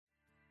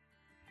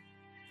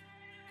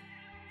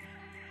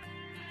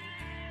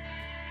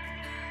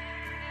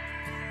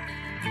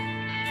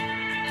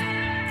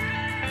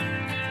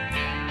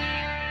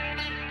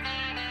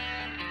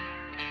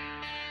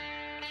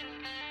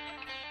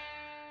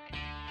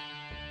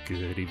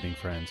Good evening,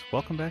 friends.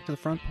 Welcome back to the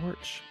front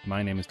porch.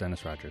 My name is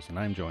Dennis Rogers, and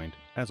I'm joined,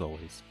 as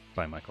always,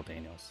 by Michael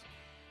Daniels.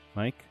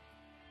 Mike,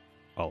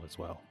 all is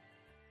well.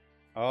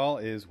 All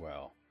is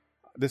well.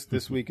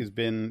 This week has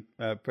been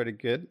pretty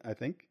good, I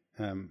think.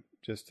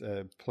 Just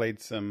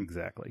played some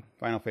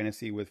Final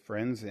Fantasy with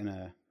friends in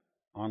a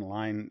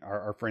online.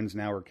 Our friends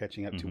now are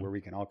catching up to where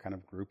we can all kind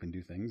of group and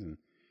do things. And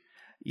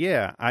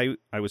yeah,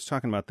 I was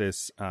talking about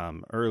this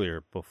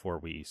earlier before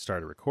we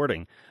started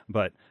recording,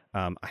 but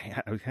I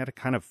had a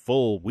kind of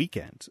full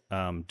weekend,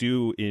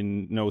 due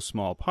in no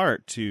small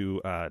part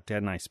to Dad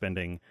and I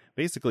spending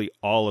basically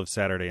all of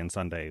Saturday and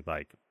Sunday,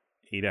 like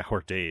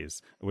 8-hour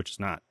days, which is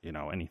not,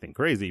 anything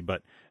crazy,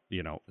 but,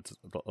 it's,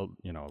 a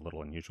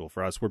little unusual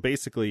for us. We're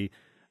basically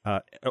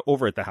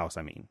over at the house.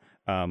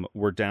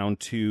 We're down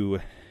to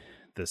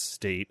the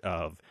state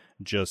of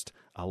just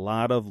a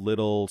lot of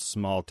little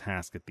small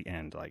tasks at the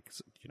end, like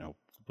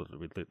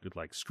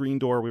screen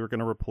door we were going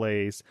to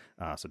replace,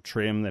 some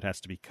trim that has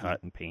to be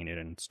cut and painted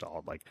and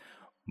installed. Like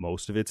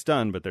most of it's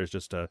done, but there's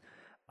just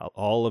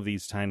all of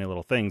these tiny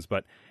little things.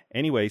 But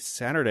anyway,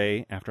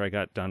 Saturday after I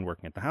got done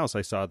working at the house,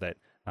 I saw that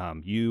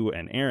you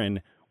and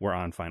Aaron were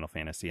on Final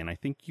Fantasy, and I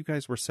think you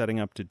guys were setting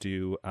up to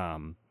do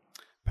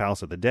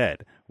Palace of the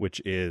Dead,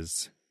 which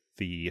is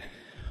the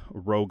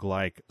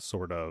roguelike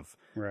sort of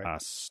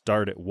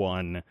start at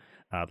one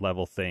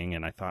level thing.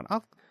 And I thought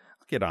I'll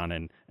get on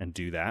and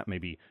do that,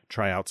 maybe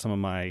try out some of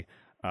my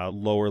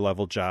lower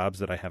level jobs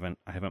that I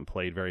haven't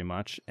played very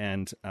much.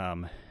 And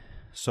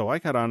so I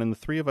got on, and the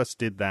three of us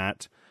did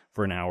that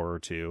for an hour or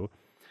two.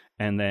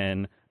 And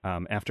then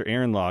after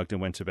Aaron logged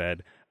and went to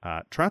bed,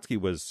 Trotsky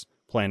was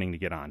planning to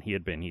get on.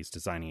 He's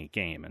designing a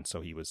game, and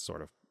so he was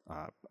sort of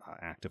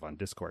active on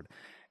Discord.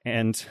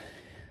 And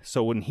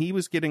so when he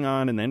was getting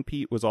on, and then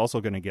Pete was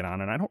also going to get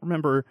on, and I don't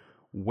remember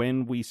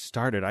when we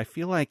started. I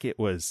feel like it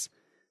was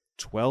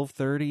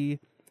 12:30,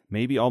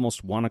 maybe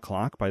almost 1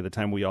 o'clock by the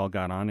time we all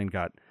got on and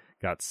got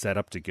set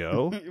up to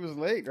go. It was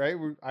late, right?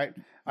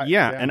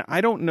 Yeah, and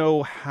I don't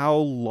know how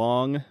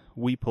long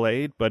we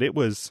played, but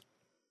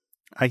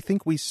I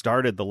think we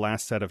started the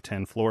last set of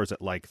 10 floors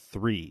at like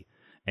 3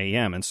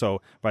 a.m. And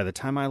so by the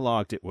time I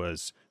logged, it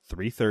was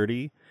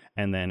 3:30,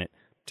 and then it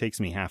takes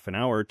me half an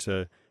hour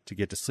to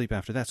get to sleep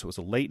after that. So it was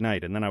a late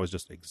night, and then I was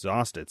just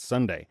exhausted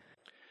Sunday.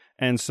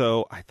 And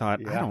so I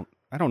thought,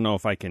 I don't know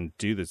if I can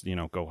do this,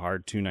 go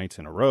hard 2 nights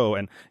in a row.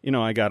 And,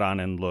 I got on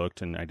and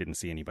looked, and I didn't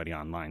see anybody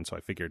online. So I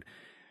figured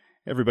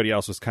everybody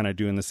else was kind of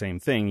doing the same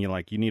thing. You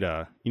need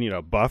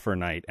a buffer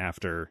night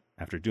after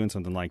doing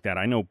something like that.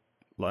 I know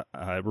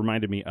it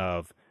reminded me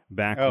of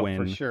back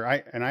when for sure.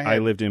 I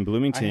lived in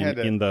Bloomington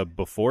in the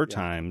before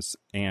times,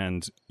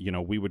 and,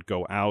 we would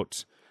go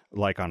out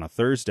like on a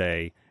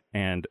Thursday,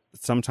 and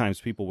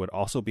sometimes people would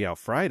also be out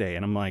Friday.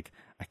 And I'm like,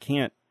 I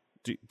can't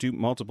do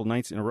multiple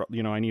nights in a row.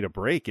 I need a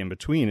break in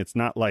between. It's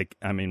not like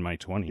I'm in my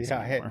 20s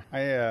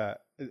anymore.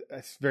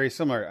 It's very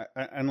similar.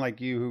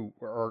 Unlike you who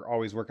are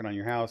always working on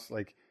your house,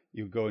 like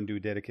you go and do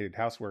dedicated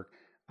housework,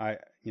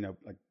 like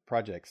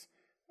projects.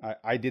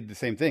 I did the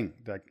same thing.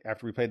 Like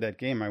after we played that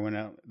game, I went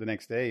out the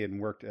next day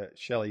and worked at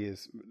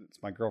it's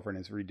my girlfriend,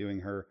 is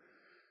redoing her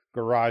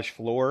garage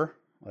floor,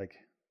 like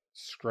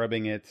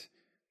scrubbing it,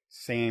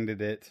 sanded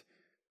it,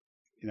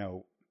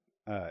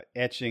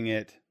 etching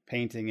it,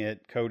 painting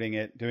it, coating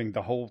it, doing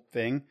the whole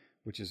thing,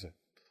 which is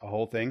a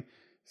whole thing.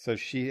 So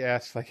she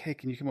asked, like, hey,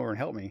 can you come over and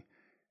help me?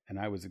 And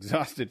I was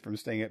exhausted from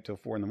staying up till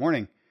 4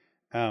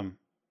 a.m.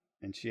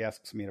 And she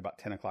asks me at about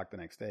 10 o'clock the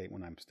next day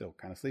when I'm still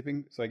kind of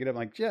sleeping. So I get up,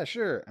 like, yeah,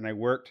 sure. And I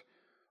worked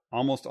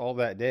almost all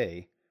that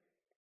day,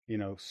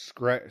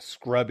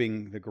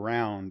 scrubbing the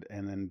ground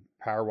and then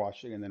power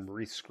washing and then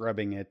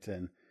re-scrubbing it.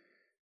 And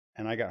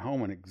I got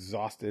home and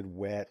exhausted,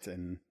 wet.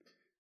 And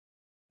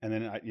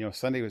then,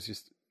 Sunday was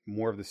just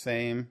more of the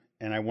same.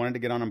 And I wanted to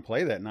get on and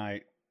play that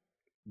night.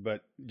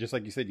 But just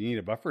like you said, you need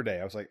a buffer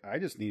day. I was like, I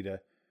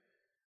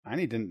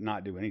need to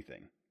not do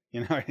anything,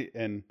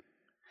 and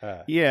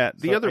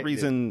the other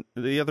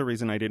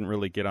reason I didn't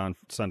really get on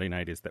Sunday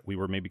night is that we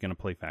were maybe going to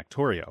play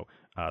Factorio.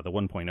 The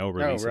 1.0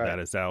 release of that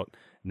is out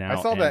now.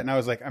 I saw that and I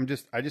was like,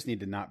 I just need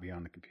to not be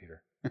on the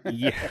computer.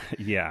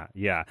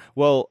 Yeah.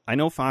 Well, I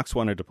know Fox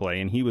wanted to play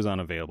and he was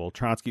unavailable.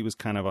 Trotsky was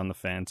kind of on the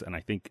fence, and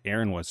I think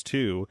Aaron was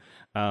too.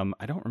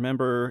 I don't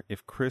remember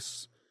if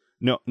Chris.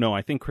 No,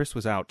 I think Chris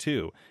was out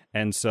too,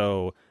 and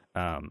so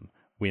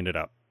we ended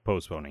up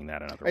postponing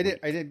that another week.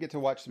 I did get to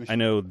watch some shows. I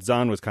know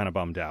Zahn was kind of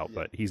bummed out,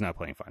 but he's not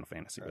playing Final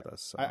Fantasy with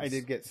us. So I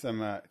did get some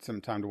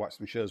time to watch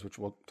some shows, which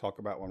we'll talk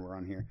about when we're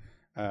on here.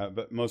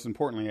 But most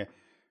importantly,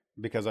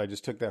 because I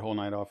just took that whole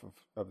night off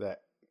of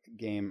that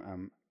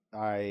game,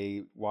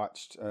 I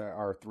watched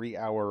our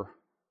 3-hour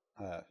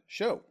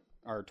show,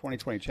 our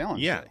 2020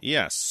 challenge. Yeah, show.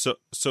 Yes.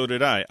 So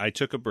did I. I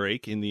took a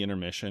break in the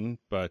intermission,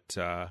 but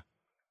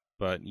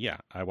yeah,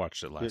 I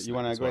watched it last night. You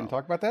want to go ahead and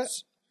talk about that?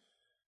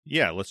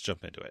 Yeah, let's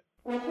jump into it.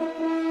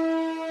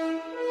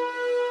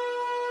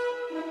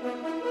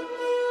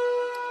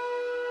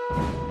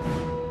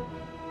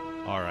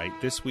 All right,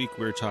 this week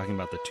we're talking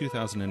about the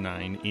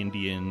 2009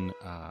 Indian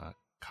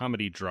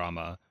comedy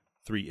drama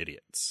Three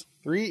Idiots.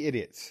 Three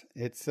Idiots.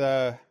 It's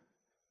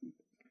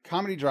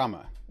comedy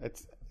drama.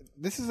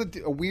 This is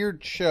a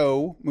weird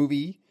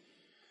movie,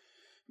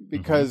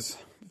 because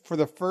for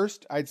the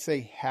first, I'd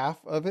say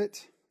half of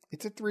it,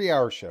 it's a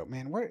 3-hour show.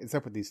 Man, what is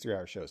up with these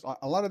 3-hour shows?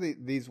 A lot of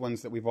these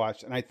ones that we've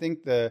watched, and I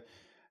think the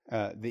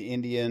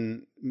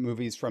Indian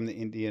movies from the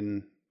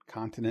Indian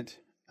continent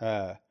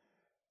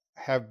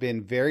have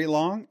been very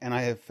long, and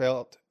I have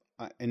felt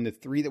in the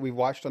 3 that we've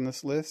watched on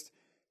this list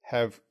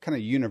have kind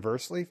of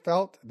universally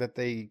felt that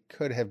they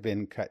could have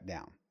been cut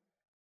down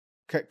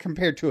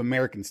compared to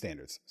American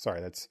standards. Sorry,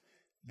 that's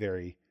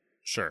very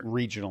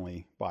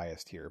regionally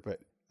biased here, but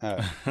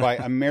by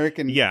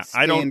American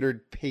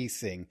standard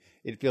pacing,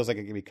 it feels like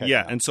it can be cut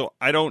down. And so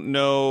I don't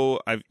know.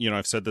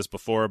 I've said this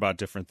before about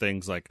different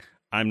things. Like,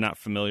 I'm not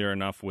familiar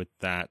enough with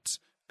that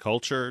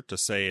culture to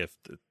say if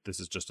this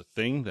is just a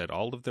thing that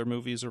all of their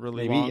movies are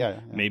really long.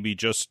 Yeah. Maybe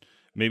just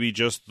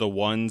the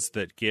ones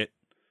that get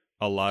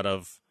a lot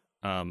of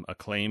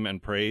acclaim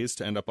and praise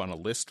to end up on a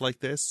list like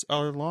this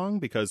are long,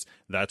 because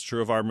that's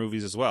true of our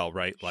movies as well,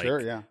 right? Like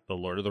The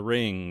Lord of the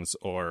Rings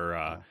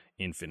or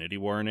Infinity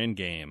War and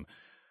Endgame.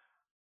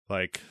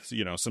 Like,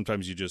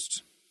 sometimes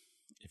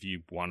if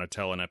you want to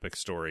tell an epic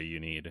story, you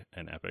need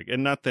an epic.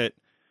 And not that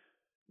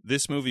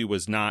this movie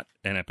was not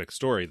an epic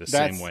story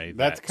same way.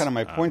 That's kind of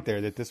my point there,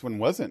 that this one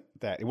wasn't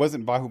that. It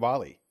wasn't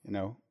Bahubali,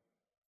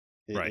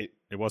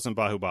 It wasn't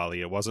Bahubali.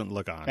 It wasn't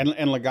Lagan.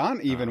 And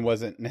Lagan even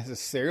wasn't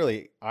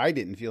necessarily, I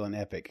didn't feel an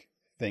epic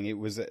thing. It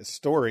was a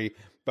story,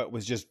 but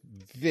was just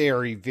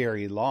very,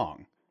 very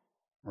long,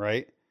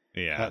 right?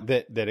 Yeah.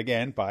 That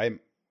again, by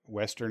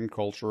Western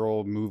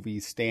cultural movie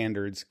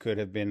standards, could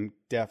have been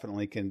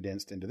definitely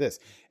condensed into this.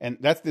 And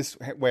that's this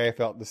way I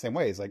felt the same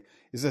way. It's like,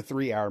 this is a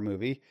 3-hour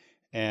movie,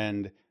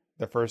 and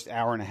the first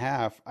hour and a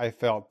half, I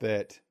felt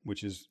that,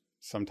 which is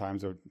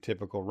sometimes a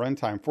typical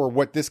runtime for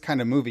what this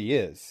kind of movie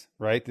is,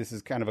 right? This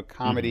is kind of a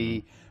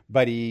comedy,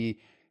 buddy,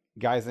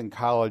 guys in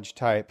college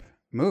type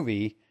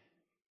movie.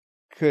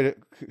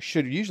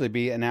 Should usually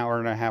be an hour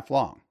and a half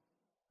long,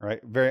 right?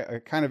 Very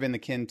kind of in the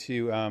kin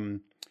to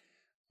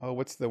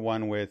what's the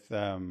one with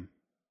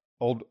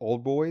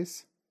old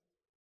boys,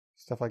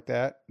 stuff like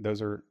that.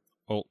 Those are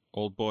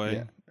old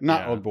boy,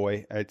 Old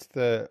Boy. It's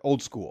the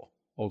Old School.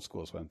 Old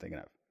School is what I'm thinking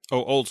of.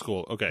 Oh, Old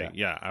School. Okay,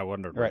 yeah. I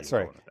wondered. Right,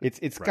 sorry.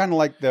 It's kind of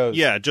like those.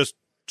 Yeah, just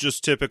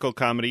typical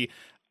comedy.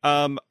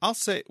 I'll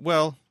say,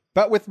 well,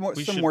 but with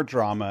more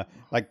drama,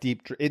 like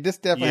deep. This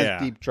definitely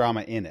has deep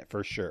drama in it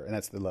for sure, and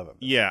that's the love of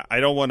it. Yeah,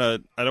 I don't want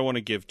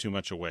to give too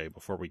much away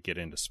before we get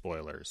into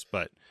spoilers,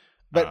 but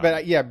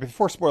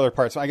before spoiler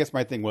part. So I guess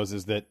my thing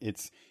is that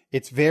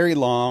it's very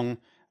long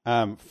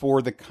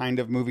for the kind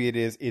of movie it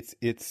is.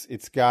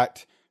 It's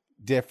got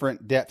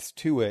different depths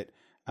to it,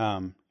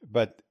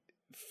 but.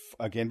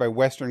 Again, by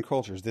Western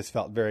cultures, this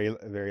felt very,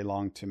 very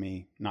long to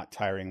me. Not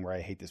tiring where I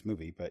hate this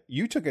movie, but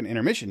you took an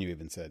intermission, you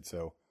even said,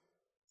 so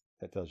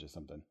that tells you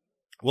something.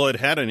 Well, it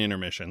had an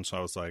intermission, so I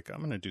was like, I'm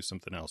going to do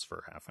something else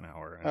for half an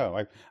hour.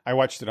 And I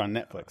watched it on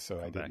Netflix,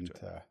 so I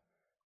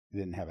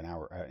didn't have an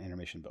hour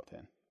intermission built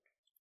in.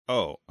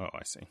 Oh,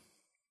 I see.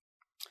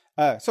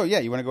 So yeah,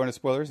 you want to go into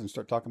spoilers and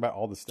start talking about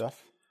all the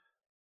stuff?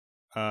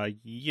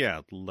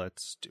 Yeah,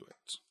 let's do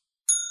it.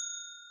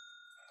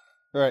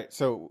 All right,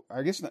 so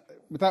I guess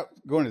without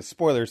going to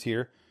spoilers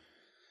here,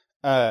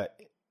 like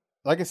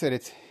I said,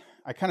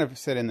 I kind of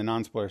said in the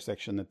non-spoiler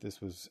section that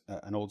this was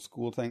an old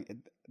school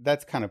thing.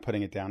 That's kind of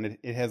putting it down.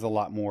 It has a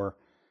lot more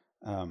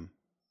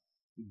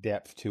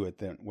depth to it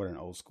than what an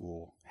old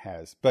school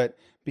has. But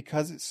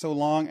because it's so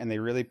long and they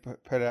really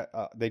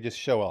they just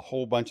show a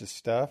whole bunch of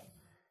stuff,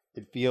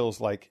 it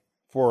feels like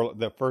for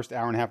the first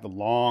hour and a half, the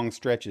long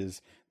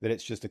stretches, that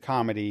it's just a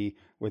comedy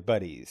with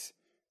buddies.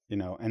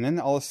 And then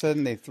all of a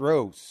sudden they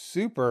throw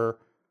super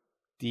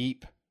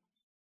deep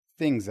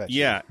things at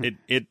you. Yeah,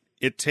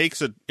 it takes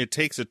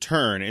a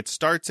turn. It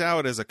starts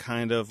out as a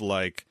kind of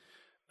like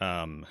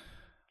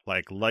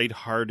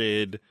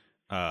lighthearted,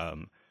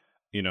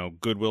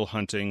 Good Will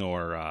Hunting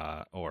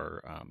or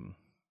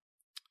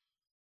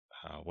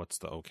what's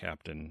the Oh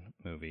Captain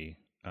movie?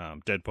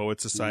 Dead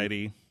Poets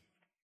Society.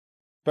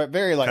 But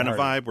very lighthearted kind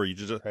of vibe where you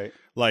just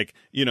like,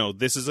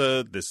 this is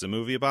a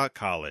movie about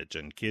college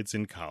and kids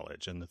in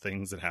college and the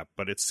things that happen,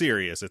 but it's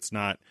serious. It's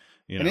not,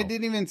 And it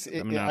didn't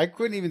even, I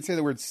couldn't even say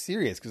the word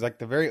serious, because like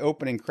the very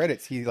opening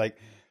credits, he like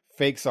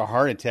fakes a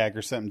heart attack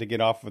or something to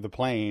get off of the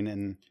plane,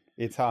 and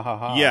it's ha ha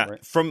ha. Yeah.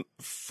 Right?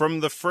 From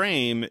the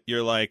frame,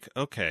 you're like,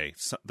 okay,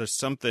 so there's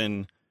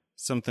something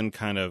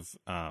kind of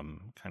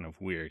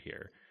weird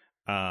here.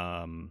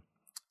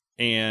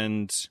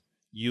 And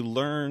you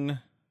learn,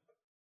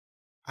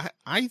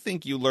 I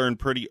think you learn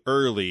pretty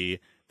early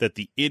that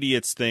the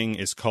idiots thing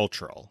is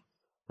cultural,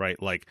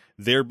 right? Like,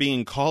 they're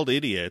being called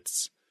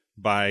idiots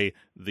by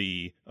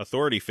the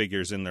authority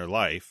figures in their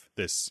life,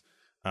 this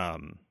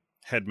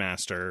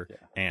headmaster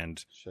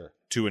and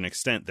to an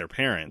extent their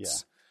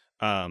parents.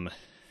 But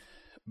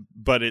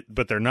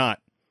they're not,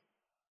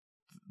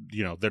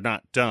 they're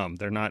not dumb.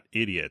 They're not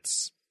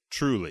idiots,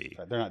 truly.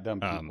 Right. They're not dumb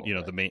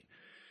people. The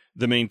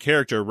the main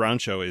character,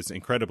 Rancho, is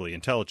incredibly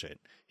intelligent.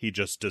 He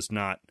just does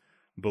not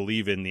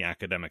believe in the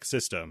academic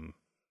system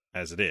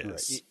as it is.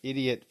 Right.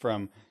 Idiot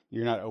from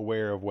you're not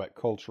aware of what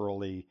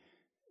culturally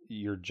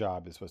your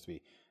job is supposed to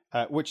be,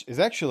 which is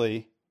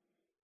actually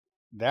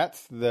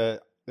that's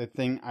the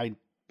thing I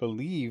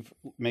believe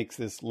makes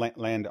this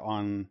land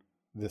on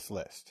this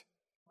list,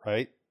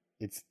 right?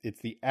 It's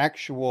the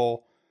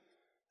actual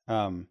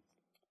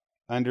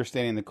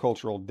understanding the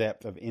cultural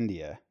depth of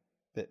India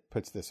that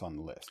puts this on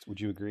the list. Would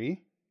you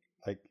agree?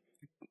 Like,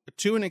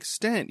 to an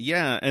extent,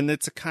 yeah. And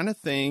it's a kind of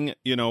thing,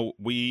 you know,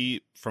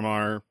 we, from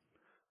our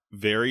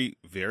very,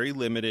 very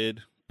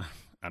limited,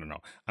 I don't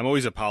know, I'm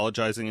always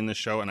apologizing in this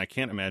show, and I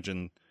can't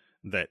imagine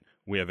that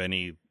we have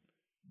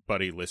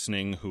anybody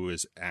listening who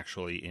is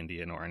actually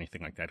Indian or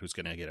anything like that who's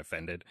going to get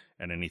offended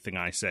at anything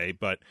I say.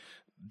 But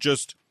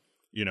just,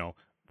 you know,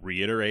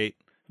 reiterate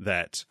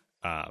that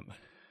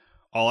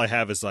all I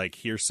have is like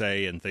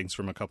hearsay and things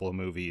from a couple of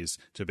movies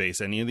to base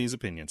any of these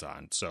opinions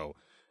on. So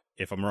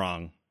if I'm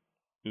wrong,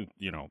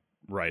 you know,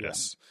 write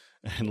us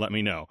and let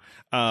me know.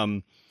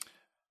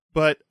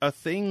 But a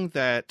thing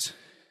that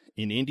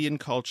in Indian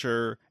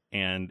culture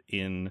and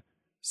in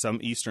some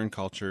Eastern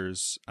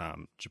cultures,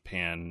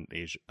 Japan,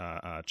 Asia,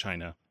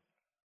 China,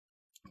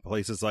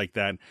 places like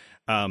that,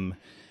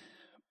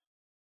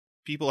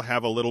 people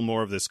have a little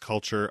more of this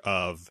culture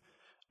of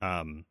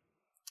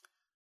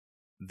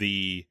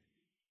the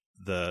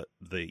what's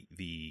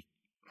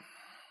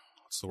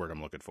the word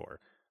I'm looking for?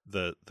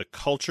 The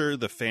culture,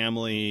 the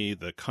family,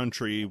 the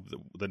country,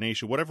 the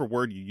nation, whatever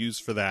word you use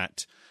for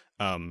that,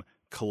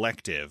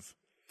 collective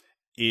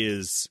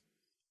is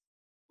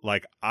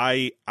like,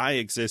 I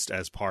exist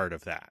as part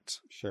of that.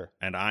 sure.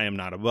 And I am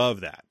not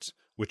above that,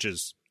 which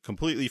is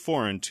completely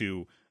foreign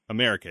to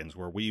Americans,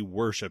 where we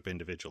worship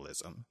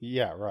individualism.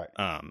 Yeah, right.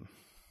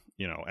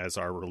 You know, as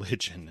our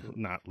religion,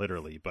 not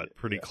literally, but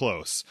pretty Yeah.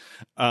 close.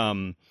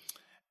 And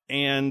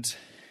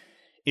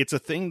it's a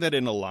thing that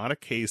in a lot of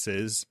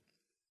cases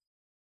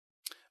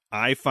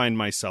I find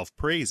myself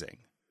praising,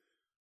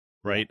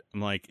 right?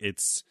 I'm like,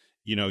 it's,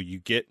 you know, you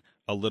get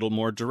a little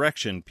more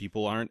direction.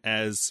 People aren't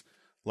as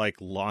like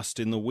lost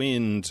in the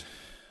wind,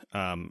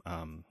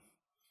 kind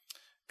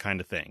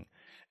of thing.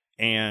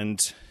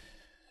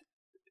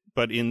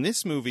 But in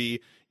this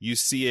movie, you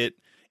see it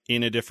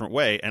in a different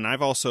way. And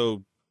I've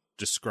also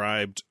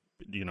described,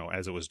 you know,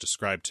 as it was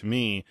described to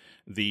me,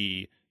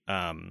 the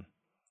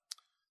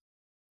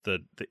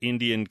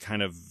Indian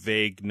kind of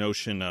vague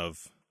notion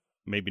of,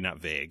 maybe not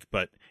vague,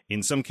 but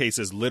in some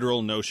cases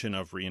literal notion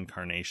of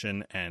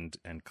reincarnation and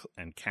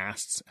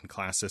castes and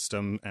class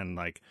system, and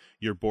like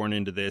you're born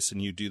into this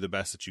and you do the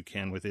best that you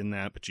can within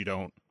that, but you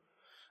don't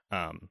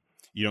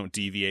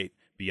deviate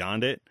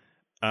beyond it,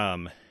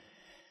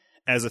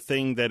 as a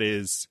thing that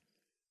is,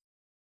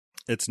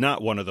 it's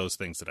not one of those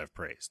things that I've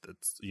praised.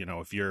 It's, you know,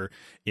 if you're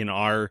in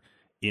our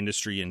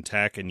industry in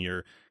tech and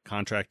you're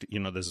contract, you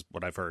know, this is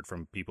what I've heard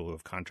from people who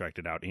have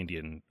contracted out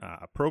Indian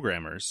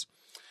programmers,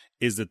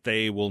 is that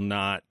they will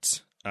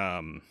not,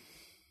 I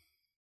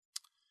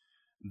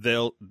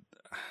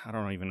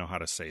don't even know how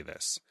to say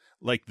this.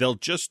 Like, they'll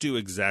just do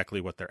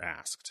exactly what they're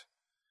asked.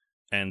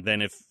 And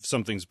then if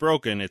something's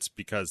broken, it's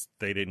because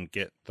they didn't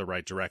get the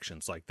right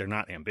directions. Like, they're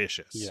not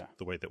ambitious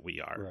the way that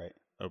we are. Right.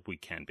 Or we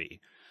can be.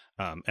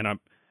 And I'm,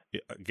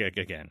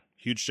 again,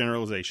 huge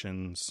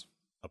generalizations,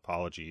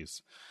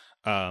 apologies.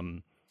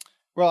 Well,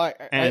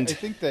 I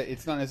think that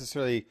it's not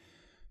necessarily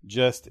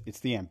just,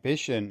 it's the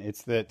ambition.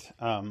 It's that,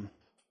 I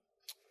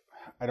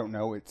don't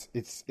know.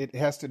 It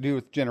has to do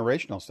with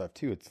generational stuff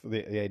too. It's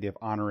the idea of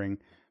honoring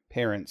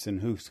parents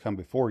and who's come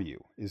before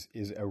you is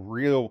a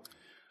real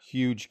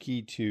huge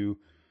key to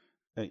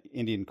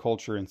Indian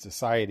culture and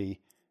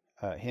society,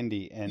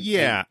 Hindi and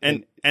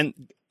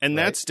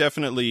that's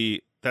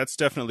definitely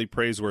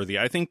praiseworthy.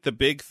 I think the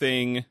big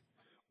thing,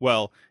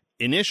 well,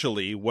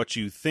 initially what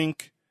you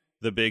think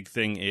the big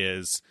thing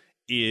is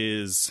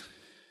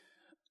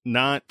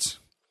not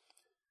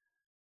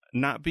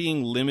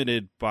being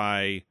limited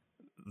by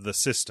the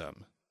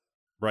system,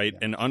 right?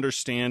 And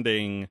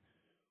understanding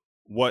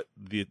what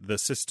the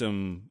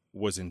system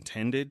was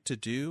intended to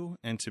do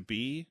and to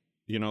be,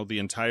 you know, the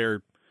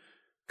entire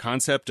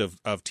concept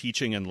of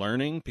teaching and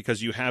learning,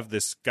 because you have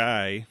this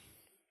guy,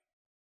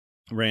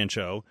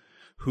 Rancho,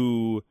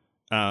 who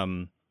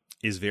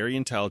is very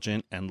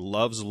intelligent and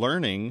loves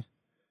learning,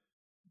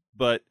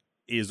 but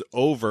is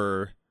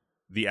over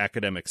the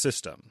academic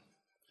system.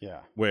 Yeah.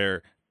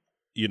 Where,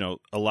 you know,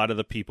 a lot of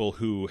the people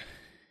who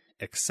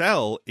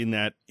excel in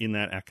that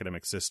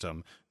academic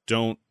system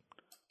don't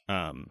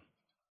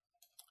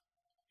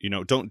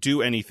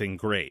do anything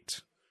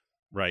great,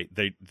 right?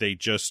 They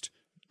just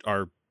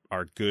are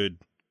good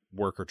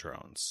worker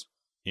drones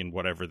in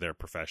whatever their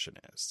profession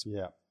is.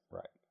 Yeah,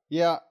 right.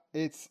 Yeah,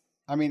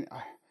 I'm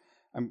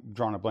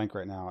drawing a blank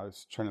right now. I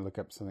was trying to look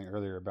up something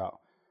earlier about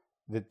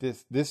that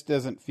this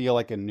doesn't feel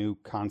like a new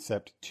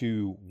concept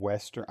to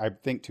Western, I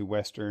think, to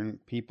Western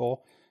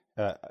people.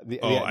 The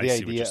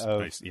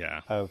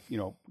idea of, you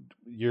know,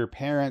 your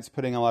parents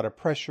putting a lot of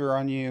pressure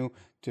on you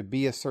to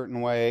be a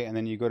certain way, and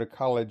then you go to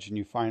college and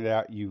you find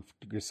out, you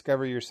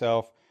discover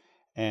yourself,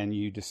 and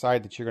you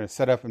decide that you're going to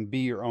set up and be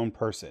your own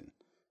person,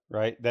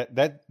 right?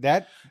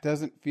 That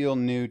doesn't feel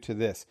new to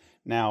this.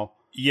 Now,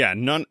 yeah,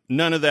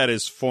 none of that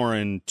is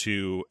foreign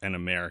to an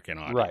American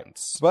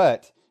audience. right?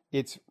 But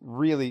it's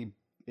really,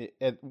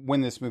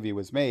 when this movie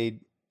was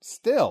made,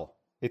 still,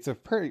 it's a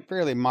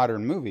fairly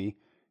modern movie,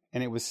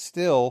 and it was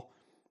still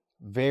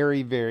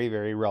very, very,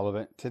 very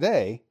relevant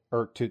today,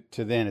 or to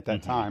then at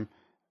that time,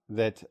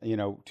 that, you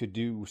know, to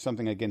do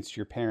something against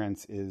your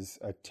parents is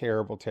a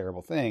terrible,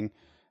 terrible thing.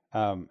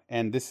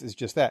 And this is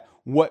just that.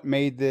 What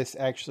made this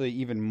actually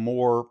even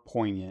more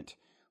poignant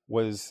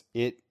was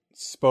it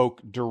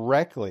spoke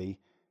directly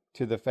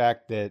to the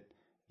fact that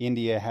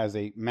India has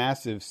a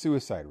massive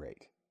suicide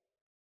rate,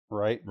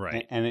 right?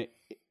 Right. And it,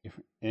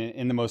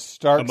 in the most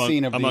stark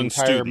scene of the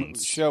entire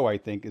students. show, I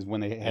think, is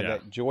when they had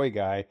that Joy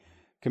guy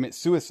commit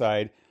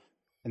suicide,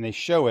 and they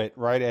show it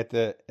right at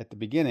the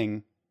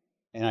beginning,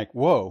 and like,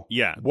 whoa,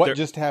 yeah, what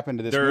just happened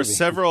to this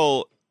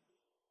movie?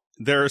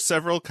 There are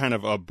several kind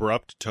of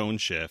abrupt tone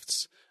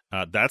shifts.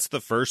 That's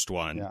the first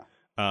one.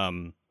 Yeah.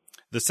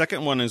 The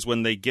second one is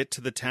when they get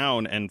to the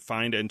town and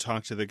find and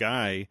talk to the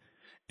guy,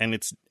 and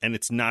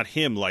it's not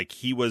him. Like,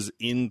 he was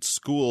in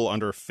school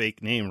under a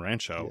fake name,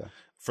 Rancho,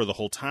 for the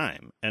whole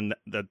time, and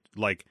that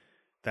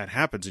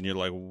happens, and you're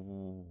like,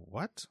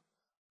 what?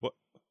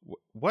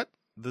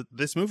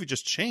 This movie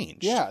just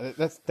changed. Yeah,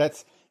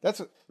 that's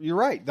you're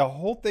right. The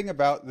whole thing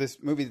about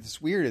this movie that's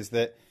weird is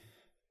that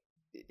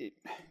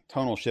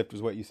tonal shift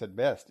was what you said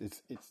best.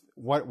 It's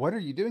what are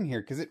you doing here?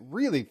 Because it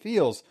really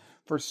feels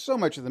for so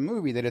much of the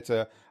movie that it's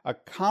a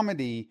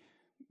comedy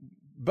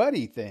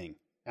buddy thing,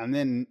 and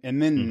then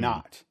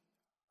not,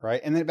 right?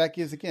 And then it back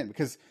is again,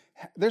 because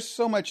there's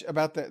so much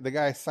about the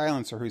guy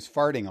Silencer who's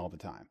farting all the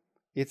time.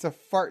 It's a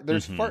fart.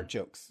 There's fart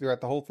jokes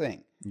throughout the whole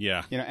thing.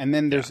 Yeah, you know, and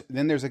then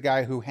there's a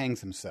guy who hangs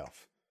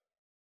himself,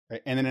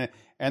 right? And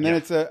then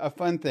it's a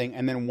fun thing.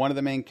 And then one of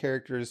the main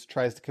characters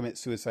tries to commit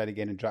suicide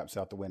again and drops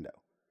out the window,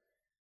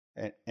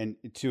 and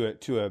to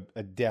a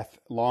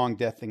long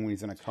death thing when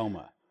he's in a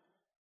coma.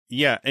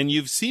 Yeah, and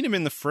you've seen him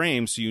in the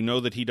frame, so you know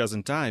that he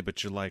doesn't die.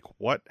 But you're like,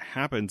 what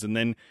happens?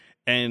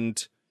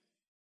 And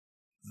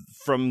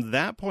from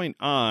that point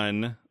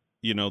on,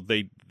 you know,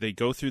 they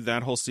go through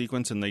that whole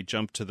sequence and they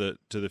jump to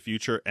the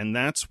future, and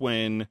that's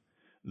when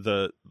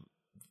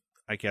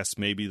I guess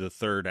maybe the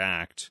third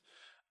act,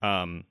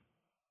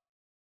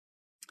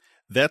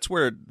 that's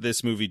where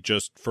this movie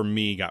just, for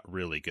me, got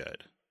really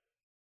good.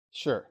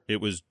 Sure. It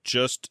was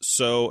just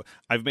so,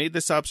 I've made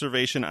this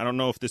observation, I don't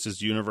know if this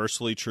is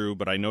universally true,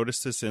 but I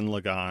noticed this in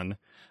Lagan.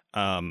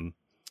 There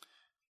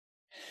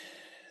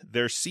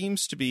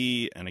seems to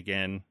be, and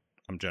again,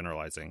 I'm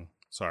generalizing,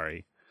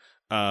 sorry,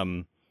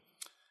 there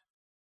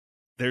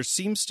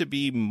seems to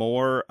be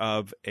more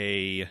of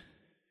a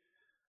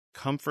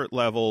comfort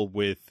level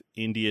with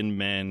Indian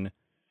men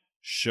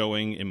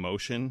showing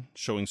emotion,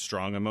 showing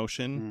strong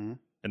emotion.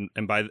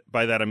 And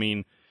by that I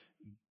mean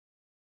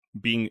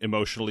being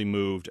emotionally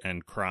moved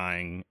and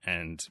crying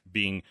and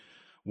being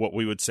what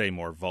we would say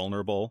more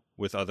vulnerable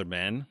with other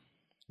men.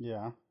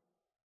 Yeah.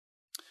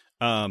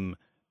 Than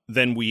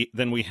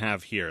we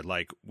have here.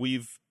 Like,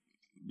 we've,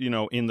 you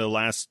know, in the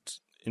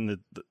you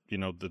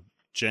know, the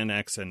Gen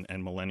X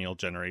and millennial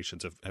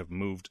generations have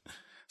moved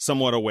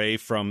somewhat away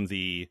from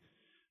the,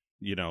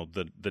 you know,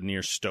 the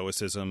near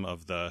stoicism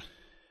of the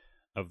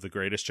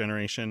greatest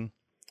generation.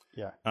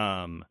 Yeah.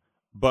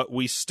 But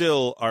we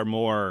still are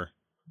more,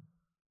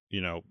 you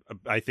know,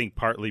 I think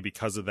partly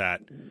because of that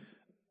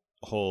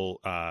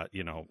whole,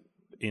 you know,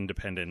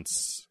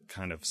 independence,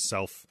 kind of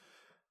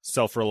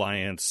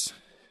self-reliance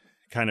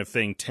kind of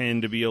thing,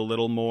 tend to be a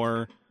little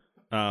more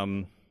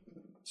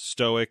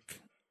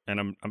stoic.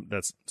 And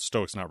that's,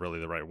 stoic's not really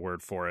the right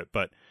word for it,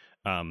 but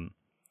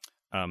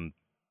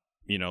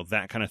you know,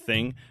 that kind of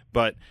thing.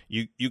 But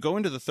you go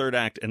into the third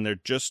act and they're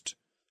just,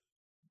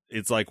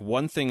 it's like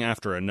one thing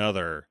after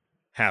another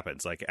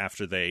happens. Like,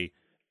 after they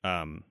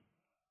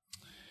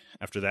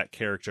after that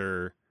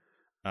character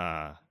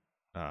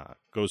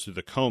goes through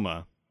the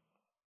coma,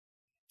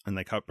 and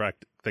they cut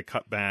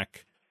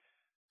back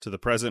to the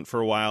present for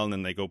a while, and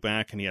then they go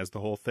back, and he has the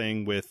whole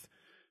thing with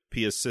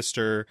Pia's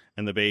sister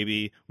and the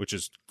baby, which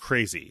is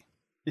crazy.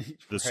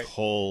 This Right.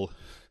 whole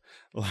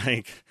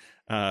like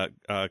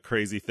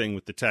crazy thing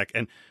with the tech.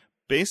 And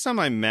based on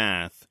my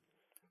math,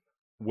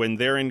 when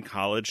they're in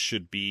college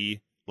should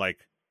be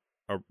like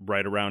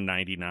right around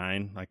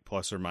 99, like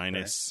plus or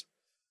minus,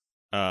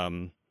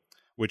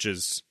 which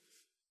is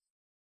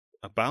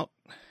about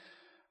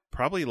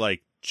probably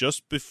like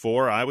just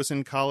before I was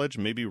in college,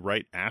 maybe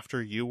right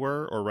after you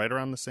were, or right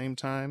around the same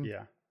time.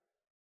 Yeah.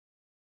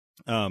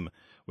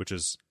 Which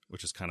is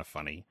kind of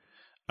funny.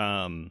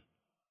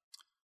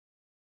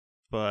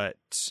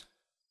 But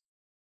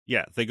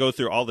yeah, they go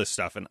through all this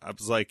stuff, and I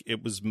was like,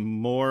 it was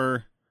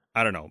more,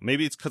 I don't know,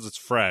 maybe it's because it's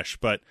fresh,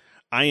 but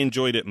I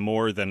enjoyed it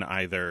more than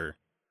either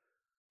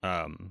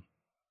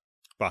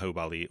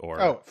Bahubali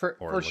or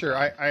For sure.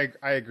 I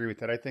agree with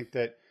that. I think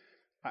that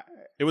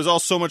It was all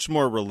so much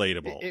more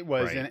relatable. It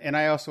was, right? and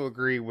I also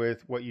agree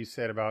with what you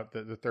said about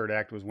the third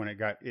act was when it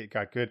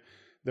got good.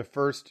 The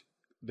first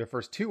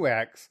two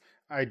acts,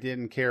 I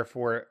didn't care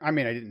for it. I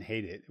mean, I didn't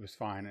hate it. It was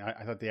fine.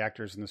 I thought the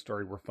actors in the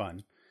story were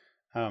fun.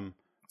 But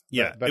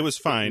it was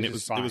fine. It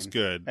was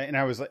good. And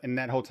I was, and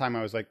that whole time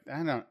I was like,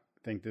 I don't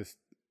think this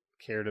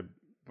cared to.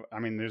 I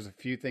mean, there's a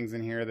few things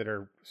in here that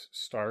are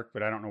stark,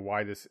 but I don't know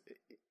why this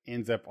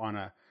ends up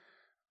on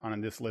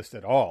this list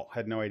at all.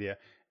 Had no idea.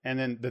 And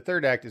then the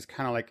third act is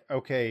kind of like,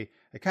 okay,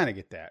 I kind of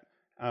get that.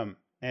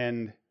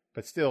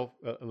 But still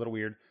a little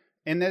weird.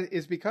 And that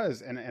is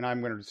because, and I'm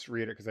going to just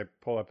read it because I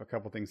pull up a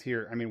couple things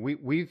here. I mean,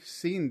 we've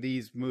seen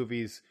these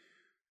movies,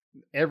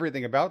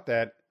 everything about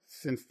that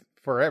since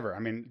forever. I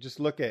mean, just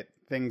look at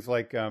things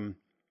like, we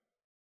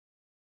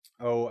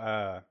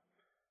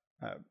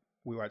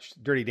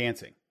watched Dirty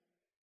Dancing,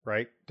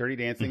 right? Dirty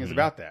Dancing is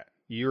about that.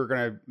 You're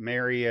going to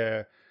marry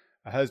a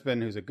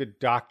husband who's a good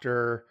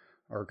doctor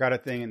or got a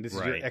thing, and this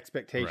is your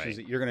expectations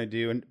that you're going to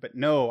do. But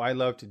no, I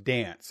love to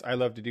dance. I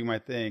love to do my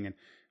thing, and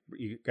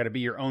you got to be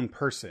your own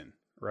person,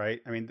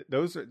 right? I mean,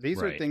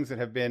 these are things that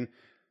have been,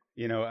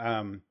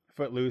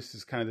 Footloose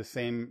is kind of the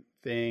same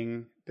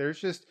thing.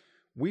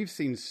 We've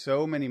seen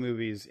so many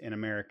movies in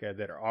America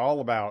that are all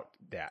about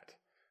that.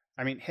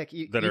 I mean, heck,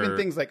 even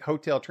things like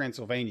Hotel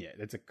Transylvania.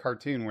 It's a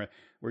cartoon where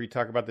you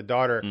talk about the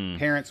daughter.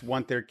 Parents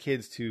want their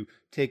kids to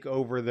take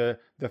over the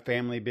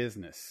family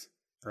business.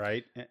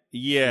 Right.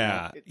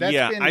 Yeah.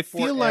 That's been I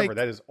feel like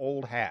that is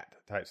old hat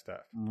type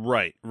stuff.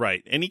 Right.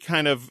 Any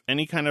kind of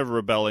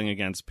rebelling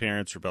against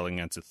parents, rebelling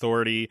against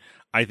authority.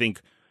 I think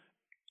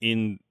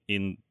I'm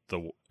going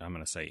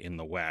to say in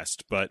the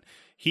West, but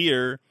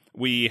here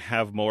we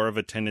have more of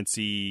a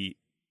tendency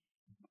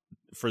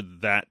for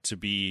that to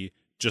be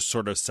just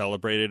sort of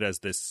celebrated as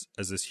this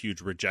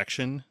huge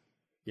rejection.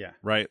 Yeah.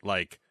 Right.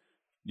 Like,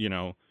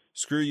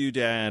 screw you,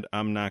 Dad.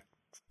 I'm not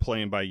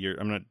playing by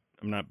I'm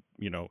not,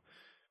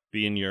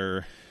 being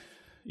your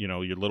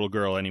little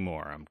girl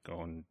anymore. I'm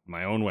going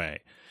my own way.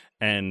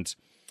 And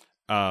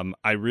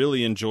I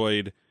really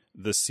enjoyed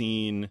the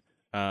scene.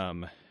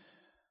 Hold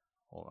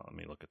on, let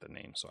me look at the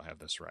name so I have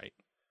this right.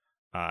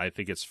 I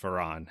think it's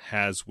Ferran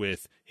has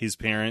with his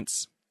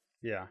parents.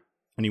 Yeah.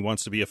 And he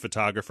wants to be a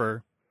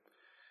photographer.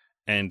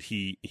 And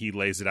he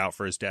lays it out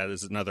for his dad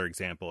as another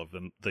example of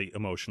the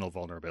emotional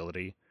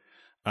vulnerability.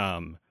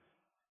 And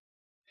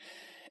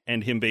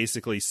him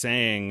basically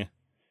saying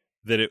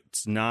that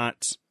it's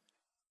not,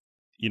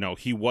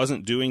 he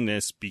wasn't doing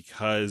this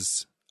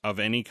because of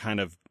any kind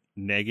of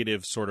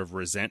negative sort of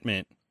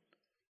resentment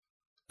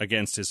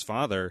against his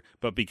father,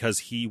 but because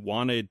he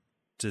wanted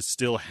to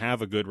still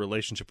have a good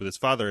relationship with his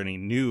father. And he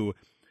knew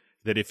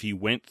that if he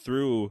went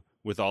through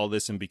with all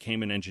this and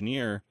became an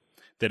engineer,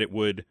 that it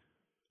would,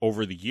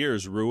 over the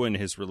years, ruin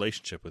his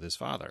relationship with his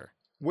father.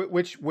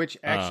 Which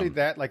actually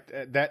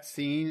that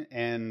scene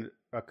and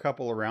a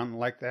couple around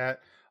like that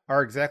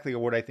are exactly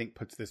what I think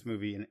puts this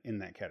movie in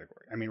that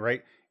category. I mean,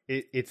 right?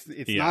 It's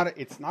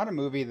not a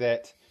movie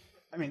that,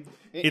 I mean,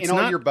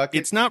 your buckets.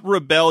 It's not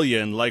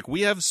rebellion. Like,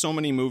 we have so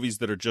many movies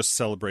that are just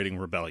celebrating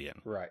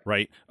rebellion.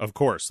 Right. Of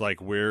course,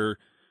 like we're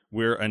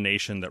a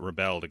nation that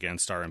rebelled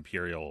against our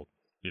imperial,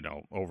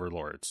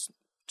 overlords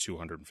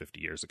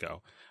 250 years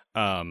ago.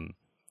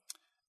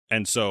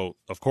 And so,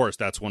 of course,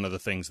 that's one of the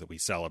things that we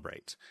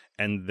celebrate.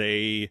 And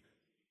they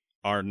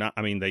are not,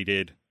 I mean, they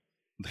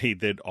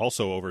did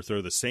also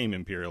overthrow the same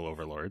imperial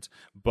overlords,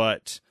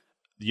 but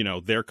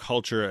their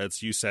culture,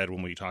 as you said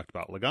when we talked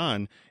about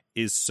Lagan,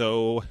 is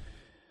so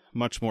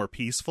much more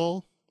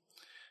peaceful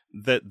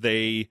that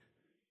they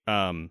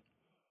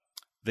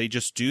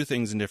just do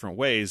things in different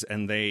ways,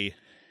 and they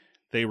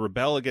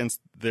rebel against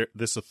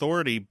this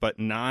authority, but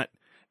not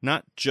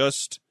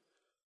just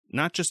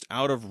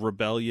out of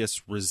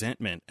rebellious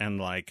resentment and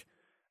like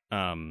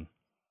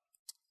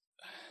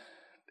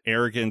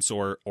arrogance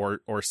or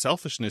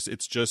selfishness.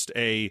 It's just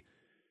hey,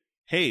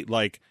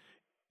 like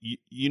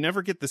you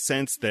never get the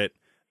sense that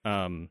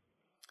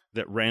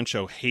that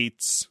Rancho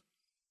hates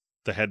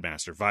the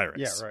headmaster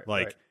Virus. Yeah, right.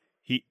 Like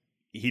right.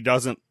 he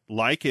doesn't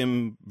like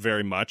him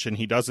very much, and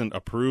he doesn't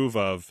approve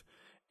of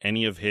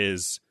any of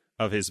his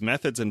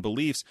methods and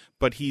beliefs,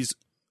 but he's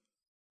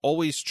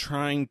always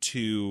trying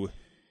to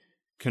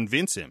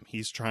convince him.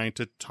 He's trying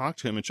to talk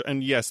to him,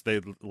 and yes,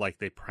 they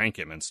prank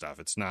him and stuff.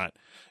 It's not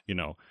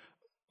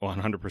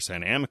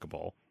 100%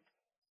 amicable.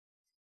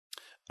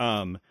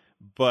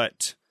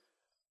 But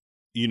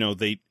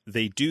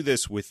they do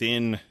this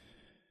within,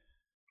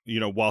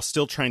 while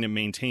still trying to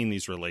maintain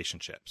these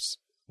relationships,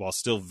 while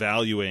still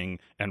valuing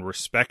and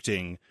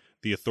respecting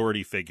the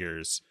authority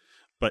figures,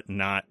 but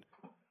not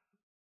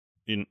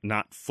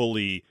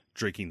fully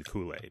drinking the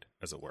Kool-Aid,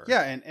 as it were.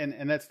 Yeah,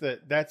 and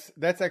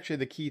that's actually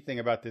the key thing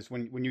about this.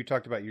 When you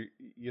talked about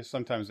you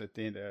sometimes at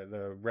the end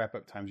the wrap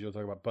up times you'll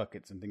talk about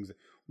buckets and things.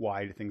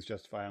 Why do things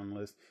justify on the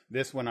list?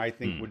 This one I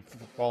think would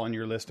fall on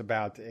your list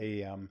about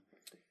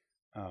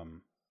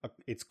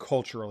it's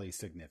culturally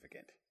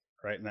significant,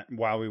 right? And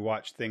while we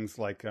watched things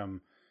like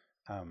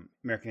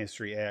American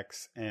History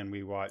X and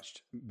we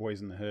watched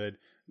Boys in the Hood,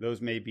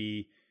 those may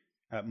be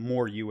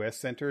more U.S.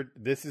 centered.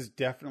 This is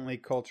definitely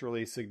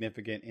culturally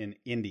significant in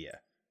India,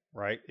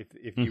 right?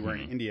 If you were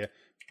in India,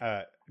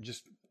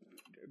 just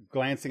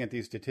glancing at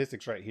these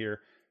statistics right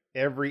here,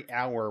 every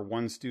hour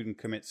one student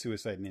commits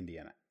suicide in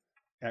India,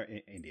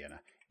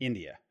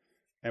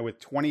 and with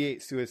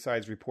 28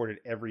 suicides reported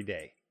every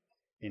day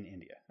in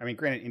India. I mean,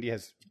 granted, India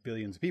has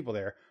billions of people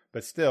there,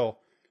 but still,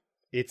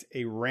 it's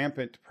a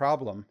rampant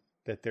problem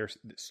that their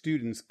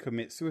students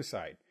commit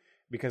suicide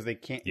because they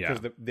can't, because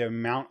the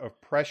amount of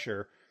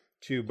pressure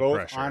to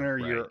both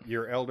honor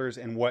your elders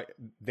and what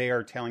they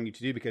are telling you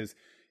to do. Because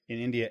in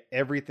India,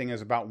 everything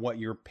is about what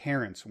your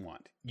parents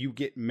want. You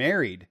get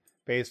married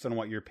based on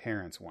what your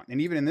parents want.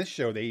 And even in this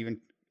show, they even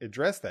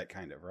address that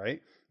kind of,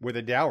 right? With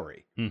a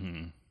dowry,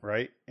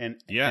 right? And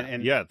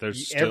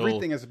there's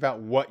everything is about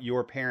what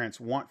your parents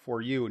want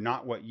for you,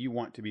 not what you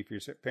want to be for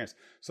your parents.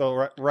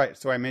 So, right.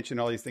 So I mentioned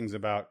all these things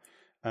about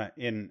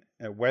in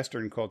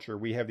Western culture,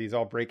 we have these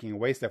all breaking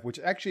away stuff, which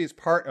actually is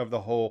part of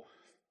the whole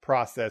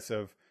process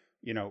of,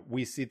 you know,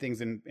 we see things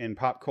in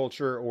pop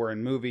culture or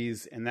in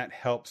movies, and that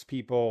helps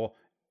people,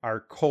 our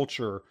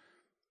culture,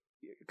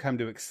 come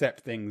to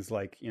accept things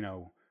like, you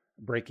know,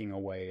 breaking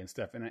away and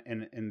stuff.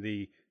 And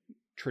the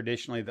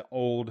traditionally the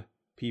old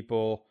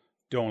people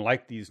don't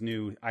like these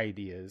new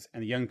ideas,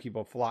 and the young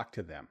people flock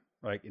to them,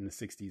 like in the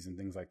 60s and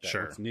things like that.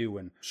 It's new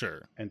and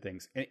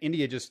things. And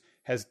India just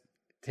has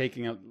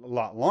taken a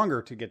lot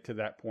longer to get to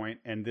that point,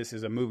 and this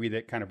is a movie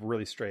that kind of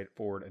really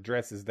straightforward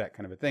addresses that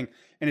kind of a thing.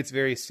 And it's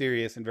very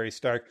serious and very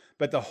stark,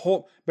 but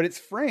it's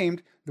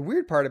framed, the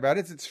weird part about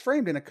it is it's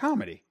framed in a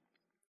comedy,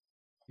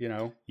 you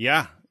know?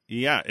 Yeah.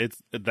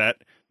 It's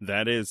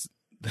that is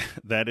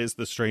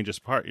the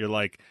strangest part. You're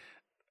like,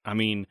 I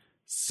mean,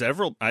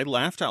 I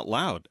laughed out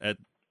loud at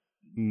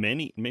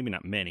many, maybe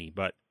not many,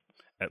 but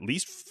at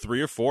least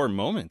 3 or 4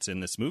 moments in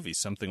this movie,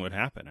 something would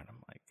happen. And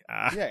I'm like,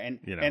 and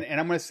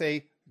I'm going to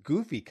say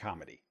goofy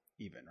comedy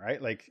even,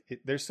 right? Like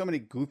there's so many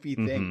goofy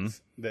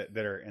things that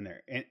are in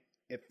there, and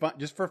fun,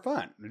 just for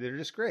fun. They're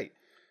just great.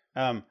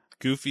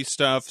 Goofy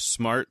stuff,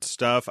 smart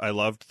stuff. I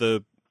loved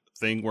the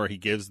thing where he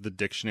gives the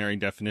dictionary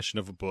definition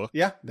of a book.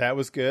 Yeah, that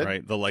was good.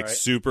 Right. The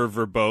super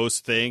verbose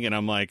thing. And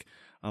I'm like,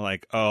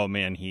 oh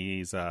man,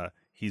 he's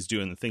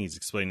doing the thing. He's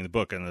explaining the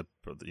book, and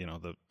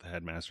the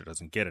headmaster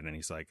doesn't get it. And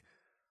he's like,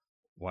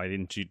 why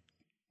didn't you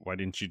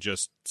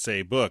just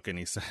say book? And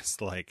he says,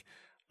 like,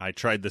 I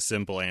tried the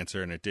simple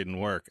answer and it didn't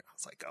work. I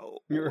was like, oh,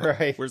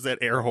 right. Where's that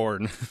air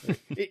horn?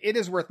 It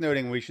is worth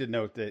noting. We should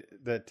note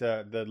that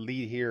the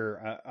lead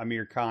here,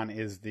 Amir Khan,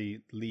 is the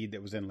lead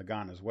that was in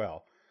Lagan as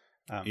well.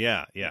 Who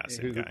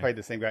played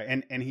the same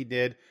guy, and he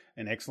did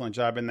an excellent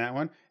job in that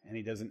one, and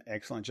he does an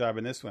excellent job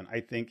in this one. I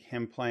think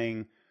him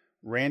playing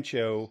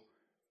Rancho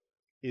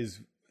is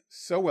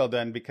so well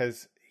done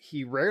because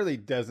he rarely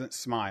doesn't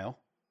smile.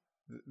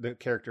 The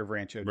character of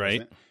Rancho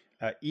doesn't,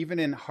 even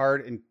in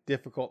hard and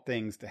difficult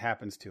things that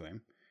happens to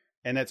him,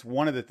 and that's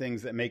one of the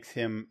things that makes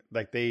him,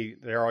 like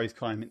they're always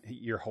calling him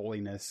Your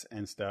Holiness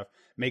and stuff.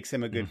 Makes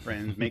him a good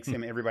friend. Makes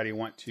him everybody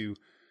want to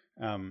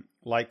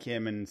like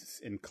him and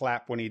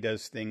clap when he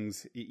does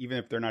things, even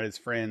if they're not his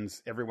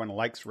friends. Everyone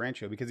likes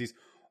Rancho because he's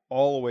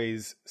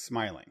always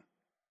smiling,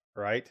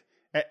 right?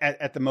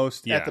 At the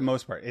most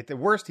part. At the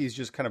worst, he's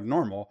just kind of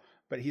normal,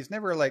 but he's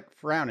never like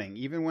frowning.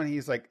 Even when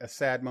he's like a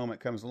sad moment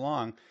comes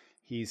along,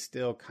 he's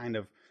still kind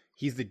of,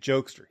 he's the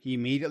jokester. He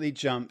immediately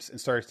jumps and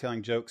starts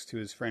telling jokes to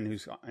his friend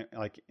who's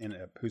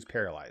who's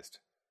paralyzed,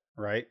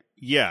 right?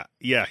 Yeah,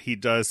 he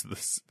does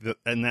this,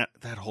 and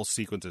that whole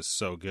sequence is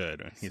so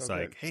good. He's so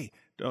like, good. "Hey,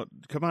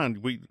 come on,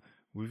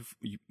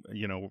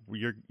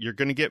 you're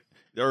gonna get,"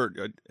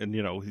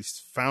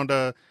 he's found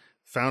a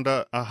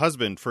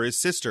husband for his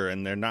sister,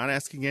 and they're not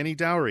asking any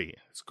dowry.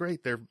 It's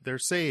great. They're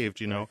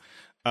saved, and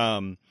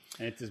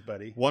it's his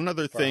buddy. One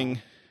other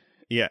thing,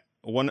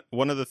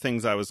 one of the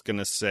things I was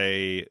gonna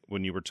say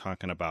when you were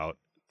talking about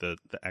the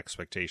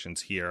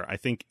expectations here, I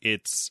think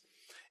it's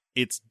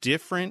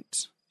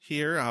different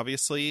here,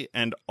 obviously,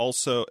 and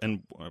also,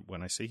 and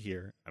when I say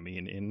here, I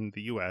mean in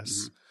the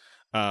U.S.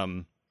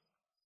 And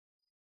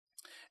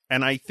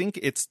I think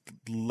it's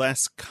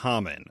less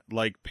common.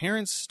 Like,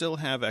 parents still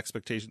have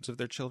expectations of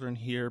their children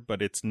here,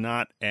 but it's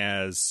not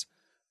as,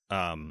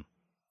 my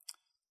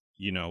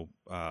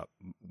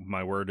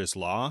word is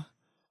law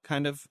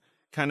kind of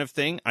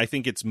thing. I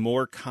think it's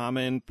more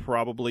common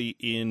probably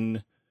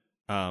in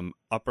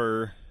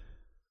upper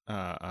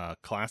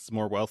class,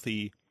 more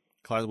wealthy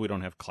class. We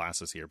don't have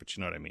classes here, but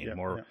you know what I mean.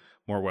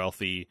 More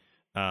wealthy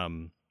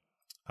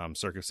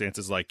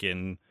circumstances, like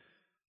in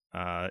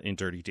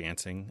Dirty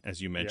Dancing,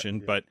 as you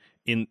mentioned. But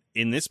in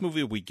this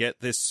movie, we get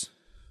this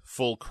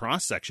full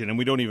cross section, and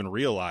we don't even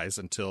realize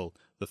until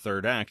the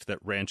third act that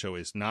Rancho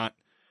is not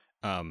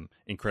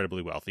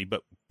incredibly wealthy.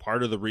 But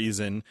part of the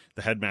reason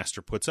the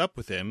headmaster puts up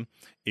with him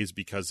is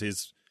because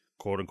his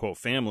quote unquote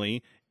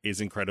family is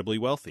incredibly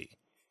wealthy.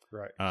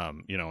 Right.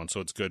 And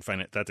so it's good.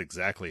 That's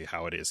exactly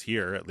how it is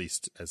here, at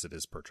least as it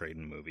is portrayed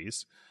in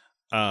movies.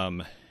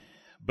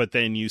 But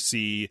then you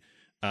see,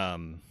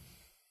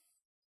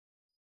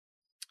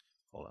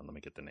 hold on, let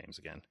me get the names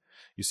again.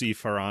 You see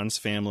Farhan's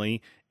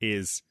family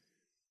is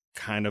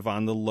kind of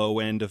on the low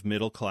end of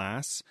middle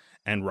class,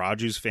 and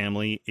Raju's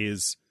family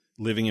is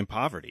living in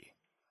poverty.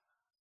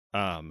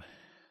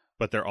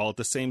 But they're all at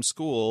the same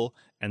school,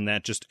 and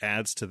that just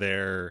adds to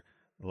their,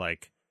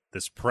 like,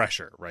 this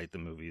pressure, right? The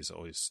movie is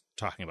always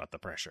talking about the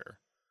pressure.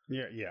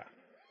 Yeah.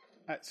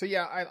 So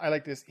yeah, I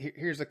like this.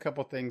 Here's a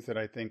couple things that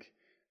I think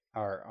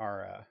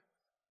are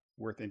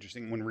worth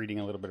interesting when reading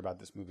a little bit about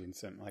this movie and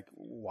some, like,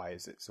 why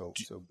is it so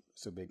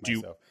big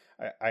myself.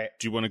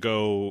 Do you want to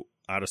go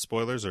out of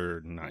spoilers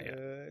or not yet?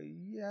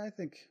 Yeah, I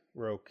think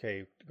we're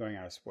okay going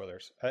out of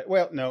spoilers.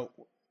 Well, no,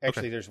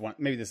 actually, there's one.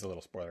 Maybe this is a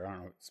little spoiler. I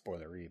don't know,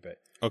 spoilery, but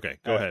okay,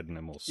 go ahead, and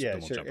then we'll sure.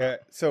 jump out.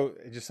 So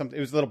just something. It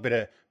was a little bit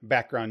of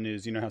background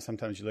news. You know how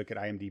sometimes you look at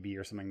IMDb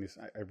or something.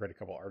 I read a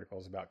couple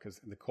articles about because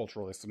the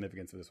cultural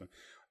significance of this one.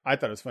 I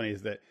thought it was funny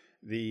is that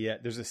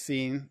there's a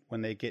scene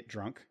when they get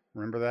drunk.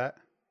 Remember that?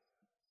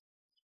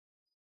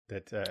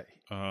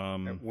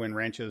 When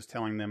Rancho's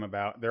telling them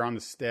about, they're on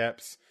the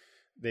steps.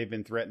 They've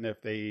been threatened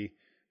if they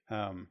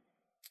don't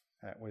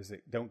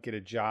get a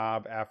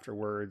job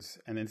afterwards,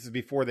 and then this is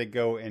before they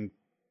go and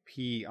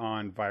pee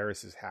on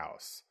Virus's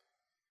house,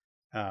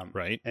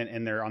 right?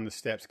 And they're on the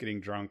steps getting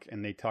drunk,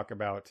 and they talk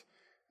about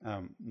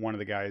one of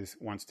the guys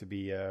wants to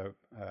be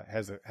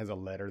has a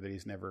letter that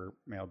he's never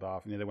mailed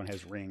off, and the other one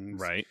has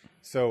rings, right?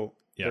 So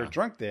they're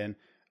drunk then.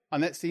 On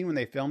that scene when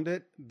they filmed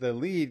it, the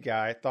lead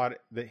guy thought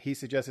that he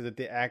suggested that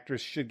the actress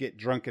should get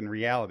drunk in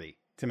reality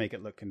to make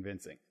it look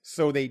convincing.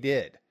 So they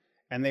did,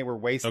 and they were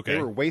wasted. Okay.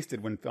 They were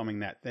wasted when filming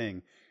that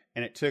thing,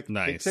 and it took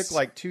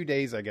like 2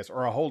 days, I guess,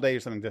 or a whole day or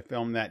something to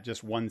film that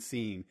just one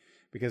scene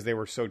because they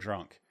were so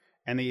drunk.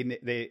 And that's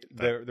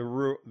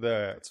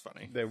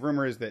funny. The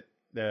rumor is that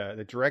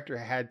the director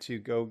had to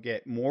go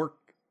get more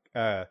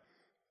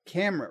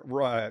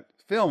camera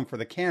film for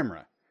the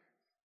camera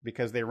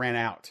because they ran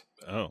out.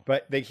 Oh,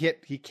 but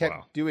he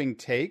kept doing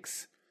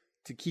takes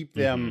to keep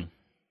them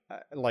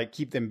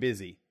keep them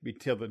busy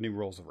until the new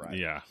roles arrived.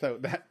 Yeah. So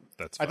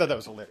that's I thought that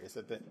was hilarious.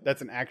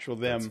 That's an actual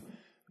them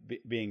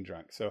being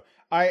drunk. So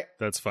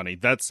that's funny.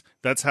 That's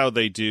how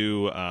they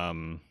do.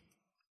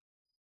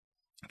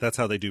 That's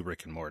how they do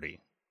Rick and Morty.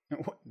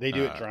 They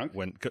do it drunk.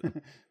 When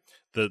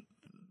the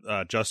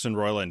Justin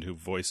Roiland, who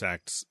voice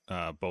acts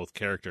both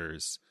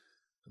characters.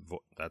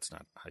 That's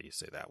not how you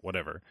say that.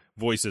 Whatever.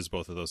 Voices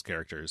both of those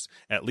characters.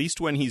 At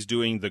least when he's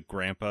doing the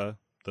grandpa,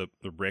 the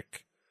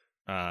Rick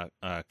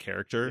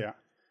character, yeah,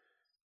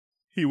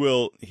 he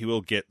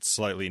will get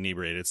slightly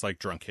inebriated. It's like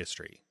Drunk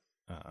History.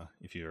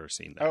 If you've ever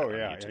seen that. Oh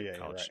yeah, yeah.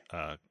 College,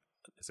 right.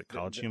 Is it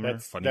College Humor?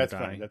 Funny that's or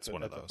Die? funny. That's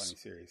one of those. A funny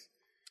series.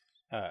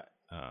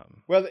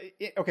 Well,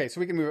 okay, so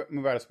we can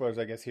move out of spoilers,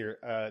 I guess. Here,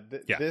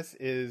 This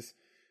is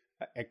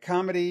a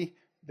comedy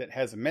that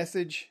has a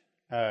message.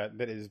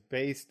 That is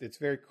based, it's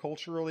very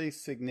culturally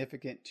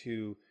significant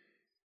to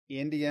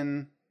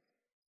Indian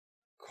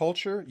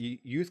culture,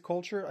 youth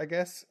culture, I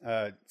guess,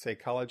 say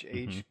college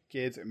age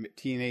kids,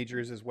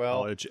 teenagers as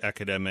well. College,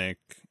 academic,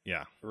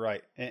 yeah.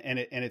 Right. And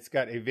it's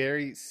got a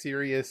very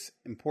serious,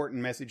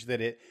 important message that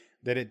it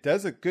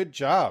does a good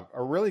job,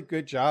 a really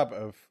good job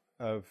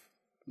of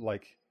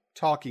like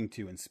talking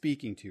to and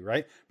speaking to,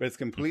 right? But it's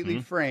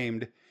completely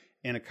framed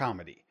in a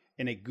comedy,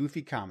 in a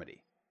goofy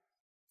comedy.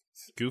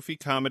 Goofy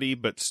comedy,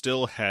 but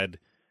still had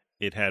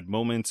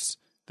moments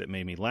that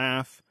made me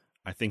laugh.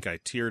 I think I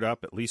teared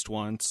up at least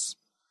once.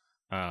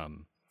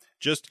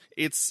 Just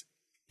it's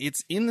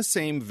in the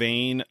same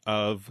vein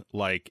of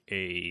like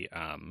a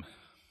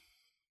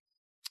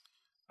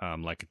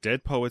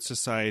Dead Poet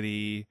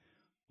Society,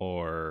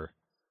 or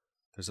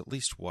there's at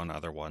least one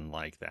other one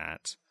like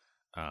that.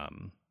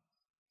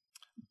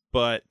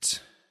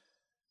 But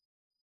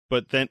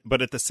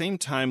at the same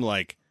time,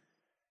 like,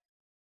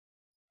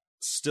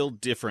 still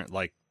different,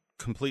 like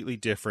completely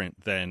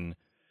different than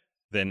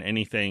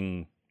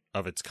anything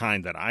of its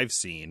kind that I've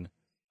seen,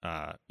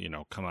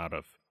 come out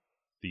of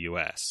the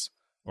U.S.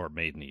 or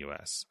made in the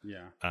U.S.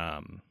 Yeah.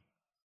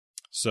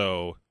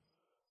 So,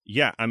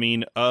 yeah, I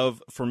mean,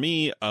 of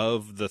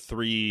the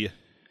three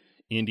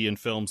Indian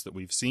films that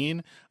we've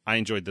seen, I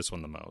enjoyed this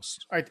one the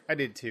most. I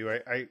did too.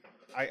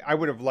 I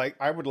would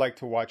like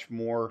to watch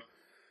more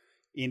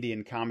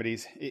Indian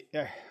comedies.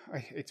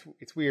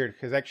 It's weird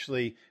because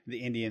actually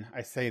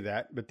I say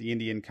that, but the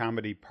Indian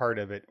comedy part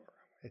of it,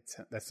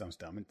 that sounds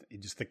dumb.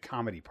 It's just the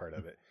comedy part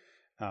of it.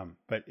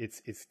 But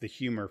it's the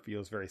humor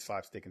feels very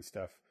slapstick and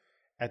stuff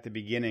at the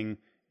beginning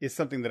is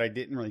something that I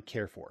didn't really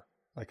care for.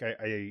 Like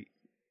I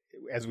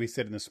as we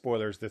said in the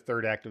spoilers, the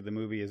third act of the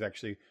movie is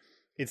actually,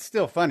 it's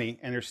still funny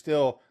and there's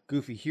still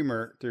goofy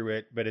humor through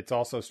it, but it's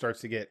also starts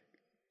to get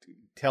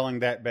telling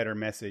that better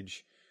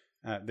message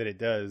that it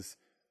does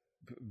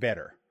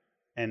better,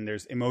 and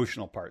there's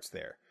emotional parts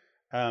there.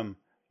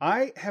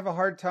 I have a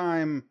hard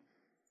time.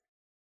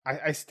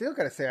 I still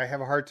got to say I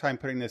have a hard time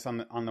putting this on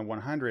the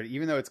 100,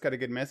 even though it's got a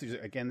good message.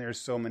 Again, there's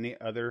so many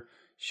other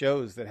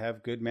shows that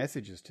have good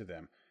messages to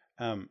them.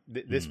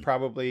 This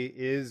probably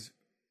is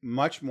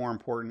much more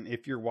important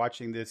if you're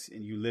watching this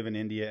and you live in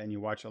India and you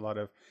watch a lot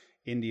of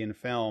Indian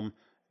film.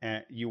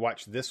 and you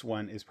watch this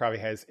one, is probably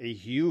has a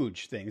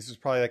huge thing. This is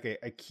probably like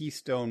a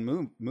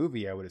keystone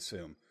movie, I would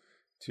assume,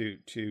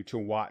 to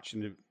watch,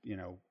 and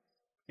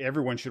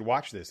everyone should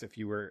watch this if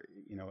you were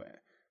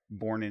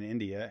born in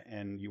India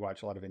and you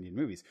watch a lot of Indian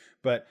movies.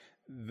 But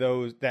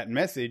that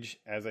message,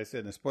 as I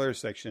said in the spoilers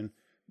section,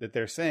 that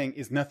they're saying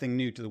is nothing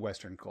new to the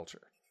Western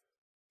culture.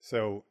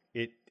 So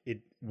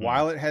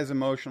while it has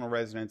emotional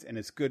resonance and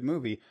it's a good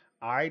movie,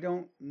 I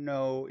don't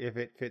know if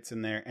it fits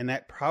in there. And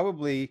that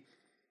probably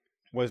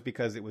was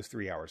because it was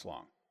 3 hours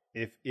long.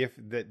 If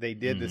they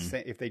did the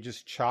same, if they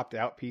just chopped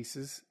out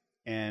pieces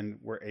and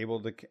were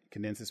able to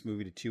condense this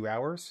movie to 2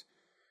 hours,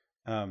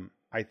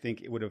 I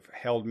think it would have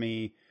held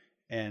me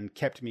and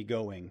kept me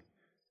going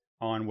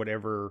on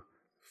whatever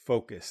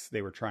focus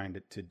they were trying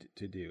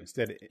to do.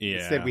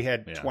 Instead we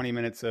had 20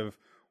 minutes of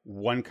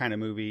one kind of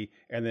movie,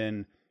 and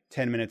then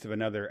 10 minutes of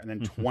another, and then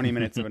 20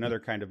 minutes of another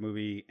kind of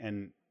movie,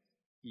 and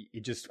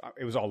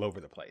it was all over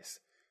the place.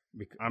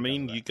 I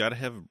mean, you gotta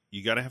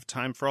have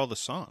time for all the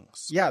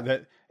songs. Yeah,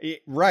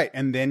 right,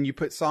 and then you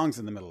put songs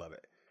in the middle of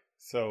it.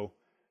 So,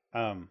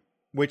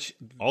 which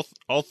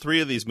all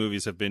three of these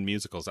movies have been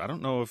musicals. I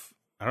don't know if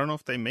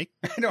they make.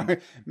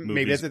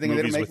 Maybe that's the thing,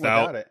 they don't make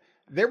without it.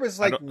 There was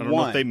like I don't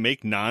know if they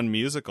make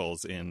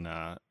non-musicals in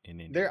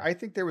India. I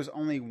think there was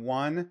only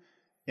one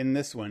in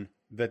this one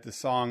that the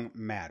song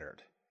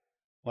mattered.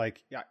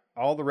 Like, yeah,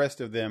 all the rest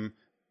of them,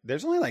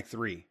 there's only like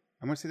 3.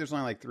 I'm going to say there's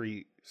only like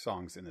 3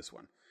 songs in this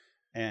one.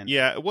 And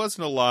yeah, it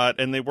wasn't a lot,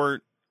 and they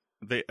weren't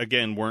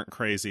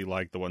crazy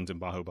like the ones in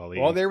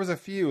Bahubali. Well, there was a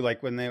few,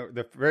 like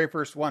the very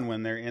first one,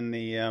 when they're in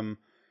the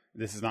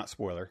this is not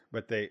spoiler,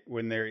 but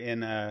when they're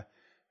in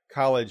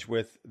college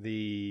with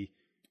the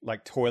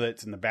like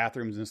toilets and the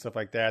bathrooms and stuff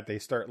like that, they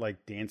start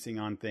like dancing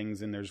on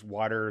things, and there's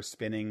water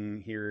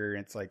spinning here,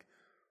 and it's like,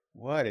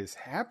 what is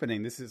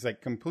happening? This is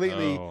like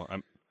completely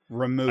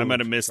removed. I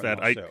might have missed that.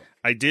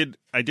 I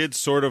did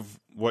sort of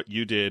what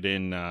you did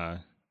in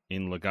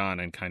Lagan,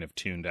 and kind of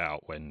tuned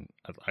out when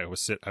I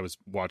was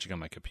watching on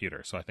my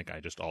computer. So I think I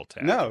just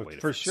alt-tabbed. No,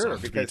 for sure,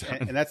 because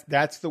and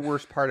that's the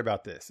worst part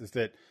about this, is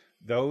that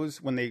those,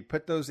 when they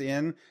put those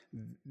in,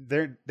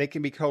 they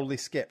can be totally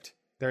skipped.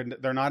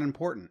 They're not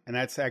important, and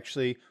that's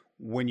actually,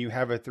 when you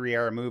have a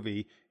 3-hour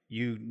movie,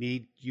 you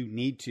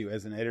need to,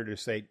 as an editor,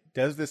 say,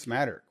 does this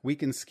matter? We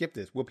can skip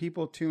this. Will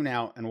people tune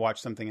out and watch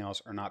something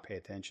else or not pay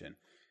attention?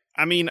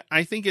 I mean,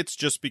 I think it's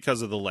just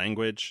because of the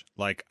language.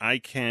 Like, I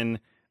can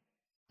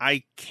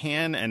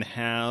and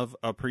have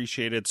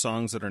appreciated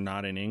songs that are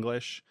not in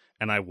English,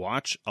 and I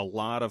watch a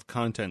lot of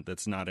content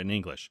that's not in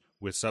English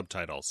with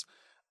subtitles.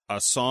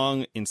 A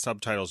song in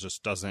subtitles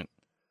just doesn't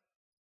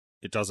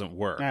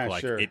work.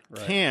 Like, sure, it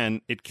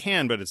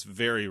can, but it's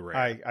very rare.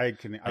 I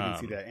can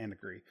see that and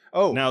agree.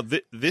 Oh, now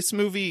this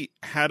movie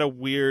had a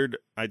weird.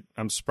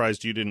 I'm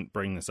surprised you didn't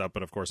bring this up,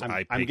 but of course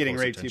I'm getting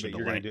ready to, but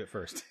you're going to do it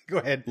first. Go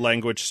ahead.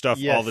 Language stuff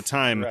all the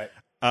time. Right.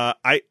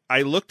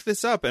 I looked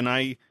this up, and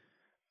I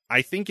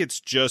think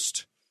it's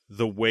just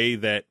the way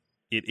that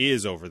it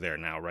is over there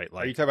now, right?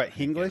 Like, are you talking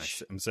about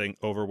English? I'm saying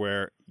over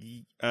where.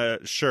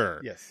 Sure.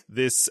 Yes.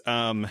 This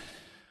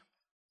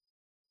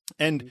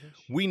and English?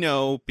 We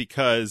know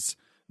because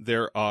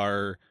there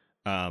are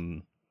a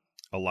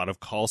lot of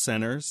call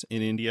centers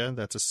in India.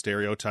 That's a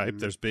stereotype. Mm-hmm.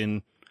 There's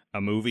been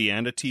a movie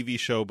and a TV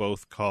show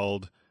both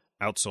called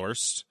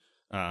Outsourced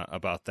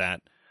about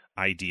that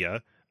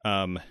idea.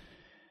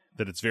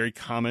 That it's very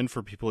common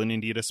for people in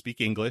India to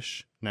speak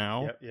English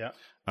now. Yeah.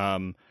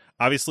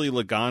 Obviously,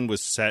 Lagan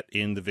was set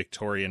in the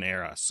Victorian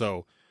era,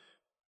 so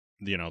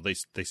they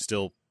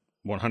still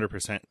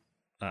 100%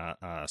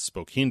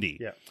 spoke Hindi.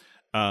 Yeah.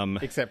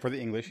 Except for the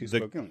English who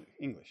spoke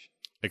English.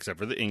 Except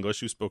for the English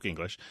who spoke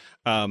English.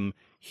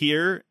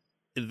 Here,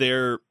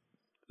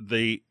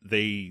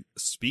 they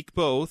speak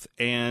both,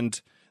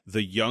 and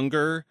the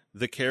younger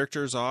the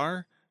characters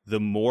are, the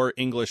more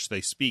English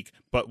they speak,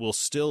 but will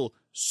still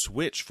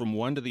switch from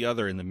one to the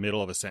other in the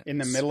middle of a sentence. In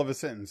the middle of a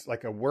sentence,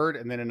 like a word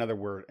and then another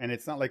word. And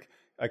it's not like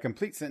a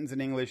complete sentence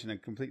in English and a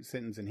complete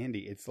sentence in Hindi.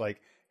 It's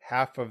like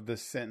half of the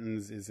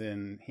sentence is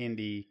in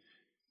Hindi.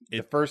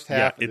 The first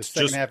half, the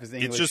second half is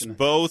English. It's just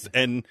both,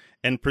 and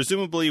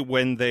presumably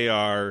when they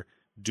are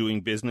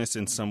doing business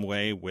in some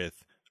way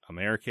with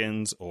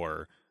Americans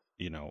or,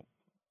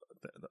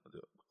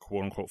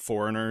 quote unquote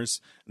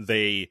foreigners,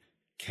 they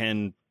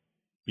can,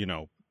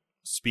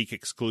 speak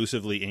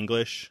exclusively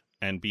English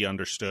and be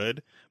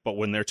understood. But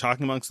when they're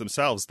talking amongst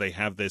themselves, they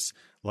have this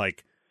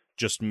like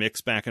just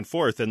mix back and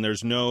forth, and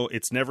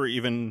it's never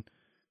even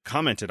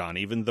commented on.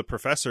 Even the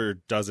professor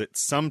does it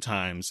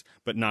sometimes,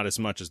 but not as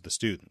much as the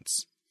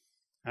students.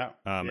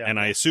 And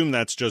I assume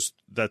that's just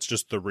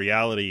the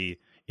reality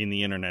in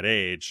the internet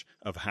age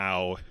of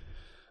how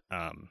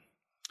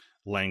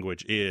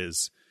language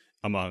is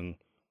among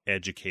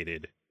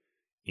educated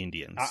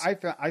Indians.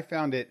 I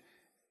found it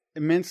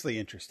immensely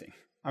interesting.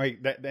 I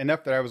mean,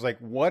 enough that I was like,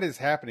 "What is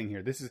happening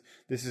here? This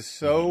is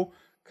so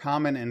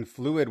common and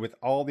fluid with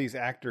all these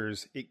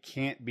actors. It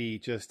can't be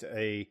just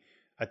a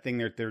thing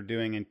that they're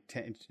doing,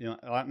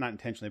 not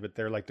intentionally, but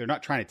they're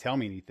not trying to tell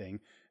me anything."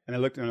 And I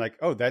looked and I'm like,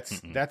 oh,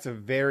 Mm-mm. that's a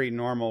very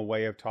normal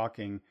way of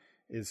talking,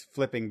 is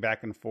flipping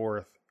back and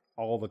forth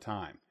all the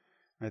time.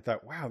 And I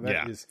thought, wow,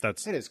 that is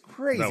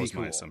crazy. That was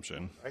cool. my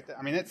assumption. Right?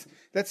 I mean,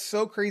 that's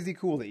so crazy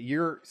cool that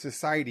your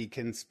society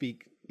can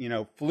speak,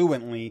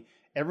 fluently.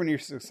 Everyone in your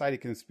society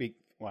can speak.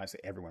 Well, I say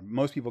everyone.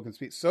 Most people can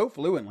speak so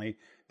fluently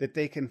that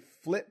they can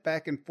flip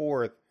back and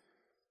forth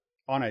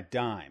on a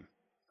dime,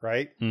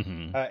 right?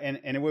 Mm-hmm.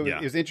 And it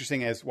was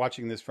interesting as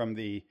watching this from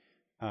the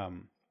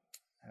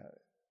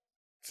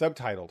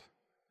subtitled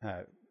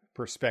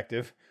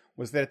perspective,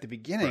 was that at the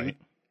beginning, Right.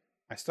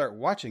 I start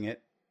watching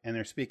it and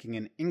they're speaking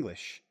in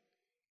English,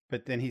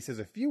 but then he says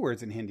a few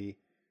words in Hindi,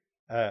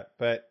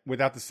 but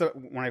without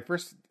when I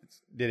first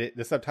did it,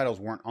 the subtitles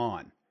weren't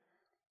on.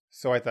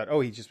 So I thought, oh,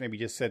 he maybe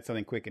just said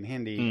something quick in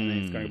Hindi and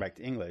then he's going back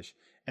to English.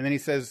 And then he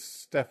says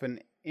stuff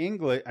in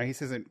English. He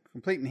says it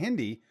complete in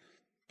Hindi,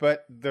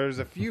 but there's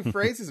a few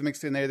phrases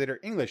mixed in there that are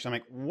English. I'm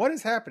like, what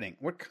is happening?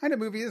 What kind of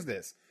movie is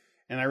this?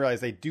 And I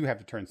realized they do have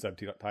to turn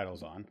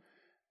subtitles on.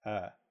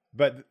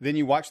 But then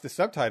you watch the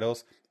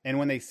subtitles, and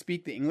when they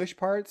speak the English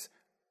parts,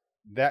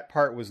 that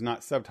part was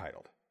not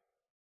subtitled.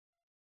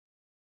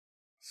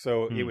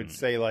 So it would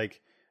say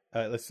like,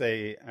 let's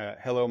say,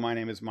 hello, my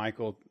name is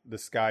Michael. The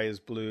sky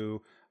is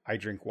blue. I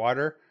drink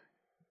water.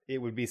 It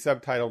would be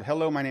subtitled,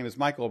 hello, my name is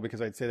Michael,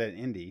 because I'd say that in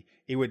Hindi.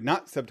 It would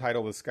not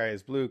subtitle the sky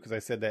is blue because I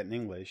said that in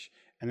English.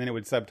 And then it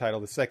would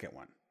subtitle the second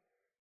one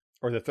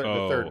or the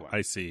third one.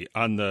 I see.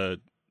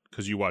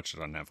 Because you watched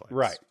it on Netflix.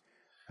 Right.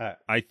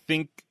 I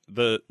think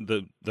the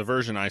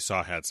version I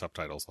saw had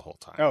subtitles the whole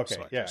time. Okay.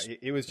 So yeah.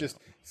 It was just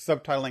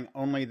subtitling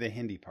only the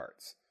Hindi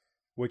parts,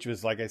 which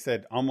was, like I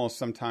said, almost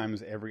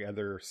sometimes every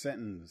other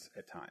sentence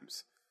at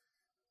times,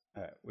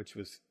 it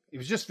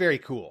was just very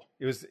cool.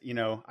 It was,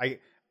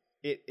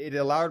 it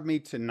allowed me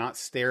to not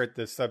stare at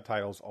the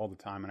subtitles all the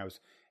time. And I was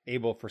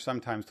able for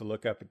sometimes to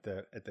look up at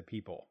the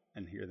people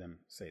and hear them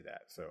say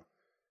that. So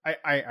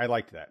I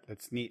liked that.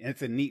 That's neat. And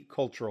it's a neat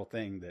cultural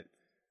thing that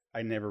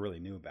I never really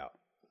knew about.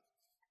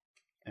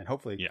 And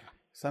hopefully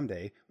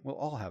someday we'll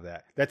all have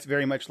that. That's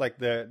very much like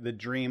the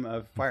dream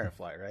of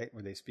Firefly, right?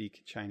 Where they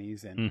speak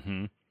Chinese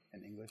and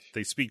English.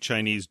 They speak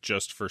Chinese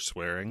just for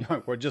swearing.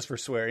 Or just for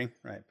swearing,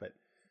 right? But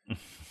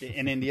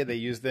in India, they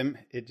use them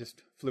it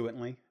just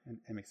fluently and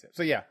it makes sense.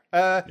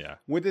 So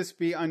would this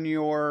be on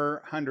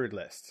your 100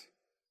 list?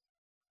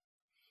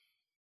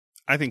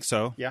 I think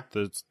so. Yeah.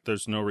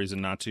 There's no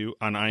reason not to.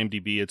 On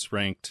IMDb, it's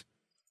ranked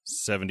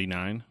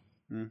 79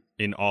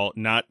 in all.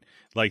 Not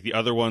like the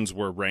other ones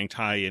were ranked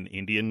high in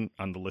Indian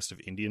on the list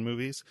of Indian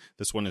movies.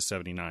 This one is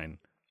 79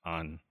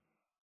 on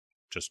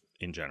just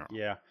in general.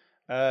 Yeah.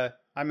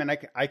 I mean,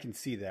 I can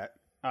see that.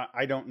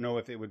 I don't know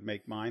if it would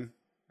make mine.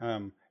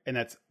 And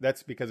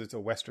that's because it's a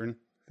Western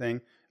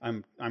thing.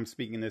 I'm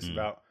speaking this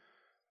about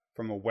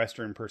from a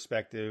Western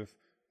perspective.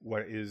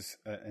 What is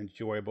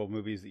enjoyable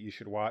movies that you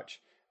should watch?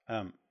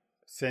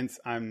 Since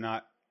I'm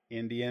not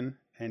Indian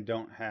and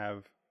don't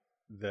have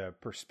the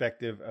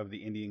perspective of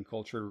the Indian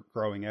culture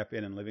growing up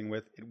in and living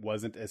with, it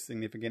wasn't as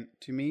significant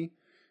to me,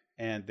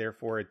 and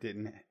therefore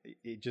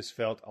it just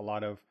felt a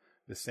lot of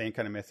the same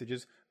kind of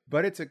messages.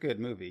 But it's a good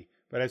movie.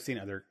 But I've seen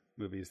other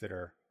movies that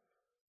are,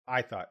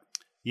 I thought,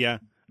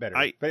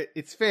 better. But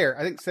it's fair.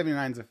 I think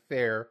 79 is a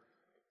fair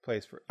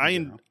place for.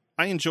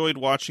 I enjoyed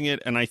watching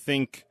it, and I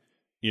think,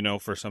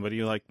 for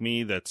somebody like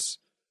me that's,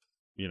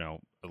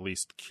 at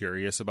least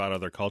curious about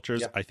other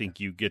cultures, I think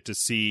you get to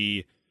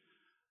see,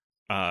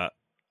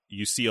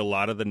 you see a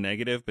lot of the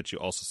negative, but you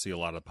also see a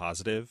lot of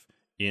positive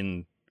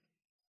in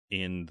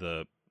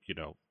the,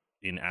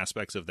 in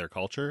aspects of their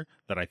culture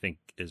that I think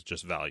is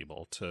just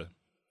valuable to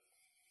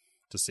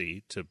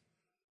see, to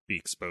be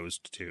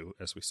exposed to,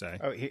 as we say.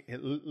 Oh,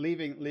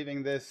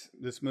 leaving this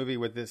movie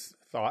with this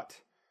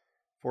thought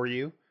for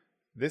you.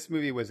 This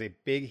movie was a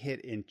big hit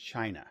in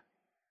China,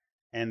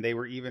 and they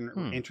were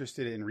even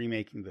interested in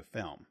remaking the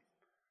film.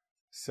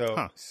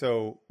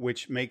 So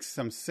which makes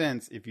some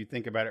sense if you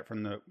think about it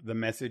from the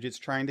message it's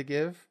trying to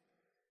give,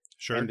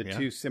 and the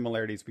two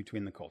similarities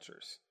between the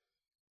cultures.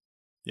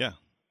 Yeah.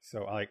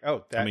 So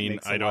that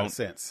makes a lot of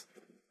sense.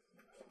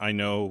 I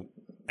know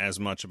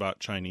as much about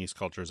Chinese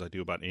culture as I do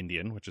about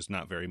Indian, which is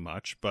not very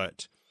much,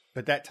 but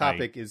that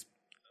topic is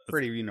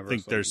pretty universal.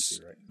 I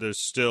think there's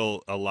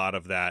still a lot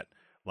of that,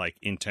 like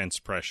intense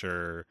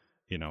pressure,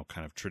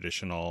 kind of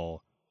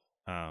traditional,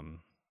 kind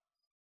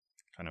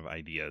of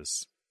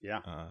ideas.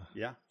 Yeah.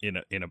 In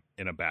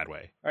a bad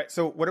way. All right.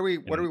 So what are we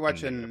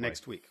watching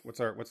next week? What's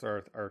our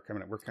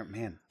coming up?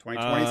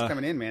 2020 is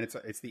coming in, man.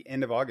 It's the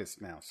end of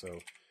August now. So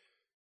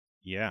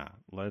yeah,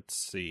 let's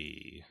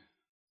see.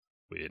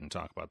 We didn't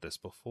talk about this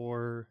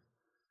before.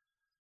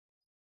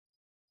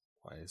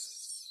 Why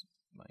is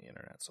my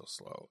internet so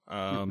slow?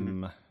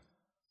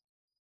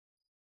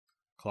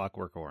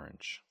 Clockwork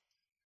Orange.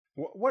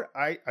 What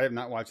I have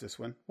not watched this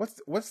one.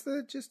 What's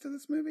the gist of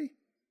this movie?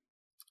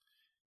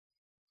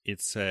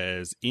 It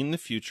says, in the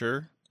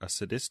future, a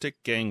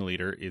sadistic gang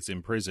leader is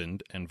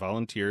imprisoned and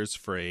volunteers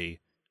for a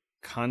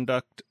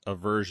conduct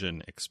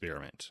aversion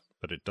experiment,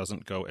 but it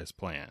doesn't go as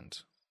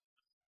planned.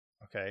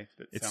 Okay.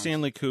 It's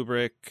Stanley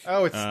Kubrick.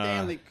 Oh, it's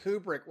Stanley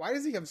Kubrick. Why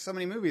does he have so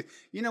many movies?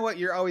 You know what?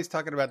 You're always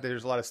talking about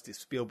there's a lot of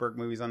Spielberg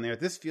movies on there.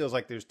 This feels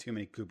like there's too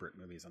many Kubrick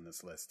movies on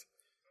this list.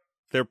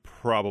 There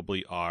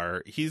probably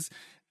are.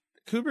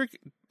 Kubrick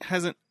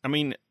hasn't. I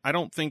mean, I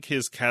don't think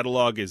his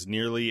catalog is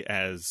nearly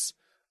as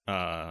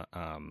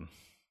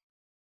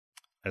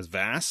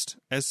vast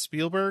as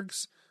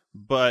Spielberg's,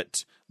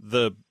 but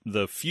the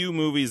few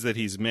movies that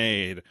he's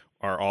made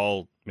are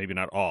all, maybe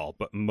not all,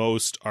 but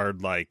most are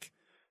like,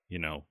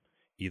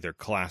 either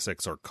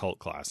classics or cult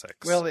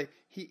classics. Well,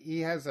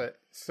 he has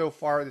so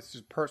far, this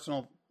is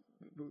personal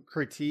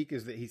critique,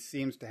 is that he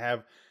seems to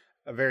have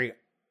a very,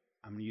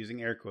 I'm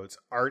using air quotes,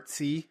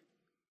 artsy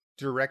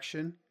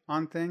direction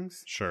on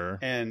things. Sure.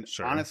 And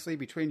honestly,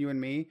 between you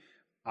and me,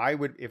 I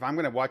would, if I'm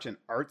going to watch an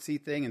artsy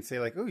thing and say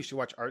like, oh, you should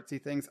watch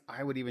artsy things,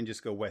 I would even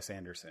just go Wes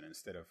Anderson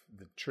instead of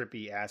the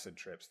trippy acid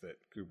trips that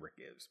Kubrick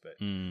gives. But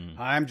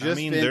I'm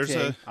just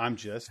venting. I'm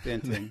just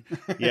venting.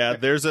 Yeah,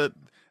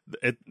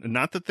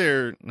 not that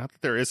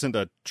there isn't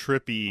a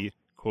trippy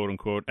quote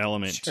unquote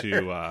element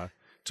to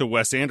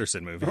Wes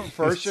Anderson movies.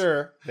 For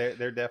sure.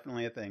 They're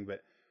definitely a thing.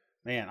 But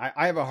man,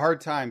 I have a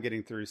hard time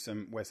getting through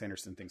some Wes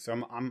Anderson things. So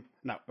I'm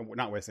not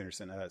Wes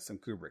Anderson, some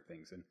Kubrick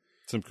things. And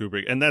some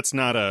Kubrick. And that's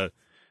not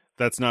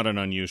an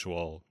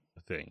unusual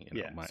thing.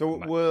 Yeah. I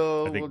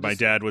think my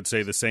dad would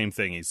say the same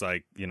thing. He's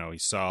like,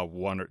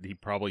 he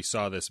probably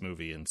saw this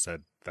movie and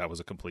said that was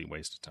a complete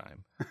waste of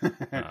time.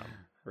 Right.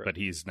 But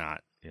he's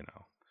not,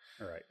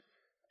 All right.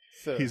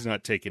 So he's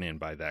not taken in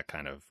by that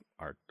kind of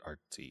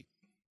artsy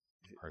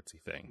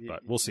thing.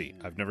 But we'll see.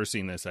 I've never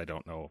seen this. I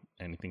don't know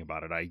anything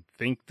about it. I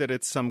think that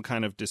it's some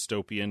kind of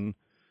dystopian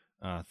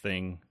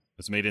thing. It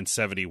was made in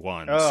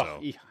 1971. Oh,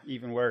 so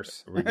even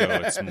worse. Here we go.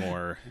 It's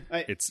more.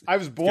 I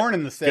was born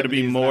in the 70s.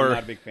 Be more, I'm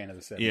not a big fan of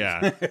the 70s.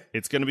 Yeah,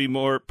 it's going to be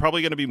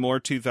probably going to be more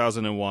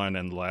 2001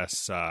 and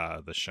less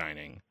The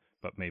Shining,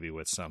 but maybe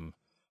with some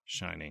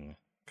Shining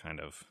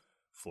kind of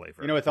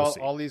flavor. With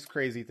all these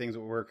crazy things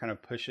that we're kind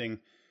of pushing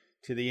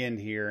to the end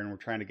here, and we're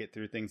trying to get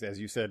through things, as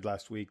you said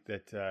last week,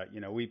 that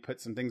we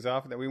put some things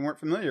off that we weren't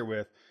familiar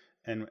with,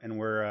 and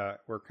we're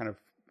kind of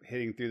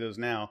hitting through those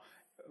now.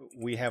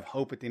 We have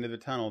hope at the end of the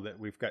tunnel that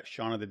we've got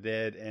Shaun of the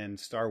Dead and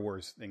Star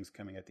Wars things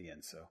coming at the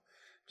end. So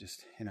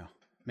just,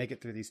 make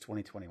it through these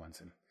 2021s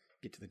and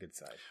get to the good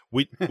side.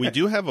 We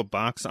do have a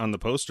box on the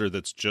poster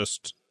that's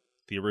just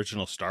the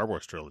original Star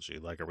Wars trilogy.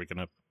 Like, are we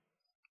gonna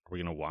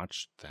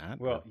watch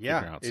that? Well,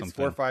 yeah, it's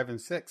 4, 5, and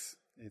 6.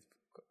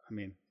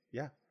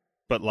 Yeah.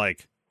 But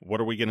like, what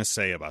are we gonna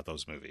say about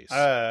those movies?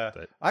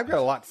 I've got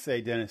a lot to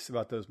say, Dennis,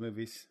 about those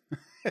movies.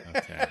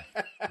 Okay.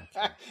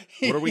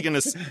 What are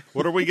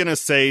we gonna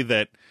say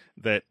that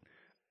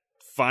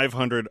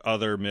 500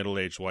 other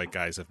middle-aged white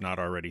guys have not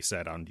already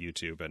said on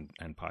YouTube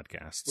and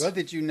podcasts? Well,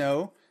 did you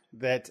know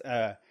that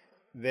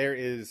there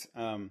is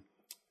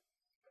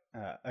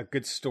a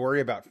good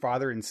story about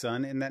father and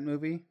son in that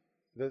movie?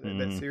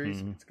 That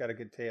series, it's got a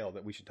good tale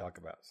that we should talk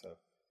about. So,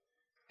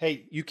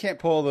 hey, you can't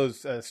pull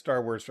those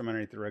Star Wars from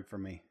underneath the rug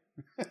from me.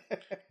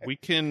 We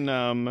can.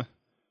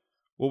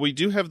 Well, we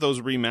do have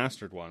those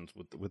remastered ones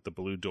with the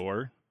blue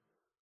door.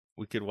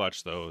 We could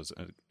watch those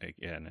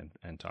again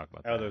and talk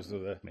about that. Oh, those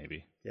are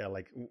maybe. Yeah,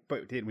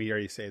 but didn't we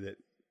already say that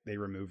they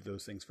removed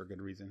those things for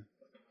good reason?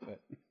 But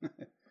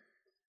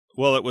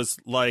well, it was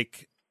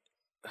like,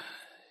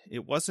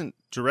 it wasn't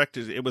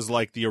directed. It was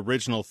like the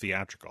original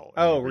theatrical.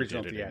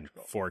 Original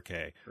theatrical,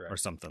 4K or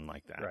something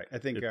like that. Right. I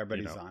think our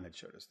buddy Zahn had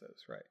showed us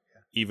those. Right. Yeah.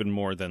 Even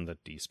more than the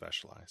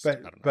despecialized.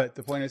 But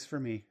the point is, for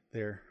me,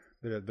 they're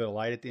the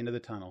light at the end of the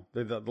tunnel.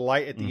 They're the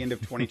light at the end of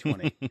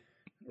 2020.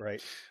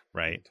 Right.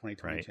 Right.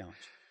 2020 challenge.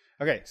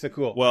 Okay. So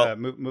cool. Well,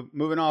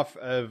 moving off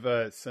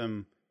of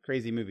some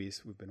crazy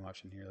movies we've been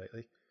watching here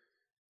lately.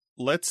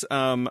 Let's.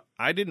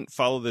 I didn't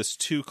follow this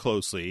too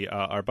closely.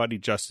 Our buddy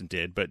Justin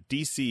did, but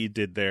DC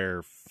did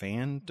their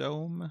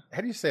Fandome.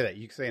 How do you say that?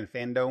 You saying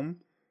Fandome?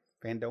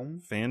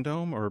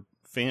 Fandome or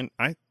fan?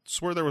 I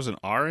swear there was an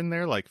R in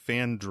there, like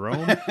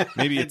Fandrome.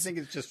 Maybe it's. I think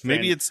it's just.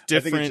 Maybe it's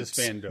different. I think it's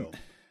just Fandome.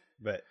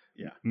 But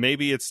yeah,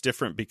 maybe it's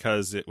different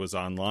because it was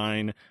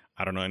online.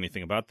 I don't know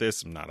anything about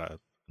this. I'm not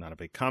a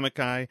big comic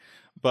guy,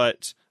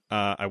 but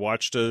I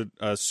watched a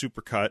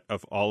supercut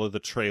of all of the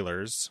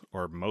trailers,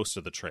 or most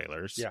of the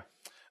trailers. Yeah.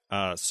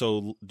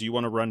 So do you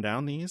want to run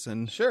down these?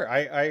 And sure.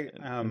 I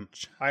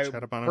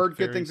heard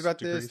good things about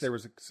this. There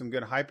was some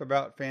good hype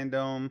about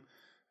Fandome.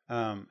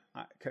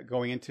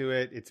 Going into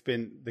it, it's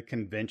been the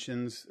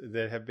conventions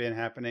that have been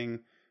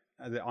happening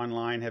that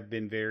online have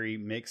been very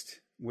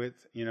mixed with,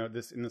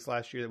 this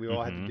last year that we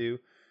all had to do,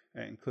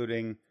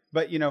 including,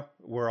 but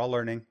we're all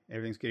learning.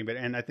 Everything's getting better.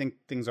 And I think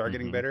things are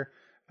getting better.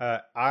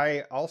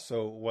 I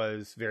also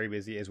was very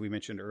busy, as we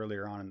mentioned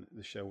earlier on in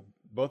the show.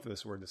 Both of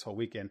us were this whole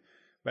weekend,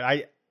 but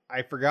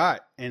I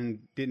forgot and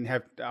didn't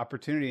have the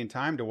opportunity and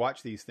time to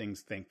watch these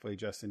things. Thankfully,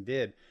 Justin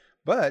did.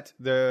 But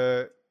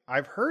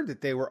I've heard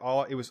that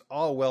it was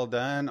all well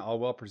done, all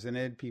well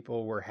presented.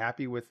 People were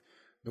happy with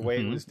the way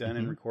it was done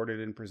and recorded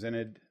and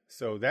presented.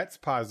 So that's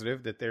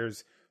positive that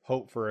there's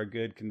hope for a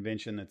good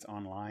convention that's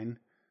online.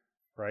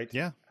 right?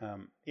 Yeah.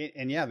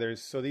 And yeah,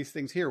 there's so these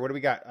things here. What do we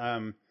got?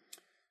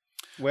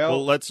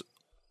 Well,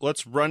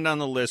 let's run down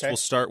the list. Okay. We'll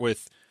start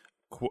with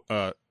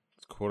quote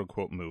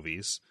unquote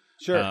movies.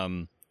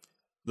 Sure.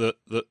 The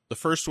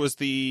first was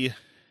the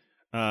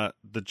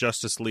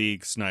Justice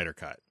League Snyder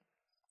cut.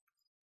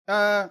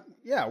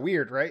 Yeah,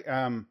 weird, right?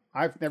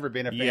 I've never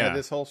been a fan of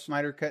this whole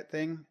Snyder cut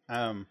thing.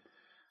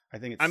 I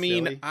think it's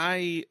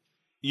silly.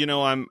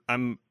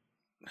 I'm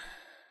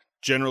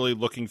generally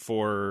looking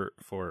for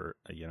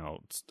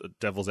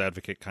devil's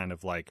advocate kind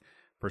of like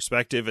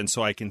perspective, and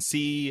so I can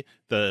see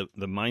the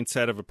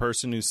mindset of a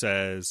person who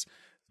says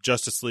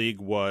Justice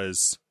League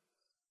was,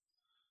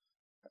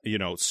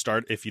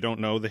 if you don't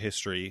know the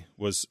history,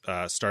 was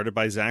started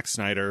by Zack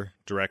Snyder,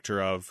 director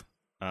of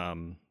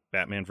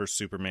Batman vs.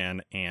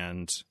 Superman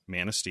and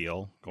Man of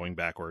Steel, going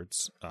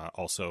backwards.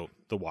 Also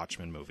the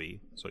Watchmen movie.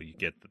 So you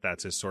get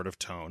that's his sort of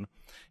tone.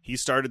 He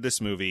started this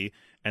movie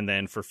and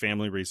then for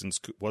family reasons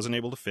wasn't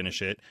able to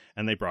finish it.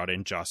 And they brought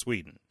in Joss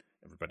Whedon.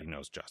 Everybody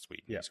knows Joss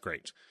Whedon. Yeah. He's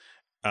great.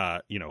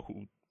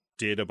 Who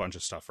did a bunch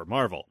of stuff for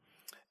Marvel.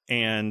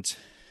 And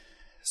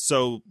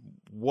so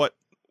what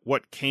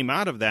came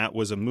out of that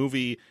was a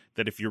movie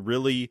that if you're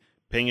really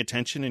paying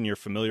attention and you're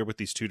familiar with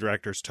these two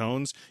directors'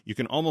 tones, you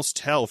can almost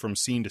tell from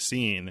scene to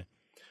scene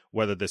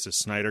whether this is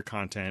Snyder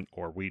content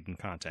or Whedon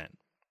content.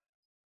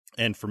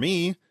 And for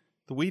me,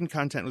 the Whedon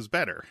content was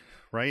better,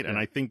 right? Yeah. And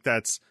I think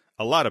that's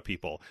a lot of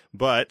people.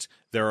 But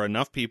there are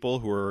enough people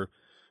who are,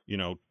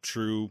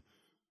 true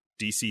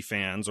DC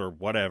fans or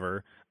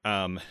whatever,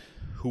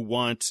 who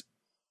want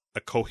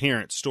a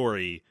coherent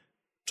story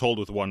told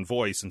with one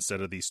voice instead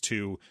of this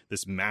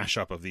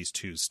mashup of these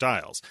two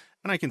styles.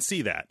 And I can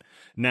see that.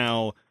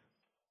 Now,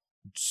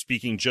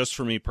 speaking just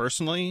for me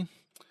personally,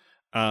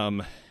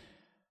 I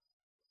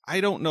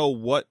don't know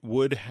what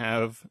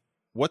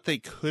they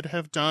could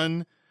have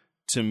done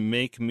to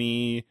make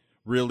me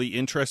really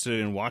interested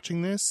in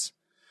watching this,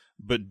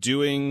 but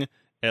doing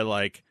a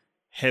like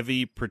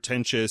heavy,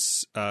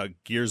 pretentious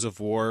Gears of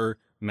War,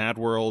 Mad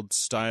World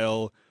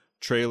style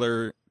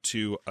trailer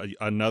to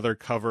another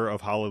cover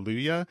of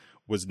Hallelujah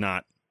was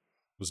not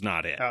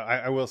it.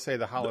 I will say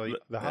the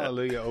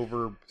Hallelujah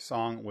over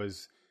song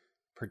was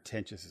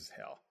pretentious as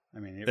hell. I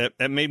mean,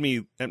 that made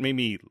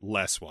me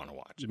less want to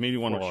watch. It made me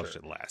want to watch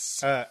it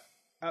less.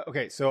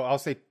 Okay, so I'll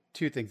say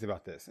two things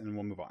about this, and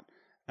we'll move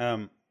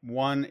on.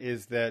 One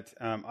is that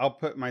I'll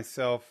put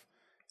myself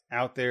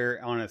out there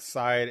on a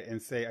side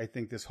and say I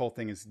think this whole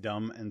thing is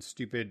dumb and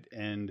stupid,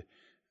 and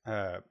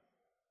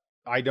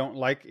I don't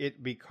like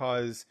it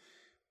because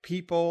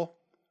people.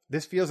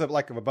 This feels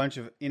like a bunch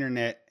of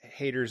internet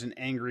haters and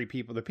angry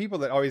people. The people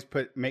that always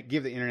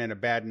give the internet a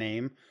bad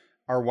name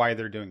are why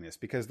they're doing this,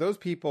 because those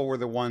people were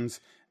the ones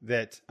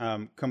that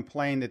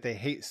complain that they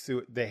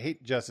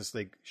hate Justice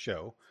League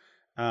show,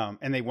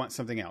 and they want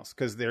something else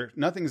because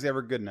nothing's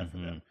ever good enough for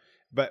them.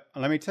 But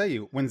let me tell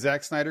you, when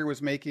Zack Snyder was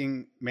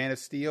making Man of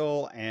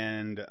Steel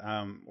and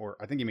or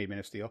I think he made Man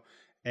of Steel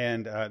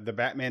and the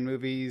Batman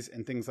movies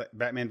and things like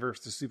Batman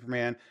versus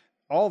Superman,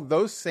 all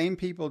those same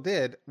people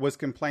did was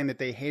complain that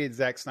they hated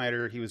Zack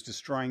Snyder. He was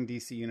destroying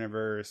DC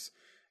Universe.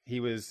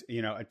 He was,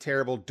 a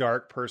terrible,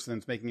 dark person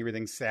that's making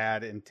everything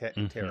sad and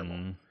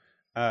terrible.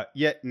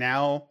 Yet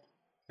now,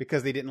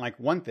 because they didn't like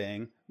one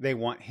thing, they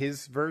want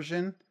his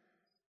version.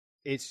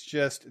 It's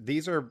just,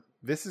 this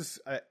is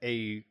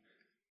a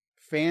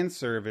fan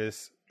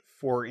service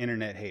for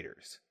internet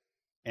haters.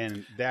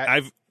 And that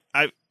I've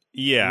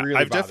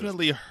really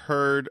definitely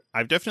heard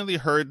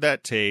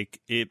that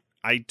take.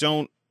 I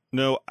don't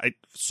know.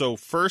 So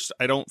first,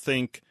 I don't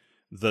think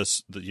the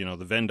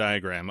Venn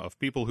diagram of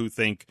people who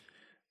think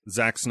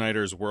Zack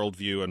Snyder's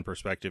worldview and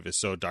perspective is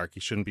so dark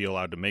he shouldn't be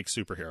allowed to make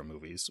superhero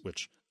movies,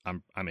 which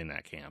I'm in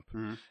that camp.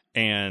 Mm-hmm.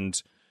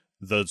 And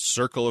the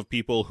circle of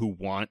people who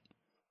want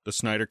the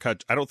Snyder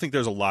cut, I don't think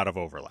there's a lot of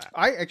overlap.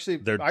 I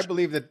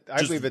believe that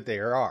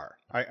there are.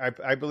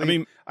 I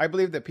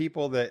believe that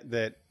people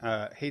that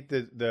hate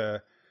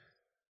the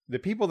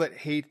people that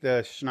hate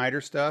the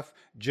Snyder stuff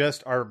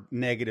just are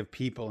negative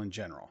people in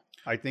general.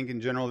 I think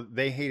in general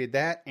they hated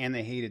that and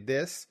they hated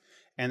this,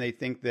 and they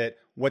think that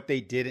what they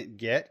didn't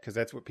get, because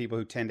that's what people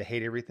who tend to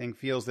hate everything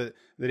feels, that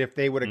if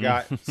they would have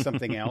got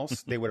something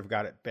else, they would have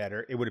got it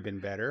better. It would have been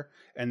better.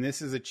 And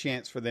this is a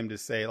chance for them to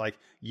say, like,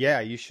 yeah,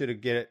 you should have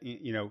get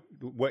it.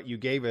 What you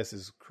gave us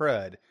is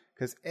crud,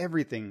 because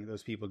everything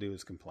those people do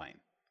is complain,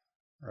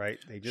 right?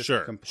 They just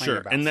complain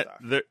about and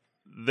stuff.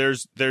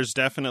 There's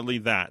definitely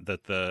that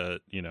the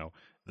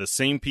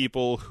same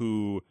people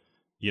who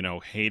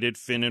hated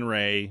Finn and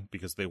Rey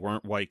because they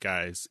weren't white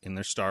guys in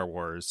their Star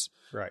Wars,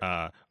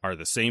 right, are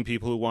the same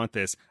people who want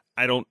this.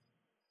 I don't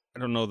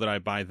know that I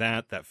buy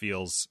that. That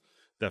feels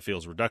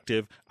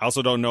reductive. I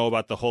also don't know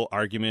about the whole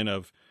argument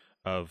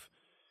of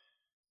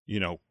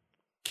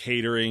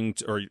catering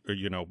to, or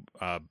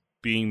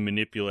being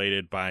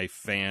manipulated by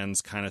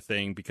fans kind of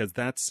thing, because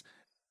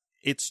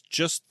it's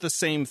just the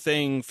same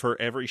thing for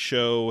every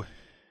show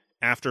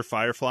after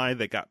Firefly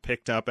that got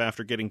picked up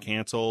after getting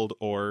canceled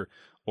or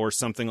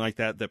something like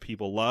that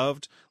people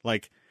loved.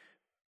 Like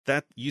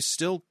that, you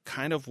still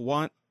kind of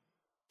want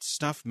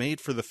stuff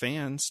made for the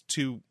fans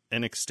to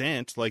an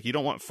extent. Like, you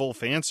don't want full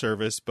fan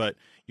service, but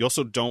you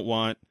also don't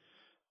want,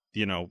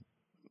 your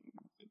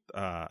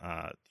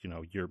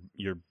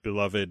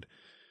beloved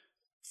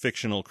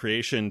fictional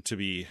creation to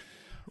be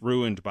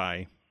ruined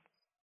by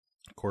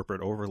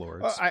corporate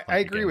overlords. Well, I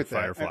agree with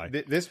Firefly.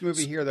 that. This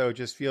movie here, though,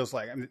 just feels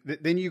like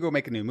then you go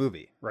make a new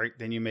movie, right?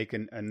 Then you make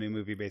a new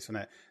movie based on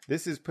that.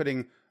 This is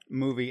putting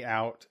movie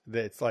out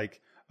that's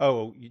like,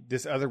 oh,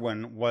 this other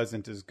one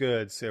wasn't as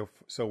good, so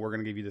we're going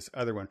to give you this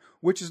other one,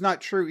 which is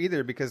not true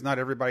either, because not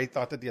everybody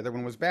thought that the other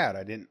one was bad.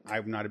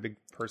 I'm not a big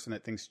person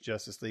that thinks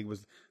Justice League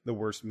was the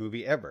worst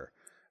movie ever.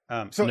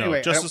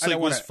 Anyway, Justice League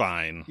was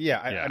fine.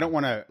 Yeah, I don't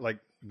want to like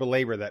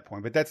belabor that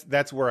point, but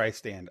that's where I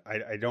stand.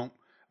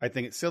 I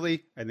think it's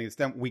silly. I think it's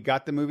dumb. We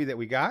got the movie that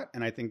we got,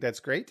 and I think that's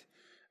great.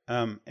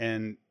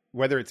 And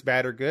whether it's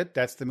bad or good,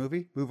 that's the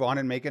movie. Move on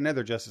and make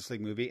another Justice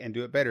League movie and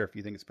do it better if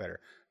you think it's better.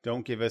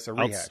 Don't give us a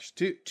rehash.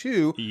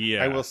 Two,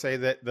 I will say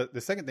that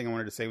the second thing I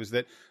wanted to say was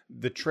that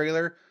the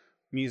trailer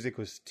music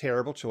was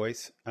terrible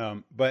choice,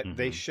 but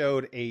they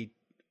showed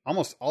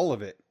almost all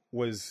of it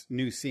was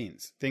new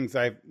scenes, things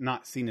I've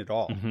not seen at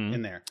all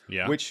in there,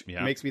 which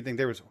makes me think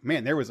there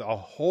was a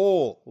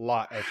whole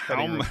lot of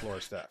cutting room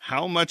floor stuff.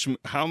 How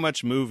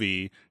much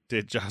movie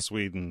did Joss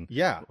Whedon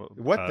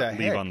what the leave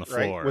heck, on the floor?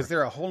 Right? Was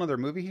there a whole other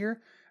movie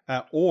here?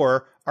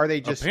 Or are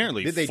they just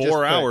apparently did they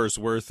 4 hours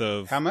worth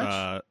of how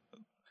much?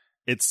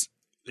 It's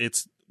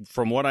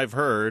from what I've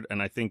heard,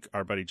 and I think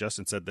our buddy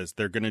Justin said this,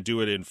 they're going to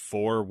do it in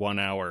 4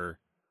 1-hour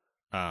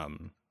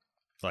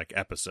like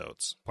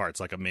episodes, parts,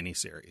 like a mini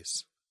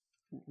series.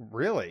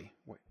 Really?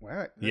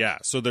 What? Yeah.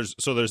 So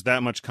there's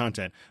that much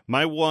content.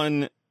 My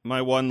one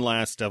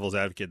last devil's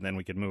advocate, and then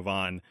we can move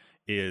on,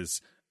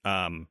 is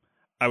I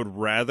would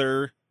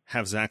rather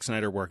have Zack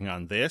Snyder working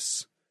on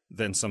this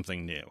than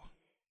something new.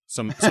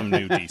 Some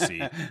new DC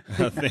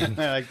thing.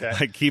 I like that.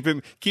 Like,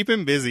 keep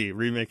him busy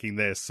remaking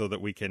this so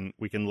that we can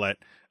let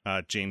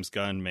James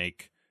Gunn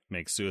make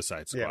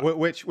Suicide Squad. Yeah,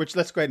 which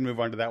let's go ahead and move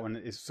on to that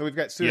one. So we've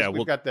got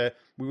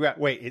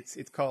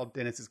it's called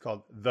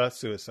The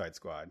Suicide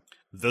Squad.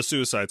 The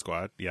Suicide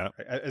Squad, yeah.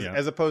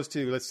 As opposed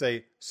to, let's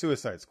say,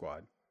 Suicide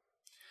Squad,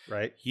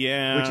 right?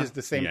 Yeah, which is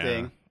the same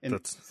thing.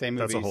 Same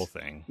movies. That's a whole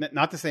thing.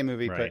 Not the same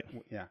movie, right.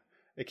 But yeah,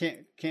 it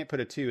can't put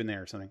a 2 in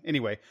there or something.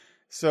 Anyway,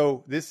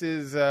 so this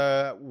is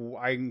I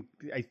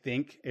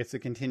think it's a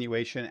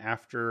continuation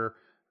after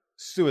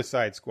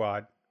Suicide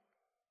Squad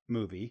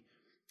movie,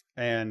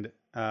 and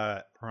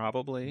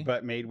probably,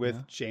 but made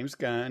with James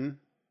Gunn,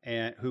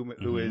 and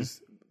who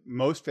is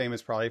most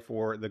famous probably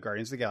for the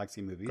Guardians of the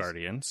Galaxy movies.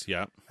 Guardians,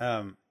 yeah.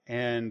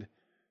 And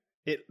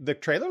the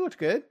trailer looked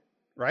good,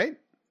 right?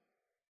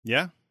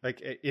 Yeah.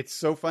 Like, it's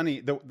so funny.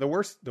 The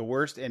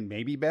worst and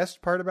maybe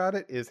best part about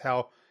it is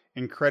how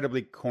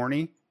incredibly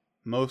corny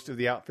most of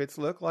the outfits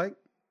look like.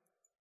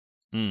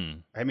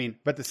 I mean,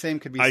 but the same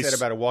could be said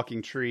about a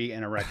walking tree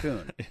and a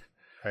raccoon.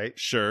 Right?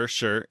 Sure.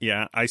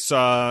 Yeah. I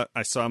saw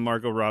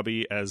Margot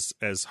Robbie as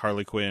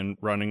Harley Quinn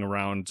running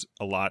around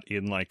a lot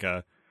in like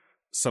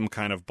some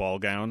kind of ball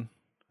gown.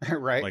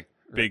 Right. Like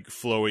big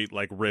flowy,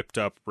 like ripped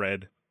up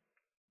red.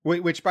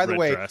 Which, by the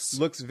way, dress.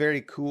 Looks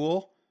very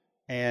cool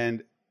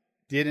and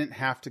didn't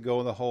have to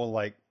go the whole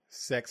like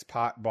sex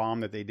pot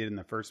bomb that they did in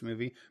the first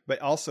movie, but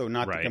also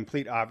not the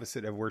complete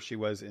opposite of where she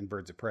was in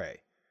Birds of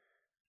Prey.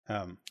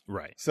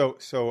 Right. So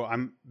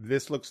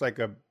this looks like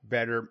a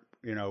better,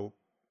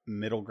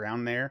 middle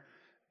ground there.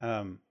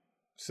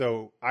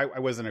 So I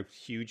wasn't a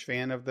huge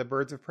fan of the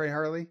Birds of Prey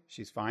Harley.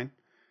 She's fine.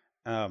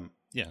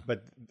 Yeah.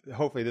 But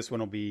hopefully this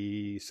one will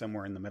be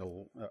somewhere in the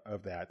middle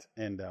of that.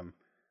 And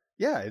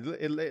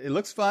it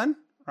looks fun,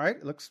 right?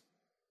 It's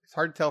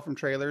hard to tell from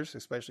trailers,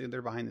 especially if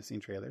they're behind the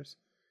scene trailers.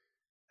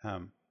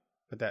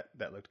 But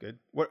that looked good.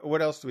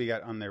 What else do we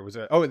got on there?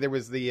 There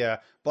was the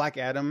Black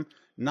Adam,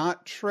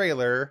 not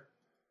trailer,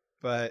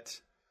 but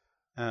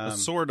a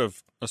sort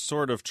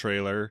of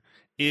trailer.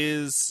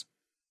 Is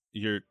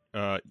your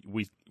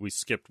we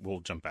skipped?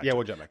 We'll jump back. Yeah,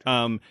 we'll jump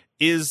back.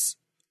 Is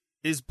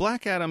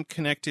Black Adam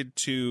connected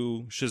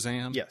to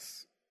Shazam?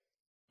 Yes.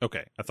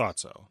 Okay, I thought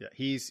so. Yeah,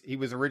 he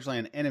was originally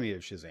an enemy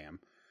of Shazam,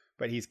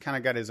 but he's kind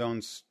of got his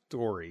own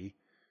story.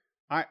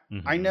 I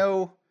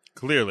know.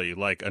 Clearly,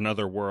 like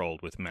another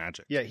world with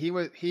magic. Yeah, he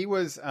was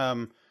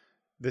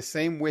the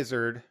same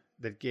wizard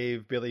that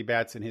gave Billy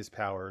Batson his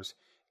powers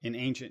in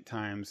ancient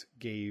times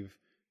gave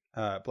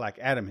Black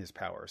Adam his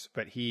powers,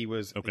 but he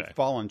was a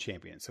fallen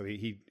champion, so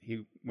he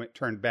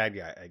turned bad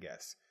guy, I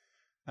guess.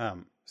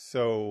 And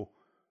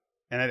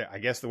I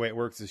guess the way it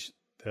works is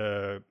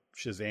the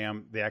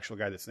Shazam, the actual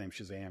guy that's named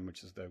Shazam,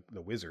 which is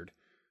the wizard,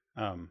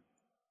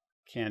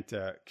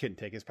 couldn't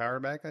take his power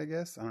back, I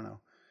guess. I don't know.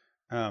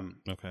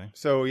 Okay.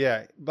 So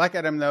yeah, Black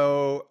Adam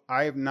though,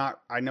 I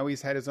know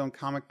he's had his own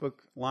comic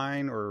book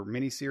line or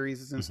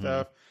miniseries and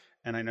stuff.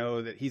 And I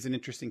know that he's an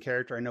interesting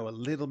character. I know a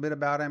little bit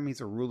about him.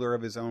 He's a ruler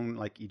of his own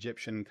like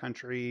Egyptian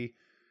country.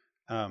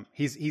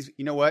 He's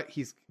you know what?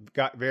 He's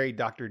got very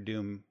Doctor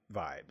Doom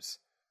vibes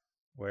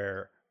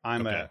where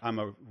I'm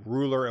a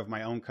ruler of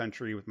my own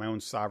country with my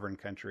own sovereign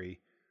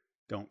country.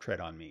 Don't tread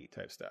on me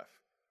type stuff.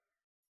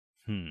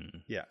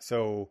 Yeah.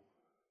 So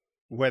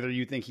whether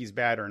you think he's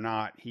bad or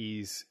not,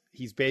 he's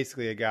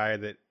basically a guy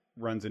that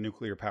runs a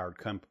nuclear powered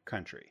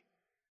country.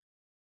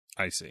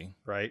 I see.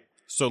 Right.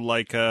 So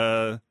like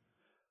an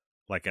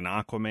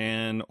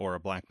Aquaman or a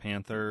Black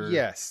Panther.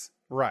 Yes.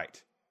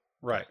 Right.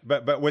 Right.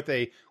 But with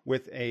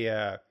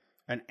an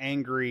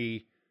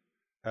angry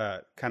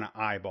kind of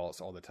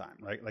eyeballs all the time.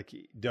 Right. Like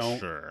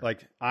don't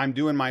like I'm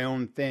doing my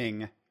own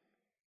thing.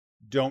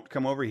 Don't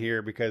come over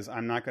here because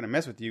I'm not going to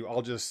mess with you.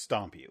 I'll just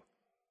stomp you.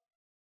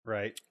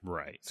 Right.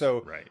 Right.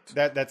 So right.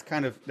 That's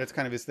kind of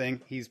his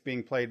thing. He's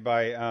being played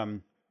by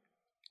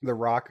The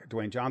Rock,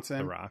 Dwayne Johnson.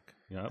 The Rock.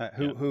 Yep.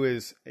 Who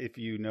is, if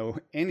you know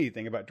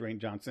anything about Dwayne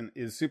Johnson,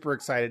 is super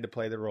excited to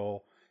play the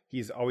role.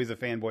 He's always a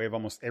fanboy of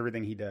almost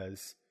everything he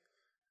does.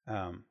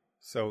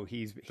 So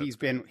he's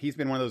been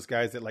one of those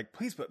guys that like,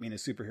 please put me in a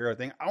superhero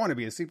thing. I want to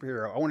be a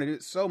superhero. I want to do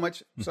it so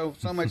much. Oh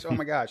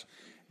my gosh.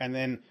 And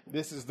then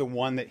this is the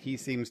one that he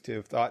seems to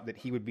have thought that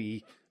he would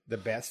be the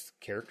best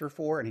character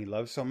for, and he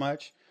loves so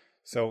much.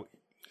 So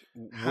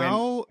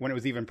when it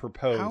was even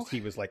proposed,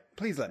 he was like,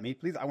 please let me,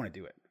 please, I want to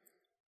do it.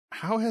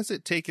 How has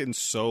it taken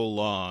so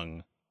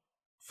long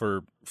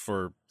for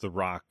The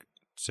Rock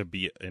to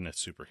be in a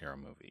superhero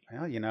movie?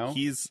 Well, you know,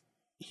 he's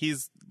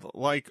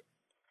like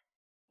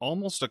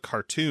almost a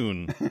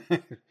cartoon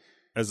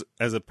as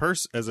a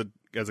person, as a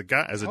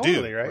guy, as a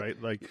totally, dude, right?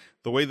 right? Like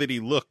the way that he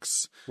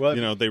looks. Well,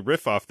 you know, they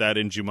riff off that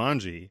in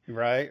Jumanji,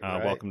 right?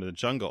 Welcome to the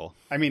Jungle.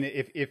 I mean,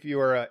 if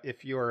you're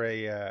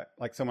a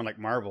like someone like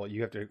Marvel,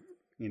 you have to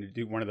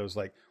do one of those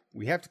like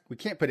we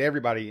can't put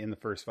everybody in the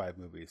first 5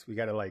 movies. We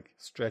got to like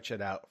stretch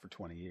it out for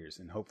 20 years,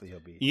 and hopefully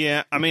he'll be.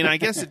 Yeah, I mean, I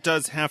guess it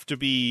does have to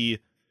be.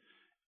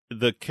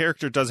 The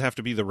character does have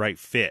to be the right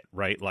fit,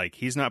 right? Like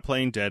he's not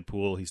playing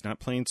Deadpool, he's not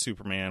playing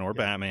Superman or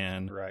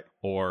Batman, right?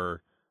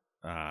 Or,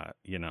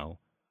 you know,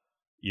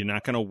 you're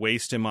not going to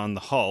waste him on the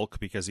Hulk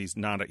because he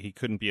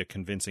couldn't be a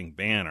convincing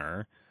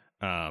Banner,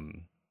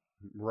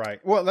 right?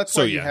 Well, that's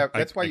why you have.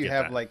 That's why you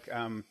have like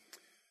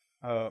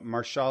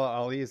Marshala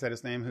Ali, is that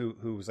his name?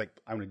 Who was like,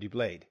 I want to do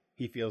Blade.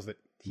 He feels that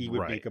he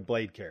would make a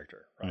Blade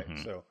character, right?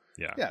 Mm-hmm. So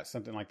yeah,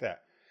 something like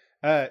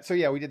that. So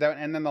yeah, we did that,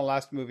 and then the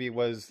last movie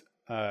was.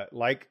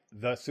 Like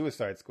the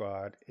Suicide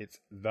Squad, it's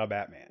the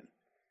Batman.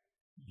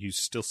 You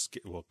still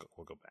skip. We'll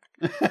go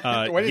back.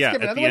 Yeah,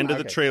 at the end of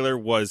the trailer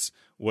was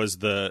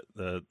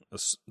the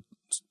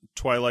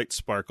Twilight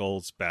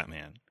Sparkles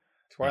Batman.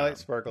 Twilight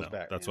Sparkles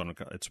Batman. That's what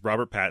it's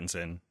Robert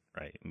Pattinson,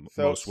 right?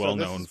 Most well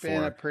known for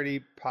been a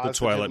pretty positively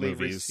the Twilight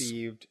movies.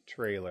 Received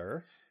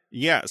trailer.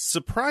 Yeah,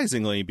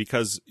 surprisingly,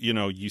 because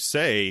you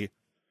say,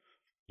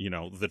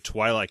 the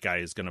Twilight guy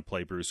is going to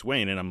play Bruce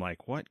Wayne, and I'm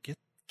like, what? Get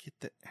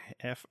the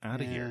F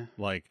out of here.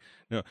 Like,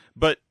 no,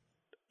 but,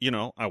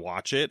 I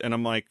watch it and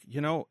I'm like,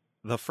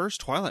 the first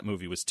Twilight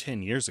movie was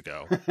 10 years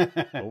ago,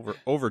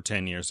 over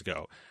 10 years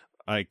ago.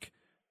 Like,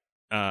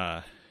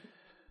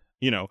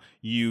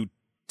 you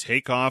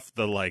take off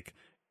the like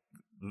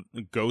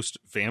ghost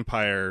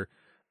vampire,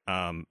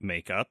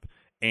 makeup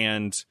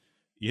and,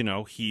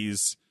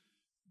 he's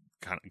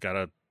kind of got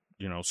a,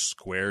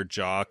 square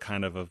jaw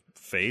kind of a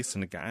face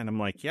and a guy. And I'm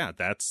like, yeah,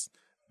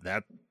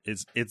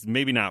 it's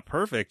maybe not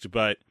perfect,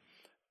 but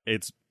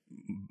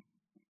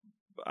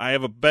I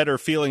have a better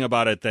feeling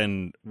about it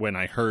than when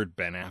I heard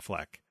Ben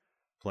Affleck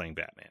playing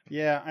Batman.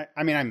 Yeah,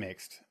 I mean, I'm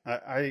mixed.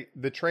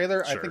 The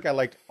trailer, sure. I think I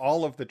liked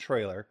all of the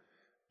trailer,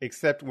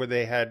 except where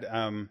they had,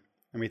 let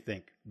me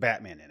think,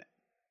 Batman in it.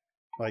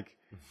 Like,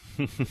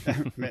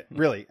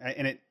 really,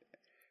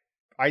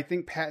 I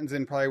think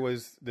Pattinson probably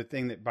was the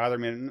thing that bothered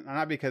me,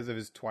 not because of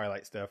his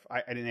Twilight stuff.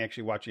 I didn't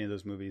actually watch any of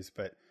those movies,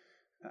 but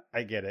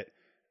I get it.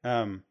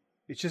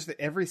 It's just that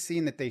every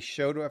scene that they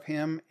showed of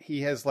him,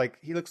 he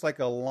looks like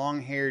a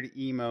long-haired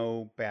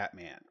emo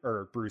Batman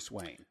or Bruce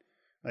Wayne.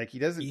 Like he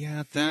doesn't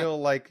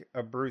feel like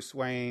a Bruce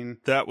Wayne.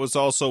 That was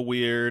also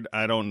weird.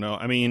 I don't know.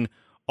 I mean,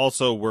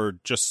 also we're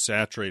just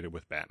saturated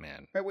with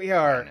Batman. But we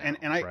are, now,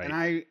 and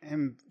I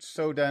am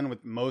so done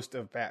with most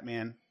of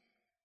Batman.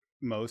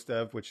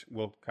 Which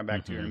we'll come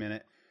back to in a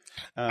minute.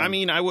 I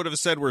mean, I would have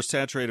said we're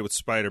saturated with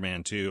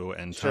Spider-Man too,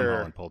 and Tom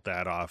Holland pulled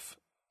that off.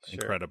 Sure.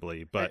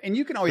 Incredibly, but and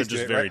you can always do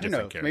just it, very right?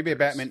 different characters. Maybe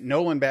a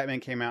Nolan Batman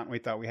came out and we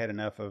thought we had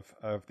enough of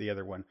the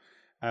other one.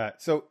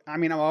 So I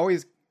mean, I'm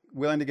always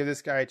willing to give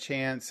this guy a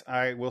chance.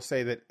 I will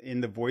say that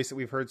in the voice that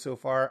we've heard so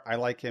far, I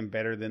like him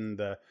better than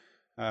the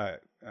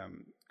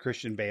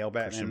Christian Bale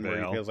Batman,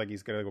 where he feels like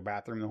he's going to go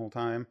bathroom the whole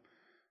time.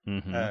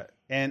 Mm-hmm.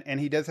 And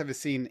he does have a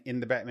scene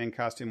in the Batman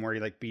costume where he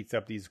like beats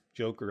up these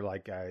Joker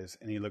like guys,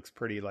 and he looks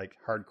pretty like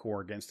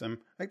hardcore against them.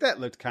 Like that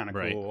looked kind of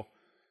cool.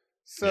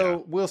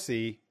 So we'll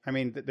see. I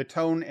mean, the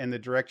tone and the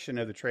direction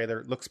of the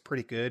trailer looks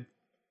pretty good,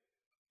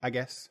 I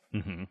guess.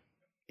 Mm-hmm.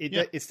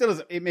 It still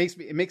doesn't. It makes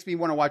me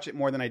want to watch it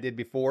more than I did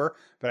before,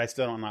 but I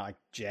still don't like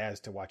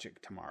jazzed to watch it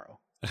tomorrow.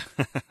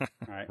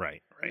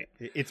 Right.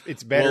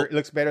 It's better. Well, it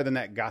looks better than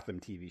that Gotham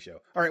TV show.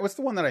 All right, what's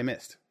the one that I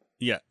missed?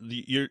 Yeah,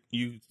 you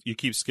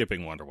keep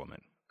skipping Wonder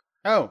Woman.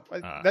 Oh,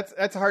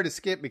 that's hard to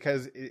skip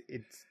because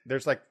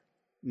there's like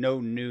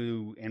no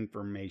new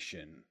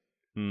information.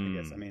 I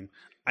guess. I mean,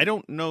 I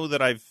don't know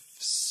that I've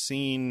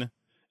seen.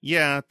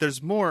 Yeah,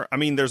 there's more. I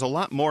mean, there's a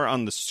lot more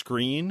on the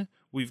screen.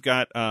 We've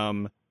got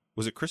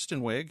was it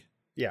Kristen Wiig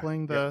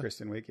playing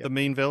Kristen Wiig, the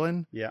main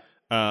villain? Yeah,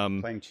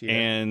 playing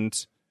Cheetah,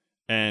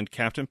 and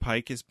Captain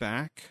Pike is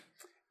back.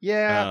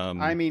 Yeah,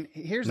 I mean,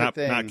 here's the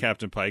thing. Not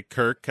Captain Pike,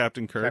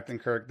 Captain Kirk. Captain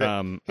Kirk.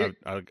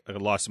 I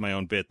lost my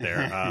own bit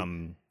there.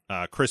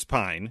 Chris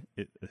Pine,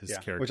 his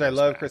character, which I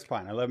love. Chris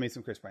Pine. I love me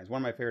some Chris Pine. He's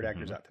one of my favorite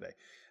actors out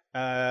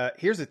today.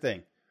 Here's the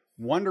thing: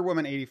 Wonder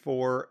Woman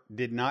 84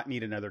 did not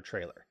need another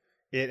trailer.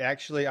 It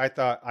actually, I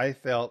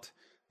felt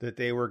that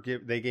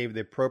they gave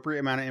the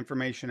appropriate amount of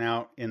information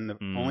out in the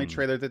only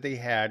trailer that they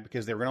had,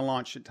 because they were going to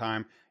launch at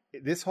time.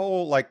 This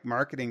whole like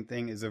marketing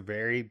thing is a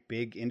very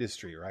big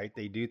industry, right?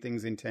 They do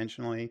things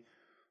intentionally,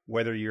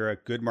 whether you're a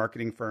good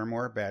marketing firm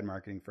or a bad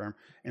marketing firm.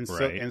 And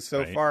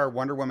so far,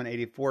 Wonder Woman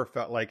 84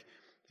 felt like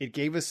it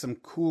gave us some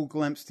cool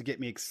glimpse to get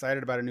me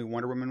excited about a new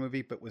Wonder Woman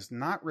movie, but was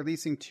not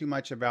releasing too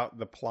much about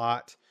the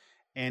plot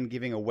and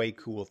giving away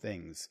cool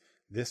things.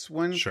 This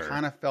one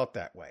kind of felt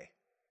that way.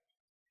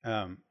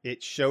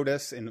 It showed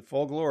us in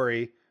full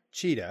glory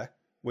Cheetah,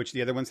 which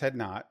the other ones had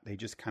not. They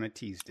just kind of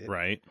teased it.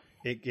 Right.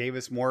 It gave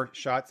us more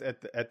shots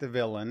at the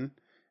villain,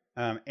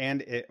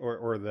 and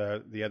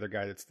the other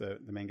guy that's the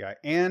main guy,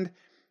 and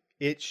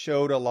it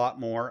showed a lot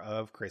more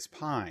of Chris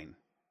Pine,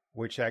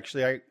 which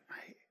actually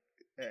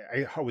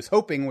I was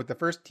hoping with the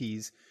first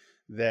tease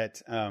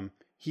that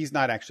he's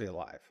not actually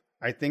alive.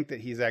 I think that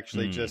he's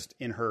actually just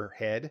in her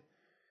head.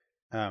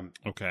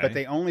 Okay, but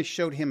they only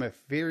showed him a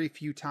very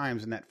few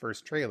times in that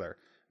first trailer.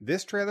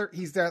 This trailer,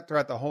 he's there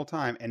throughout the whole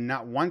time, and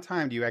not one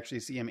time do you actually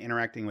see him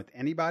interacting with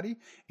anybody,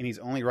 and he's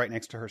only right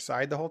next to her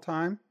side the whole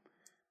time,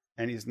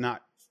 and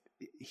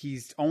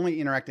he's only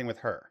interacting with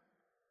her.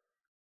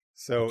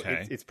 So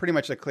it's pretty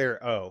much a clear,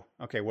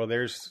 well,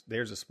 there's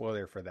a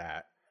spoiler for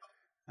that.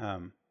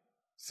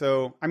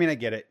 So, I mean, I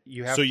get it.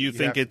 You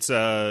think it's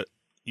like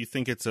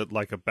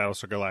a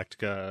Battlestar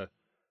Galactica,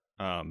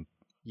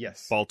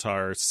 yes,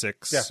 Baltar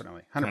 6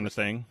 definitely, 100%, kind of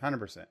thing?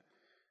 100%.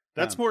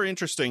 That's more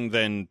interesting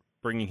than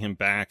bringing him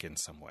back in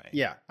some way.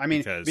 Yeah, I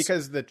mean,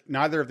 because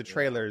neither of the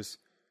trailers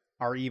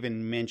are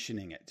even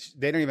mentioning it.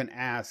 They don't even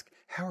ask,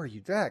 "How are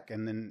you back?"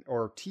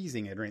 or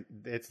teasing it.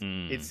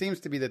 It seems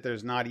to be that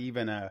there's not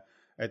even a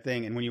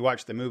thing. And when you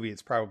watch the movie,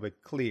 it's probably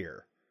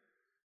clear.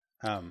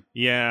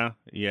 Yeah,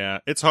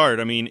 it's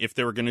hard. I mean, if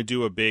they were going to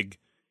do a big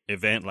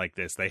event like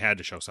this, they had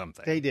to show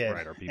something. They did,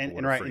 right? Or people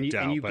would have freaked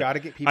out. And you've got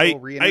to get people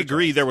re-energized. I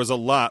agree. There was a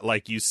lot.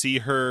 Like you see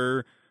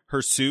her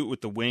suit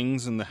with the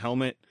wings and the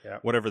helmet,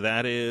 whatever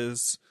that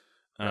is.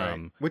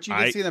 Right. Which you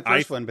did see in the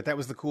first one, but that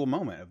was the cool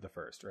moment of the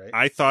first, right?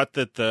 I thought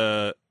that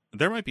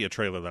there might be a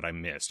trailer that I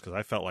missed because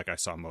I felt like I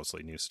saw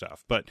mostly new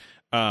stuff. But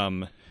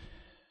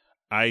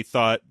I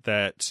thought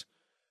that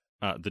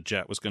the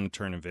jet was going to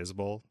turn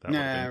invisible. That would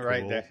have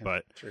been cool,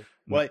 but true.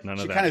 Well, none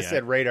she of that kind of yet.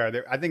 said radar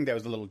there. I think that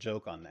was a little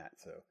joke on that.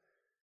 So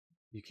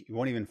you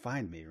won't even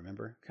find me,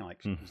 remember? Kind of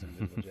like she was an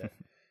invisible jet.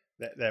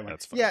 That one.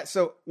 That's fun. Yeah,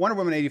 so Wonder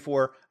Woman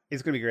 84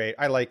 is going to be great.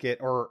 I like it,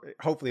 or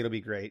hopefully it'll be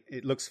great.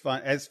 It looks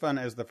fun as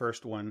the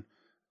first one.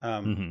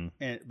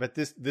 But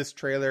this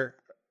trailer,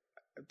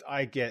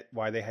 I get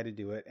why they had to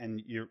do it,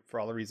 and for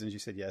all the reasons you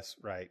said, yes,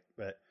 right.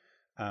 But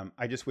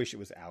I just wish it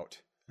was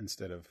out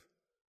instead of,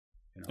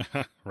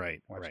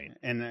 right. It.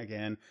 And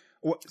again,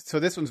 so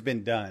this one's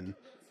been done.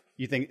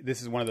 You think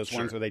this is one of those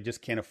ones where they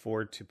just can't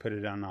afford to put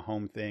it on a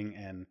home thing,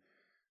 and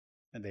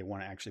they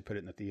want to actually put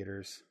it in the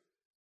theaters?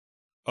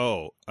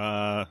 Oh,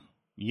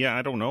 yeah,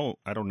 I don't know.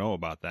 I don't know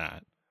about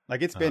that.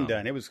 Like it's been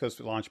done. It was supposed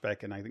to launch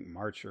back in I think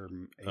March or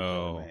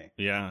April or May.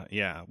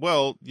 Yeah.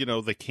 Well,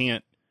 they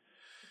can't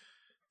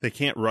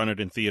run it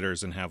in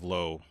theaters and have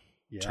low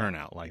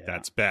turnout.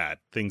 That's bad.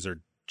 Things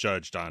are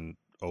judged on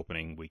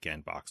opening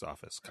weekend box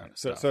office kind of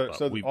stuff.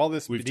 So we've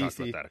talked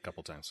about that a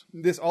couple times.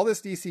 All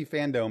this DC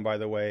fandom, by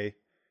the way,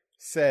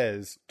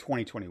 says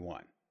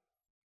 2021.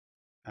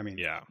 I mean,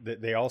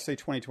 they all say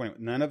 2020.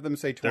 None of them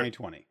say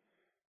 2020.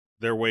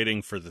 They're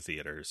waiting for the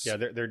theaters. Yeah,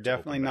 they're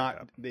definitely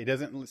not. It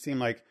doesn't seem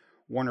like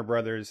Warner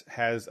Brothers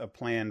has a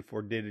plan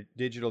for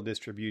digital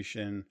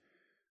distribution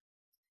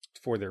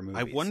for their movies.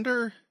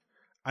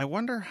 I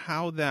wonder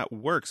how that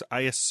works.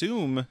 I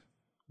assume,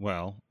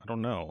 I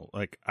don't know.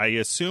 Like, I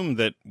assume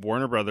that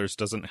Warner Brothers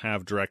doesn't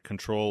have direct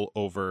control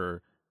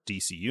over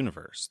DC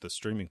Universe, the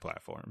streaming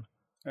platform.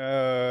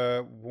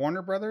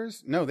 Warner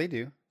Brothers? No, they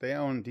do. They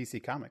own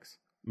DC Comics.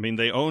 I mean,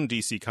 they own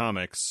DC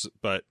Comics,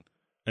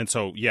 and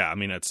so, I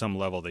mean, at some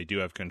level they do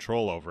have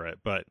control over it,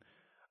 but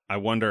I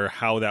wonder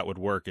how that would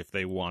work if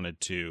they wanted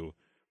to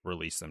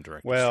release them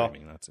direct to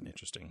streaming. That's an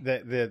interesting.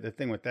 The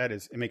thing with that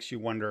is it makes you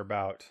wonder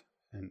about,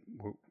 and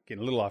we're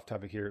getting a little off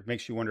topic here. It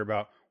makes you wonder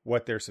about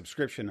what their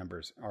subscription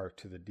numbers are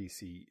to the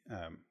DC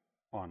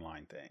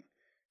online thing,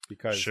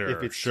 because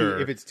if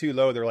it's too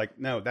low, they're like,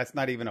 no, that's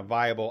not even a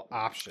viable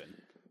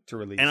option to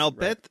release. And I'll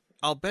bet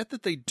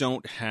that they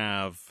don't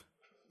have.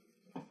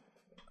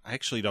 I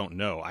actually don't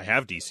know. I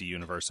have DC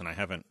Universe and I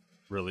haven't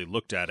really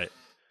looked at it.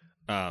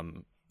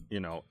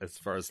 As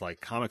far as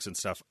like comics and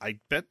stuff, I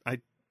bet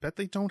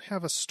they don't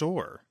have a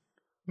store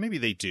Maybe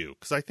they do,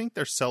 because I think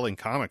they're selling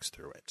comics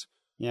through it.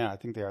 Yeah, I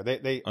think they are.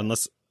 They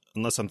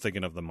Unless I'm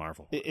thinking of the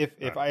Marvel one.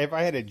 if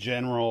I had a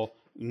general,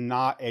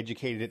 not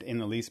educated in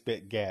the least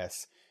bit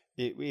guess,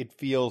 it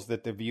feels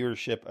that the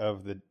viewership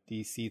of the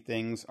DC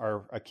things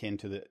are akin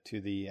to the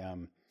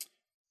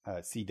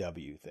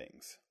CW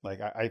things.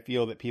 Like I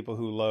feel that people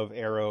who love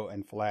Arrow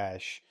and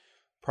Flash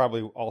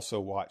probably also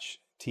watch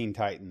Teen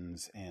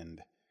Titans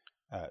and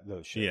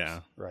those shows.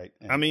 Yeah, right.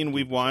 And I mean, Doom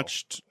we've Patrol.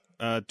 watched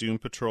Doom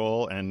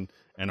Patrol and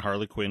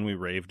Harley Quinn. We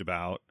raved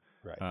about.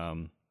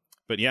 Right.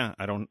 But yeah,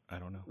 I don't know. Right. I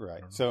don't know.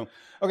 So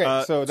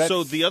okay. So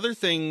that's the other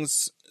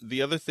things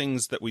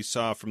that we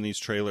saw from these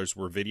trailers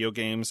were video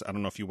games. I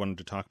don't know if you wanted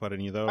to talk about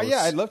any of those.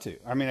 yeah, I'd love to.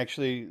 I mean,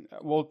 actually,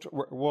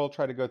 we'll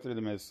try to go through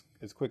them as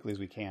quickly as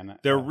we can.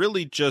 They're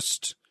really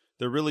just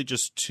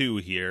two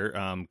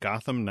here.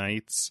 Gotham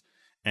Knights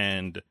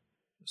and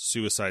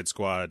Suicide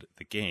Squad,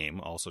 the game,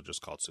 also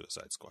just called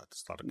Suicide Squad.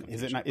 There's a lot of confusion.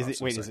 Is it not? Is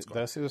it? Wait, is it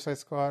the Suicide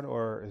Squad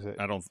or is it?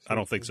 I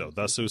don't think so.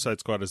 The Suicide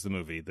Squad is the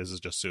movie. This is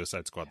just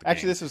Suicide Squad. The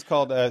Actually, game. this is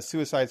called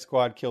Suicide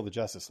Squad: Kill the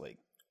Justice League.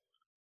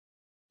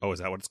 Oh, is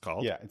that what it's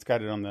called? Yeah, it's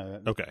got it on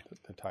the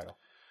title.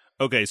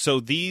 Okay, so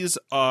these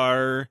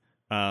are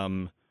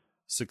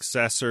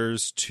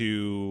successors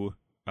to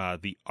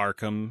the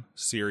Arkham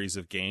series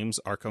of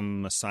games: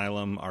 Arkham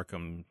Asylum,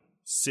 Arkham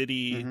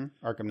City,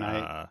 Arkham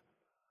Knight.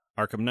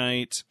 Arkham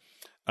Knight.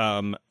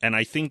 And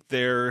I think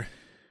they're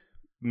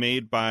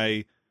made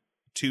by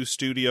two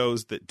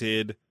studios that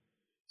did,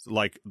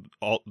 like,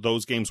 all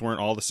those games weren't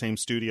all the same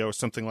studio or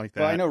something like that.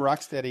 Well, I know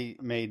Rocksteady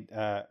made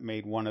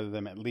one of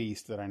them at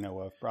least that I know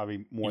of,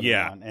 probably more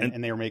than one,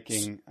 and they were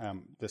making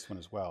this one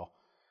as well.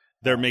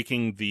 They're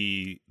making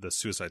the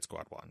Suicide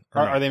Squad one.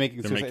 Are they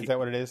making Suicide? Is that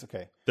what it is?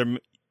 Okay.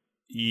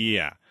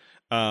 Yeah.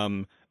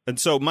 And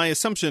so my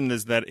assumption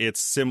is that it's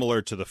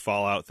similar to the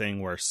Fallout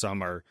thing, where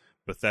some are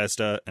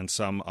Bethesda and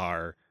some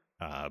are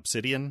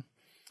Obsidian.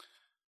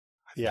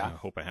 Yeah. I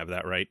hope I have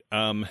that right.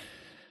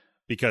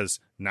 Because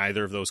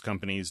neither of those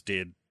companies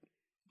did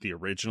the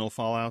original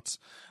Fallouts.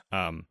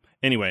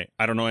 Anyway,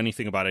 I don't know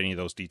anything about any of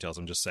those details.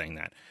 I'm just saying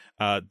that.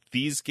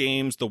 These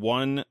games, the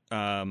one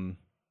Arkham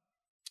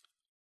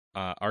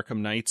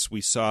Knights,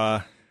 we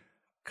saw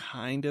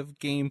kind of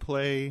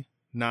gameplay,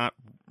 not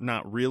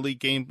really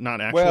not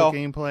actual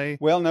gameplay.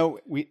 Well, no,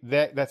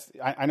 that's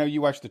I know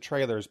you watched the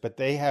trailers, but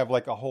they have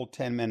like a whole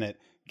 10-minute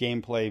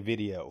gameplay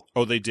video.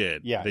 Oh, they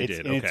did. Yeah, they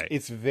did. Okay,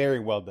 it's very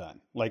well done.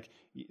 Like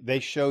they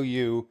show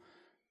you,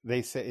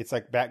 they say it's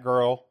like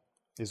Batgirl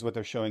is what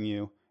they're showing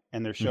you,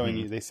 and they're showing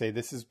you. They say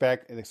this is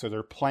back, so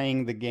they're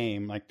playing the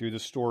game like through the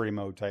story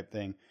mode type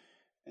thing,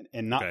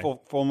 and not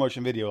full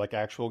motion video, like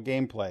actual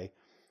gameplay.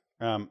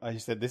 I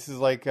said this is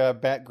like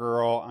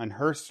Batgirl on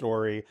her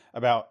story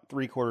about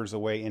 3/4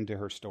 away into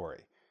her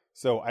story.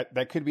 So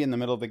that could be in the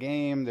middle of the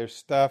game. There's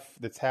stuff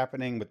that's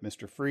happening with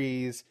Mr.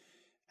 Freeze.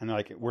 And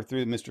like we're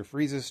through Mr.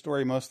 Freeze's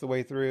story most of the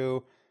way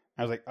through.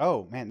 I was like,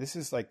 oh man, this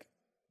is like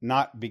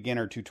not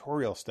beginner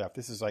tutorial stuff.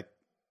 This is like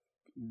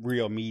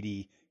real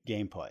meaty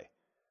gameplay.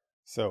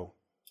 So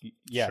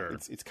yeah, sure.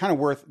 It's kind of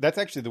worth. That's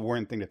actually the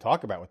one thing to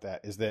talk about with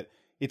that is that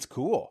it's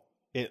cool.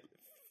 It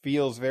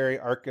feels very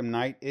Arkham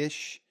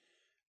Knight-ish,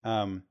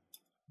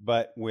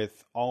 but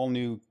with all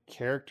new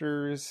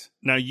characters.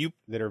 Now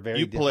that are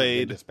very different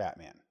than this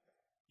Batman.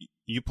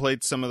 You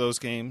played some of those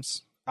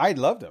games? I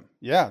loved them.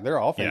 Yeah, they're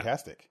all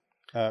fantastic. Yeah.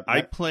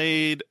 I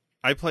played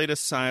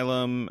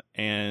Asylum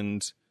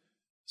and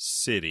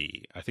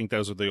City. I think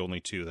those are the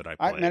only two that I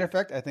played. Matter of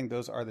fact, I think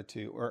those are the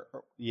two. Or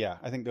yeah,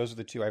 I think those are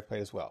the two I've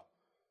played as well.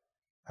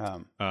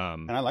 And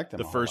I like them.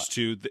 The first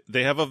two,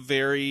 they have a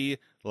very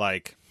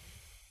like.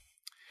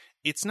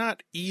 It's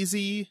not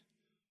easy,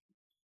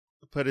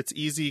 but it's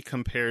easy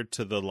compared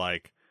to the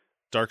like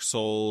Dark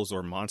Souls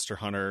or Monster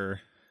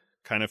Hunter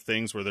kind of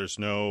things where there's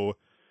no.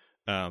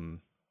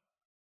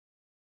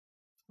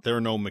 There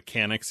are no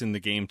mechanics in the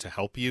game to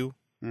help you,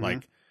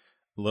 like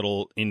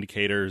little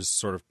indicators,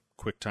 sort of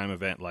quick time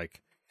event,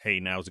 like,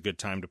 hey, now's a good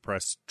time to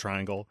press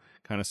triangle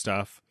kind of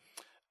stuff.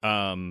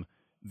 The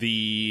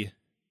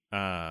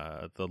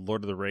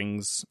Lord of the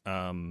Rings,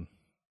 what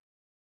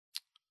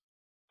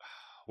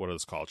are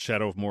those called?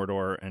 Shadow of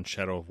Mordor and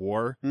Shadow of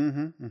War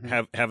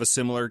have a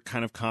similar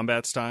kind of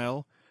combat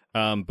style.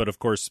 But of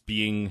course,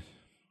 being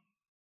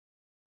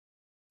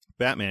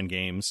Batman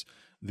games,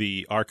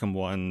 the Arkham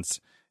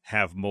ones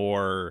have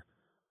more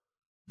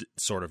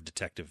sort of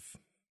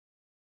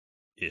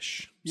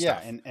detective-ish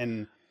stuff.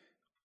 and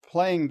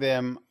playing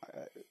them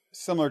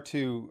similar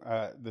to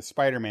the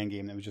Spider-Man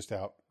game that was just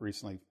out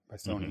recently by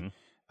Sony.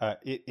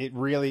 It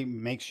really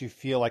makes you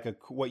feel like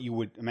what you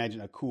would imagine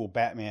a cool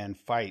Batman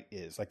fight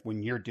is. Like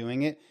when you're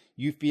doing it,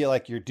 you feel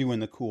like you're doing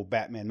the cool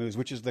Batman moves,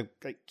 which is the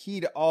key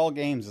to all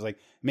games, is like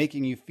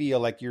making you feel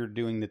like you're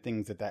doing the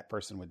things that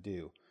person would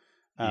do.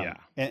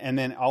 And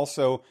then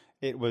also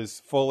it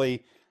was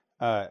fully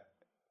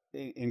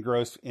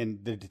engrossed in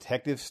the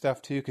detective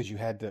stuff too, because you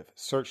had to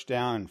search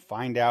down and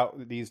find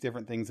out these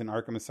different things in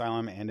Arkham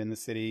Asylum and in the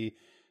city.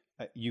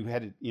 You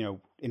had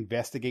to,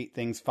 investigate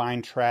things,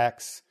 find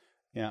tracks,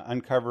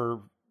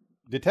 uncover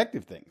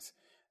detective things.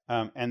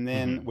 And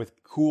then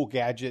with cool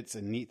gadgets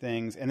and neat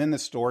things. And then the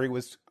story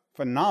was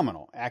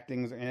phenomenal.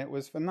 Acting in it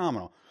was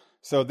phenomenal.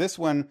 So this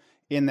one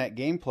in that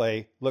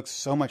gameplay looks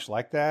so much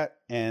like that.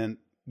 And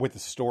with the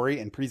story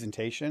and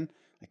presentation,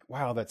 like,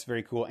 wow, that's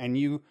very cool. And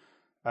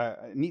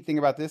neat thing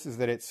about this is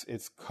that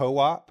it's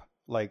co-op,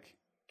 like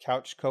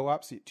couch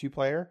co-op,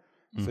 2-player,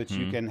 so that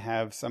you can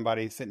have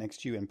somebody sit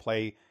next to you and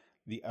play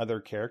the other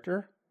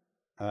character,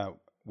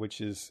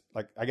 which is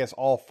like, I guess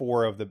all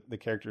 4 of the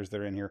characters that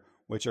are in here,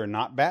 which are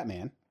not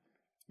Batman.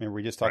 Remember,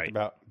 we just talked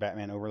about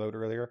Batman Overload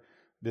earlier.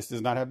 This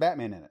does not have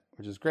Batman in it,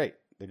 which is great.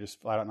 They're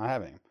just flat out not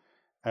having him.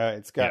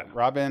 It's got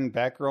Robin,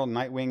 Batgirl,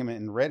 Nightwing,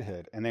 and Red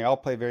Hood, and they all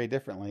play very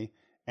differently.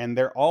 And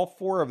they're all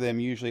 4 of them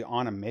usually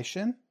on a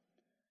mission,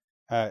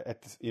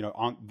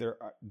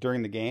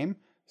 during the game.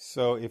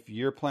 So if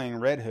you're playing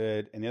Red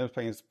Hood and the other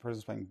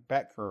person's playing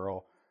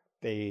Batgirl,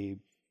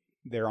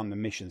 they're on the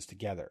missions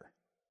together,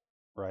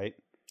 right?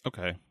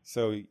 Okay.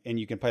 So, and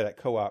you can play that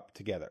co-op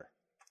together,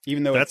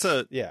 even though it's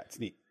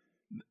neat.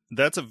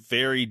 That's a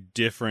very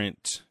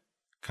different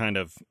kind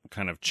of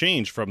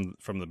change from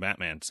the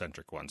Batman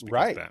centric ones,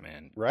 because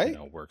Batman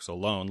works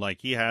alone.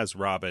 Like, he has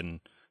Robin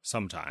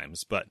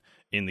sometimes, but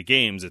in the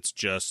games it's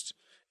just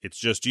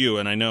you.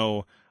 And I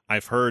know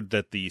I've heard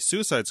that the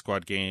Suicide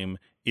Squad game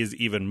is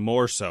even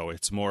more so.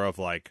 It's more of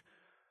like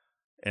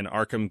an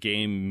Arkham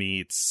game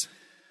meets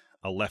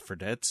a Left 4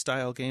 Dead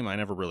style game. I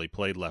never really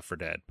played Left 4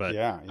 Dead, but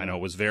I know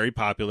it was very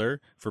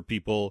popular for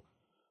people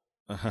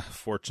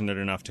fortunate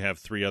enough to have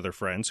 3 other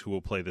friends who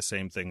will play the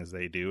same thing as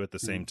they do at the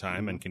same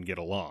time and can get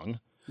along.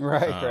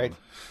 Right.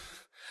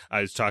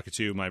 I was talking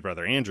to my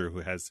brother Andrew,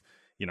 who has,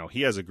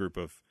 he has a group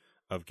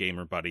of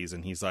gamer buddies,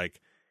 and he's like,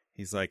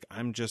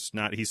 I'm just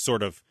not. He's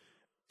sort of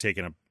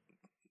taking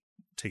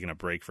a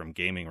break from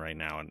gaming right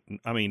now, and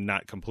I mean,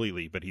 not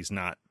completely, but he's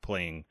not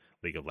playing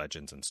League of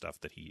Legends and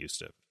stuff that he used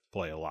to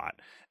play a lot.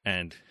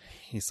 And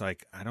he's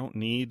like, I don't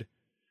need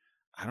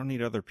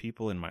other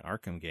people in my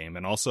Arkham game.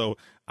 And also,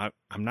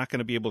 I'm not going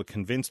to be able to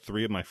convince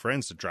 3 of my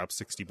friends to drop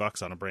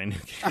 $60 on a brand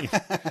new game.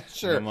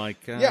 Sure. And I'm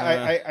like,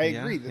 I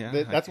agree.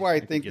 That's why I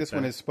think this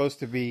one is supposed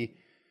to be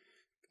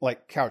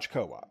like couch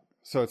co-op.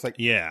 So it's like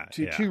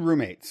two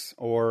roommates,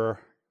 or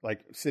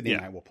like Sydney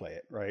and I will play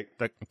it, right?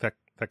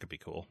 That could be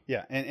cool.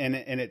 Yeah, and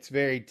it's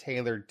very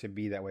tailored to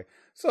be that way.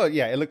 So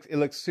yeah, it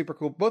looks super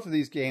cool. Both of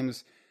these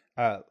games,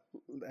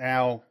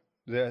 now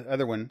the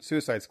other one,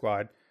 Suicide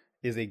Squad,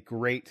 is a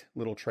great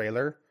little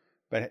trailer,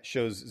 but it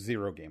shows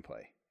 0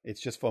 gameplay.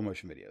 It's just full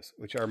motion videos,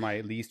 which are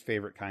my least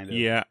favorite kind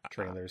of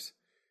trailers.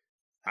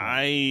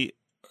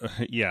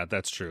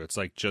 That's true. It's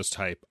like just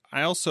hype.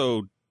 I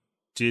also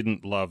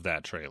didn't love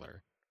that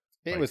trailer.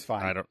 It was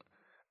fine.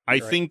 I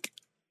think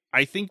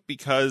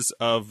because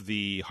of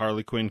the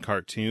Harley Quinn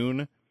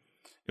cartoon,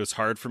 it was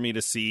hard for me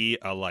to see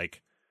a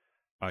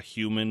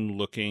human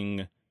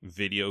looking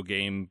video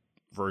game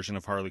version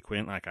of Harley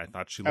Quinn. Like, I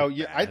thought she looked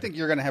bad. I think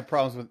you're going to have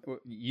problems with,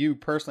 you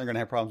personally are going to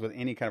have problems with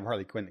any kind of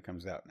Harley Quinn that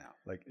comes out now.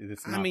 Like,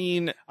 it's not,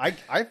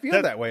 I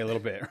feel that way a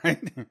little bit, right?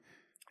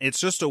 It's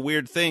just a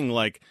weird thing.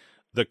 Like,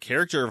 the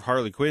character of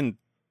Harley Quinn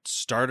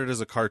started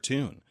as a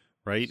cartoon,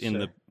 right? In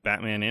the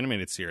Batman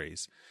animated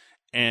series.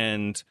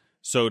 And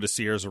so to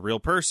see her as a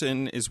real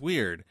person is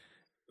weird,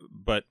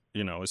 but,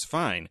 is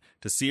fine.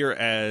 To see her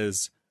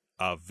as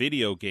a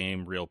video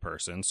game real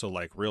person, so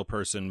like real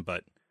person,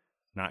 but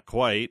not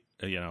quite,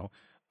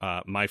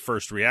 my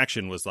first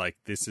reaction was like,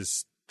 this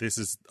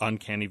is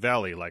Uncanny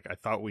Valley. Like, I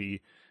thought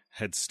we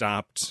had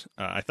stopped,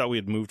 I thought we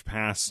had moved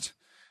past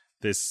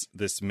this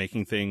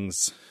making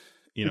things,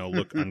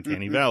 look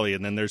Uncanny Valley.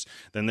 And then there's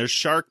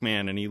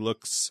Sharkman, and he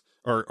looks,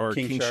 or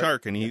King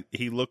Shark, and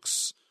he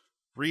looks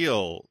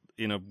real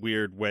in a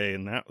weird way,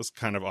 and that was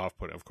kind of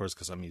off-putting, of course,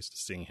 because I'm used to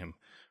seeing him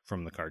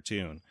from the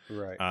cartoon.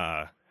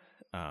 Right.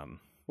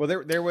 Well,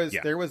 there was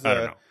I don't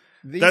know.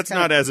 That's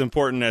not as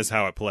important as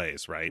how it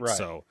plays, right? Right.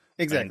 So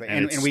exactly,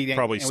 and it's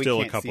probably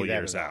still a couple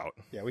years out.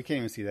 Yeah, we can't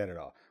even see that at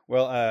all.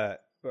 Well,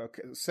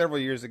 several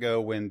years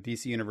ago when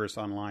DC Universe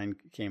Online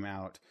came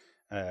out,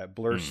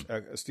 Blur,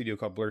 a studio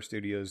called Blur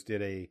Studios,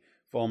 did a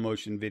full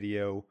motion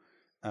video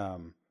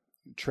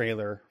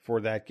trailer for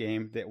that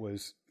game that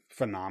was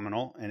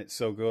phenomenal, and it's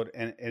so good,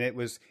 and it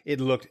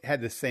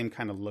had the same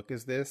kind of look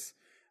as this,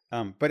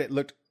 but it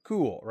looked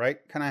cool, right?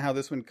 Kind of how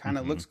this one kind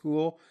of looks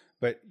cool,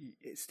 but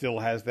it still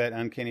has that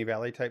Uncanny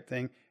Valley type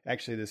thing.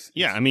 Actually,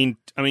 I mean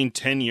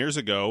 10 years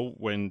ago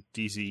when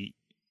DCUO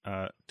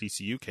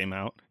came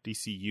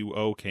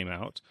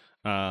out,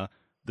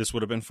 this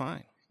would have been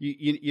fine.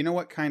 You know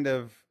what kind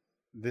of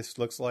this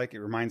looks like?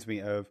 It reminds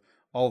me of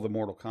all the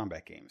Mortal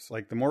Kombat games.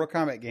 Like, the Mortal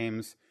Kombat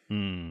games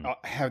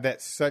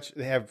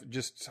they have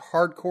just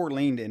hardcore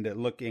leaned into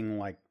looking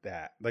like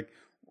that, like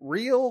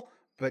real,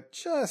 but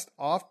just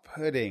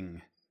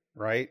off-putting,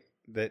 right?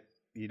 That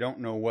you don't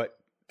know what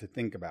to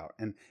think about,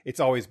 and it's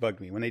always bugged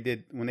me when they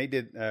did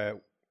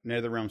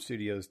NetherRealm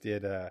Studios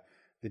did the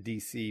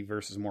DC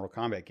versus Mortal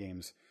Kombat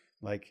games.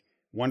 Like,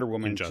 Wonder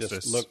Woman Injustice.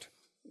 just looked,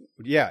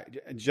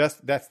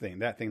 just that thing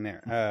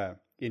there,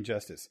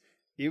 Injustice.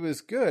 It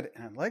was good,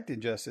 and I liked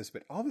Injustice,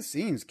 but all the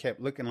scenes kept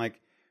looking like,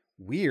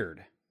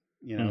 weird,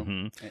 you know.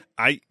 Mm-hmm.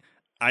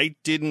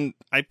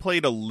 I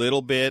played a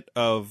little bit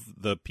of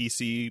the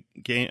PC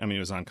game. I mean, it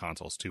was on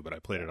consoles too, but I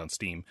played it on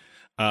Steam.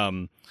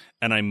 And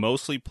I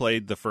mostly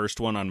played the first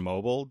one on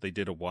mobile. They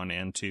did a 1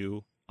 and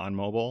 2 on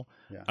mobile.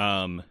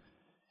 Yeah.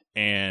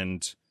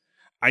 And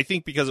I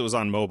think because it was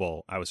on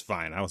mobile, I was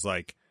fine. I was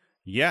like,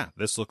 yeah,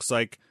 this looks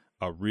like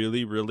a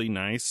really, really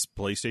nice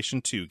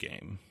PlayStation 2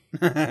 game.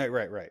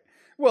 Right.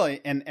 Well,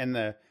 and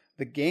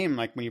the game,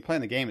 like when you're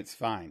playing the game, it's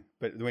fine.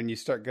 But when you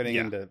start getting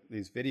into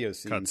these video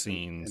scenes,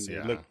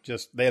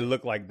 cutscenes, they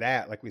look like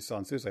that, like we saw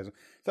in Suicide Squad.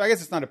 So I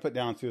guess it's not a put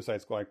down on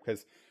Suicide Squad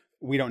because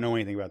we don't know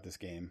anything about this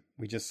game.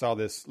 We just saw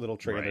this little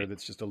trailer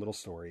that's just a little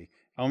story.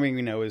 Only thing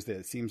we know is that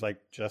it seems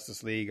like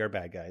Justice League are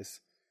bad guys,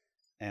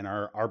 and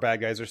our bad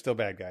guys are still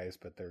bad guys,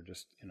 but they're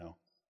just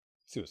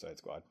Suicide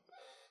Squad.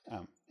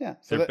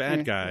 So they're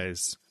bad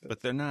guys,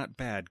 but they're not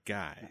bad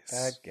guys.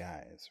 Bad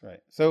guys,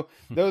 right? So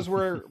those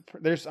were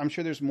I'm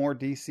sure there's more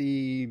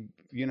DC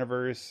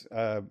universe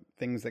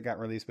things that got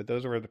released, but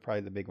those were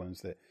probably the big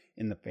ones that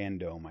in the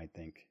fandom I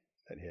think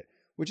that hit,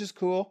 which is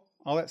cool.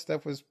 All that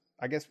stuff was,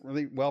 I guess,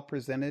 really well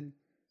presented,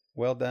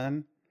 well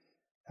done.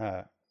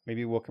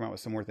 Maybe we'll come out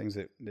with some more things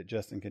that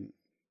Justin can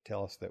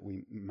tell us that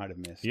we might have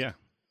missed. Yeah.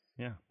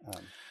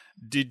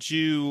 Did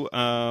you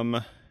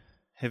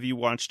have you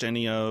watched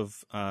any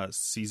of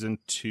season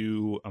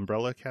 2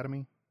 Umbrella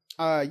Academy?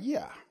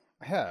 Yeah,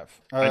 I have.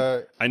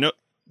 I know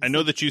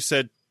that you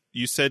said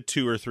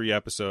 2 or 3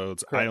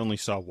 episodes. Correct. I only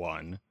saw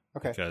 1.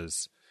 Okay.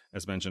 Because,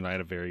 as mentioned, I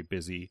had a very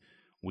busy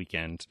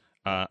weekend.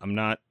 I'm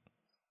not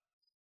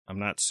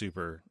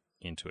super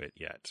into it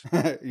yet.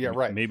 Yeah,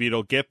 right. Maybe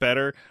it'll get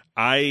better.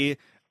 Okay,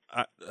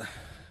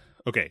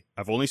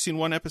 I've only seen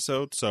 1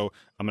 episode, so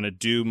I'm gonna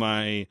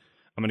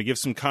give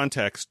some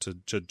context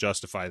to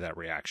justify that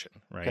reaction,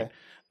 right?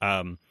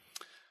 Okay.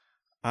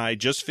 I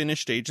just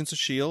finished Agents of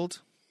S.H.I.E.L.D.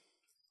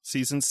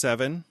 season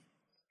 7,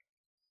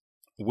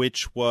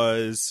 which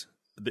was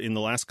in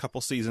the last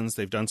couple seasons.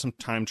 They've done some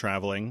time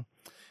traveling.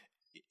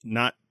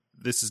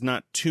 This is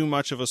not too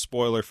much of a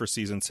spoiler for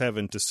season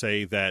 7 to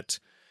say that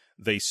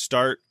they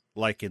start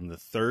like in the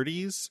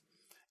 30s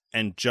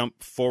and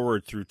jump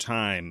forward through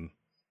time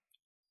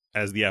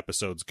as the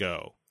episodes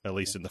go, at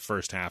least in the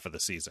first half of the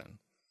season.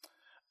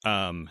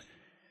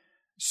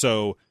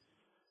 So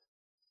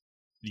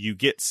you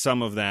get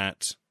some of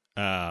that,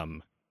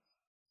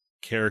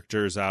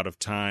 characters out of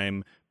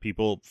time,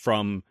 people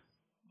from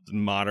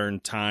modern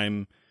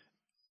time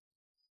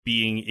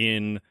being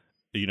in,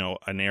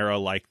 an era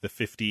like the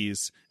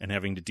 50s and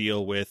having to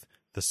deal with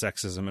the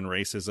sexism and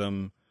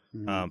racism,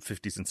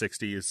 50s and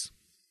 60s.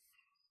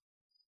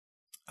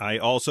 I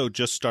also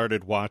just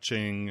started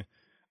watching,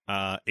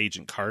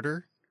 Agent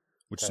Carter,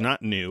 which is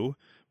not new,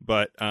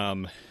 but,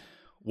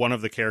 one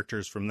of the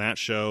characters from that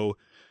show,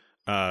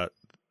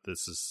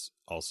 this is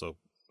also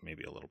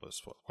maybe a little bit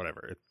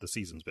whatever. The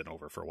season's been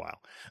over for a while.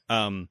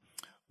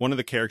 One of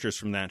the characters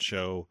from that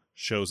show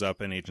shows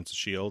up in Agents of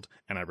S.H.I.E.L.D.,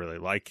 and I really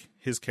like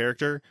his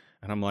character.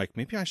 And I'm like,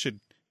 maybe I should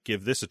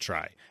give this a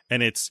try.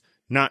 And it's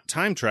not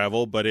time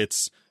travel, but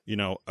it's,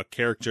 a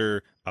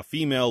character, a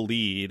female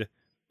lead,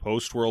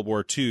 post-World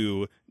War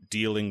II,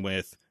 dealing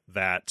with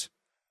that,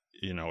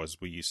 as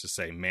we used to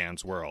say,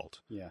 man's world.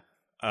 Yeah.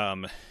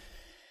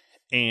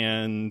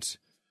 And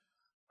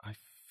I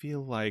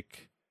feel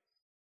like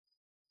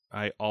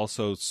I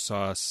also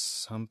saw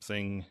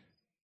something.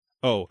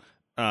 The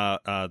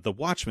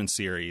Watchmen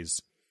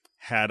series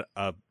had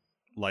a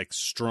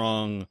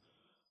strong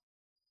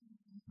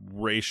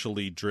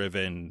racially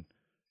driven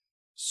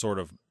sort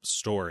of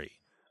story.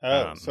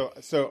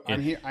 So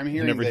I'm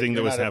hearing everything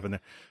that was happening.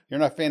 You're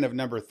not a fan of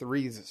number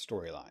 3's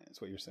storyline. Is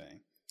what you're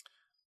saying?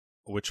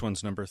 Which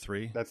one's number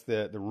 3? That's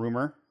the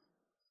rumor.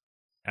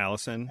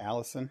 Allison.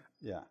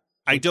 Yeah.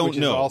 I don't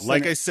know.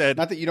 Like I said,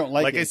 not that you don't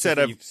like it. I said,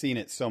 you've seen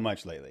it so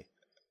much lately,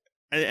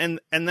 and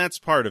that's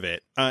part of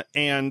it.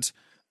 And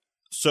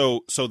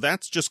so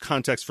that's just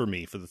context for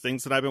me for the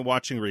things that I've been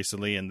watching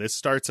recently. And this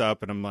starts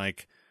up, and I'm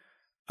like,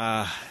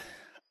 I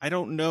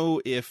don't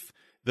know if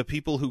the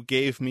people who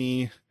gave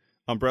me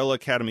Umbrella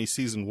Academy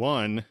season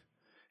 1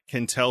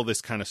 can tell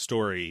this kind of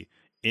story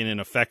in an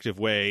effective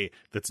way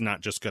that's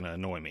not just going to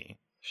annoy me.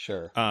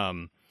 Sure.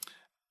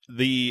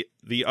 The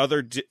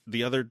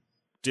other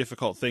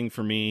difficult thing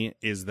for me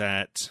is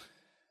that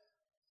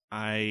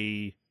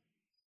I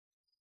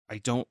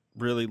don't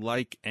really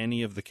like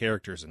any of the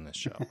characters in this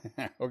show.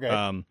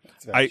 Okay.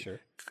 Sure.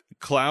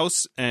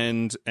 Klaus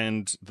and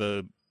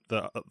the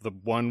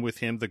one with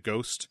him, the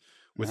ghost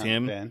with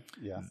him. Ben.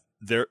 Yeah.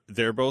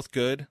 They're both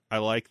good. I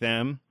like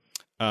them.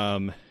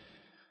 Vanya,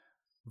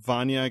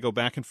 I go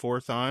back and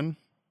forth on.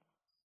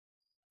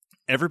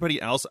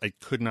 Everybody else, I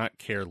could not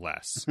care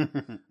less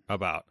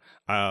about.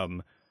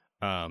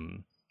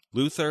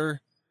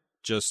 Luther,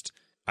 just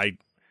I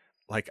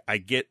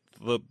get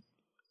the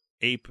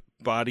ape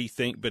body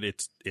thing, but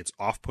it's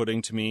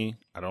off-putting to me.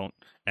 I don't,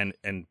 and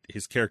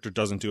his character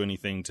doesn't do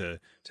anything to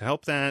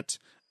help that.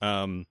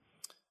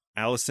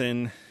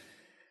 Allison,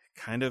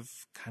 kind of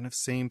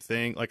same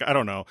thing. Like, I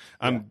don't know.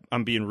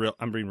 I'm being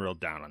real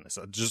down on this.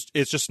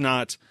 It's just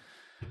not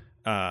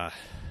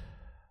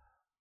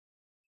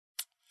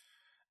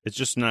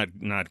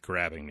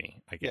grabbing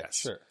me, I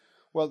guess. Yeah, sure.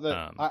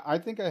 Well, I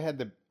think I had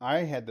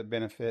the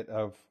benefit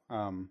of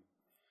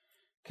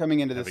coming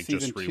into this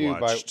season 2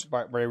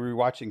 by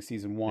rewatching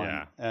season 1.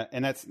 Yeah.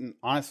 And that's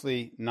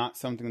honestly not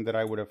something that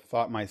I would have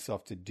thought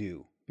myself to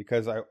do,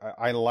 because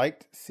I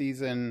liked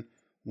season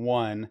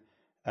 1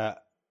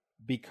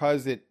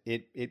 because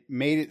it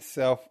made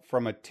itself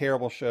from a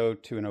terrible show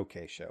to an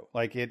okay show.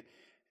 Like,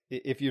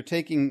 if you're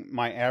taking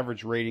my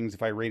average ratings,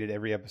 if I rated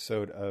every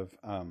episode of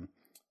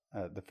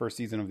the first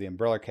season of The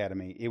Umbrella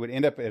Academy, it would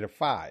end up at a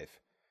 5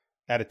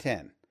 out of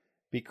 10,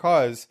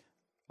 because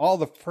all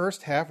the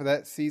first half of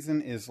that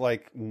season is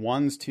like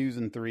 1s, 2s,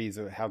 and 3s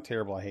of how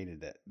terrible I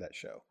hated that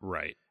show.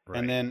 Right.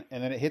 And then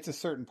it hits a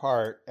certain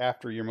part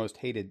after your most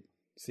hated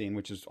scene,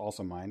 which is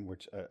also mine,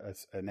 which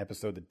an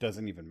episode that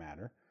doesn't even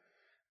matter.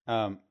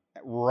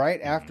 Right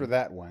after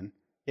that one,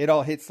 it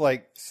all hits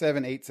like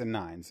 7, 8s, and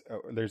 9s.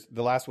 There's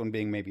the last one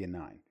being maybe a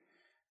 9,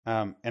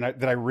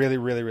 that I really,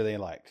 really, really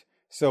liked.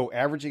 So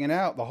averaging it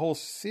out, the whole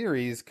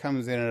series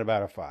comes in at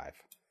about a 5,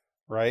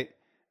 right?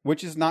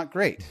 Which is not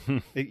great.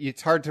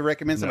 It's hard to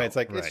recommend somebody. It's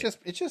like,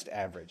 it's just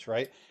average,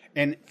 right?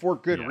 And for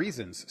good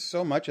reasons.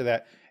 So much of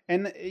that.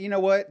 And you know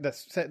what?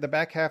 The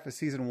back half of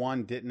season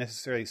 1 didn't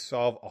necessarily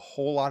solve a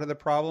whole lot of the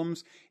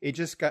problems. It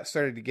just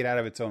started to get out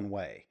of its own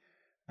way.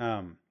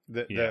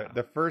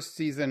 The first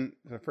season,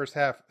 the first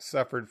half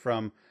suffered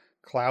from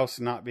Klaus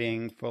not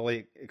being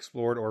fully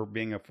explored or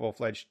being a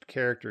full-fledged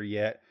character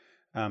yet.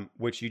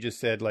 Which you just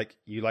said, like,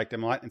 you liked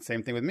him a lot, and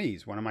same thing with me.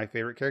 He's one of my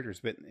favorite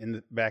characters, but in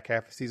the back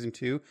half of season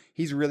 2,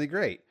 he's really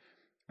great,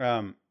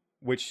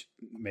 which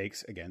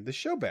makes, again, the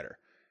show better.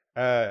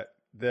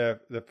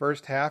 The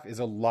first half is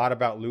a lot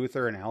about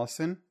Luther and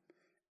Allison,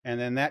 and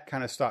then that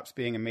kind of stops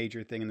being a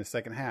major thing in the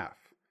second half,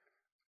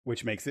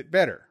 which makes it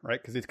better, right?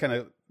 Because it's kind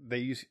of, they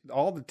use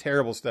all the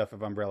terrible stuff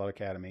of Umbrella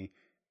Academy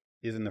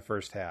is in the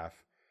first half,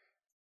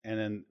 and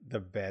then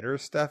the better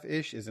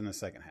stuff-ish is in the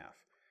second half.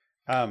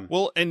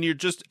 Well, and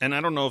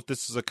I don't know if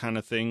this is a kind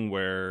of thing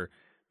where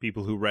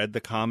people who read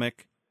the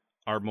comic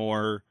are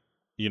more,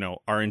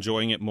 are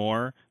enjoying it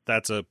more.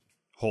 That's a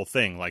whole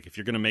thing. Like, if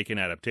you're going to make an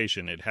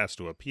adaptation, it has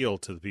to appeal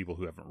to the people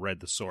who haven't read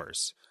the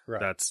source.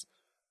 Right. That's,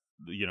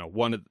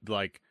 one of,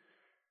 like,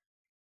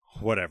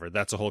 whatever.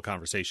 That's a whole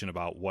conversation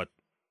about what.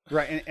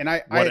 Right. And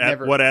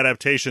what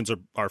adaptations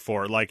are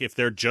for. Like, if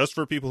they're just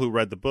for people who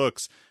read the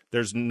books,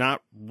 there's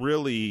not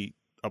really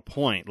a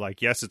point. Like,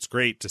 yes, it's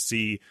great to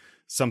see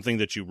something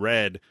that you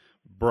read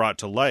brought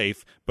to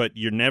life, but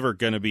you're never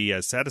going to be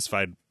as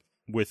satisfied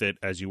with it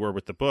as you were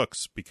with the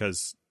books,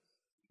 because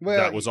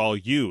that was all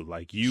you.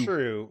 Like, you,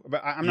 true,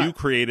 but you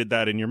created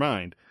that in your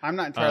mind. I'm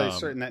not entirely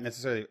certain that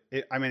necessarily.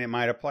 It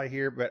might apply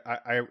here, but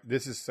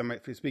this is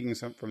speaking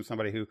from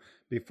somebody who,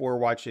 before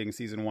watching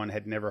season 1,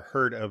 had never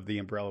heard of the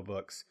Umbrella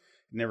books,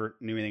 never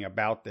knew anything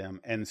about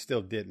them, and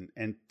still didn't.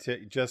 And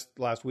just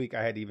last week,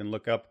 I had to even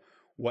look up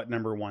what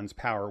number 1's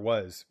power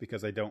was,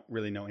 because I don't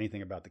really know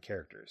anything about the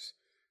characters.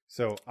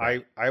 So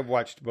right. I've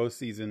watched both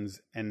seasons,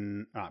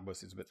 and not both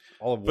seasons, but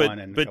all of 1.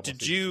 And but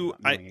did you?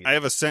 I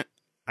have a sense.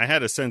 I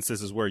had a sense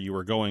this is where you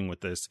were going with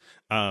this.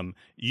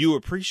 You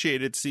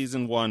appreciated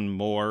season 1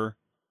 more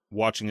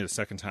watching it a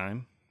second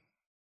time.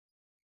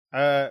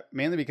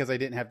 Mainly because I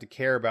didn't have to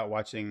care about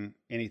watching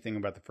anything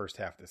about the first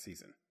half of the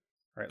season.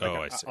 Right?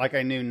 I see.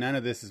 I knew none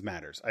of this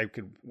matters. I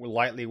could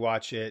lightly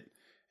watch it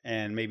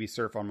and maybe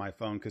surf on my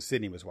phone because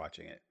Sydney was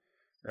watching it.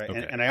 Right.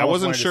 Okay. And I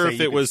wasn't sure if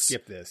it was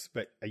skip this,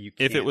 but you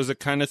can't. If it was a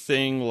kind of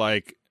thing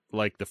like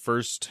the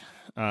first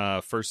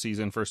half of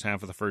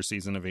the first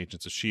season of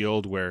Agents of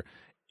S.H.I.E.L.D., where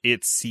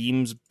it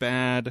seems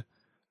bad,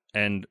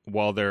 and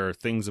while there are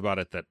things about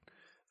it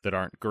that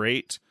aren't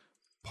great,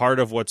 part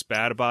of what's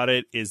bad about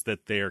it is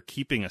that they're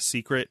keeping a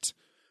secret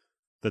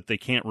that they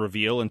can't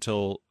reveal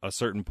until a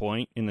certain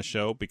point in the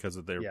show because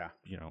of their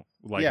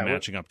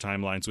matching up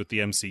timelines with the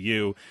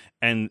MCU,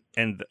 and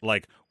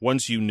like,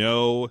 once you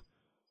know,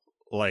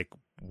 like,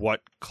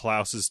 what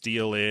Klaus's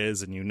deal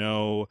is, and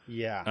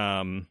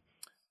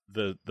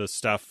the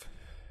stuff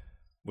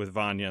with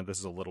Vanya, this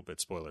is a little bit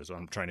spoilers, so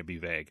I'm trying to be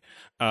vague,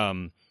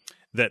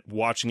 that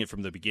watching it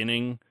from the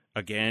beginning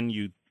again,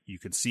 you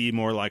could see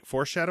more like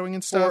foreshadowing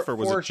and stuff, or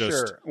was it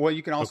just sure? Well,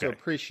 you can also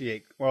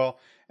appreciate, well,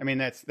 I mean,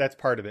 that's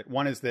part of it.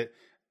 One is that,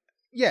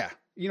 you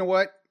know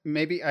what,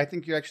 maybe I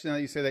think you actually, now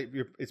that you say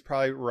that, it's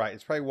probably right.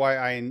 It's probably why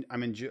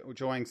I'm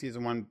enjoying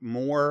season 1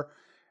 more.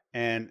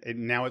 And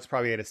now it's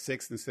probably at a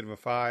 6 instead of a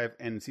 5.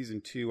 And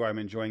season 2, I'm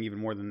enjoying even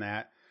more than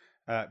that,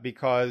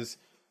 because,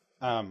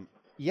 the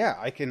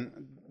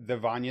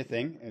Vanya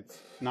thing. It's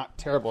not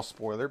terrible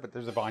spoiler, but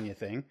there's a Vanya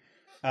thing.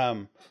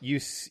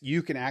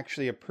 You can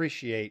actually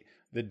appreciate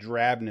the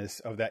drabness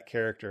of that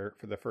character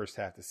for the first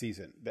half of the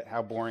season. That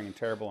how boring and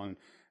terrible, and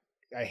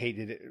I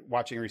hated it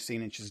watching every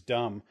scene. It's just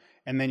dumb.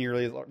 And then you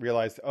really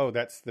realize, oh,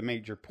 that's the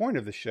major point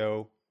of the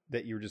show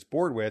that you were just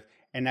bored with,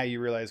 and now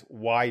you realize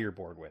why you're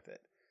bored with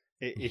it.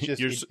 It's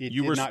just it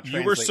you did were not you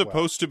were translate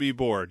supposed to be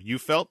bored. You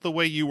felt the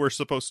way you were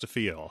supposed to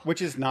feel,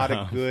 which is not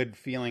a good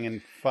feeling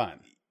and fun,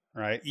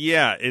 right?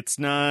 Yeah, it's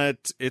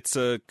not. It's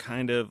a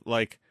kind of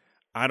like,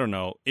 I don't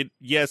know.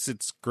 Yes,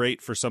 it's great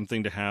for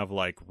something to have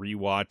like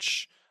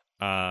rewatch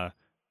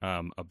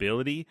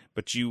ability,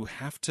 but you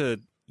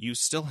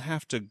still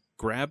have to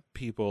grab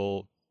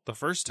people the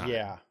first time.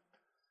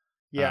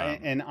 Yeah,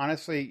 and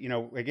honestly,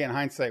 again,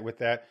 hindsight with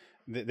that,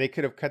 they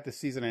could have cut the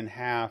season in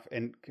half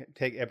and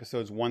take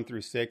episodes 1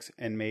 through 6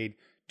 and made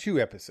 2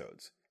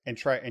 episodes and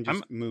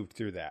just moved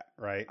through that,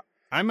 right?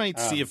 I might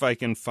see if I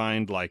can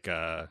find like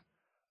a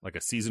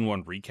season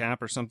 1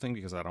 recap or something,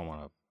 because I don't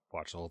want to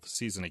watch the whole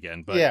season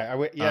again. But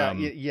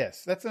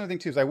yes, that's another thing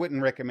too. Is I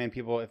wouldn't recommend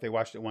people, if they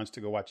watched it once,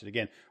 to go watch it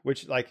again.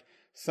 Which, like,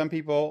 some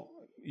people,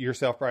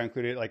 yourself probably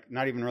included, like,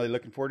 not even really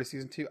looking forward to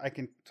season 2. I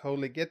can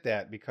totally get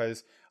that,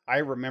 because I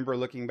remember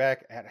looking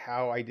back at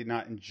how I did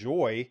not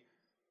enjoy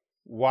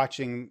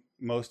watching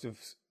most of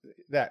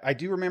that. I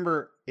do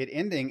remember it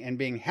ending and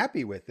being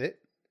happy with it,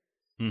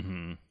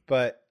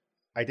 but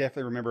I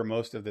definitely remember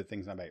most of the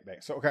things on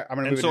back. So okay, I'm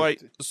going to move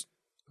it.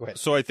 Go ahead.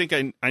 So I think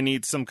I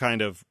need some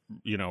kind of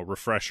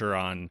refresher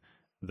on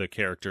the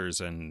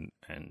characters and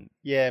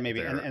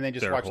maybe and then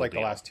just watch like the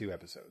last 2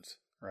 episodes,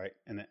 right?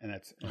 And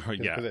that's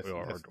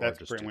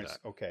that's pretty much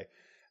okay.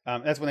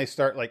 That's when they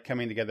start like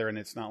coming together, and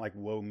it's not like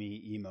woe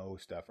me emo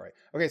stuff, right?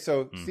 Okay,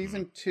 so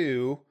season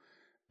 2,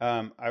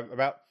 I'm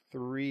about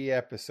 3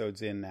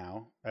 episodes in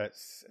now.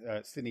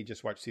 Sydney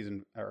just watched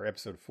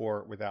episode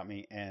 4 without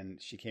me,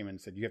 and she came in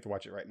and said, "You have to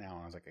watch it right now,"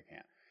 and I was like, "I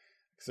can't,"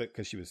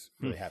 because she was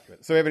really happy with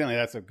it. So evidently,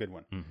 that's a good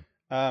one.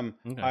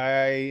 Okay.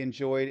 I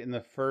enjoyed in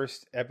the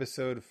first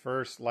episode,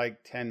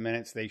 like 10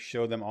 minutes, they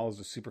showed them all as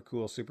a super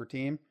cool super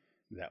team.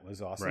 That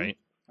was awesome. Right.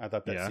 I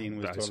thought that scene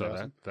was totally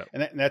awesome.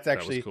 That's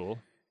actually cool.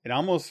 It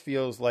almost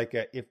feels like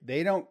if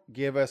they don't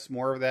give us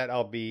more of that,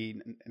 I'll be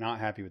not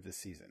happy with this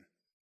season,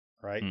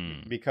 right?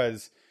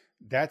 Because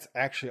that's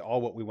actually all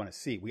what we want to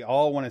see. We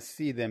all want to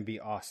see them be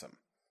awesome.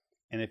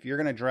 And if you're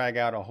going to drag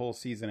out a whole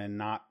season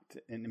and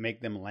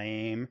make them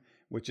lame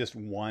with just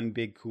one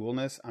big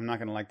coolness, I'm not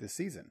going to like this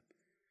season.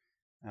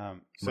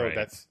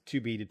 That's to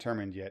be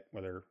determined yet,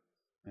 whether,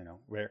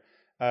 where.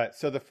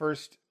 So the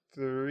first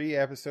 3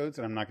 episodes,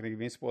 and I'm not going to give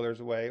any spoilers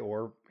away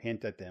or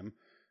hint at them,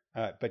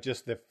 but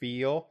just the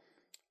feel.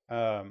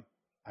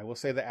 I will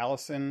say the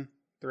Allison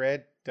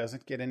thread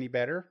doesn't get any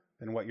better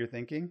than what you're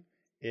thinking.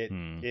 It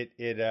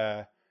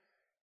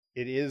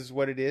is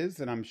what it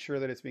is, and I'm sure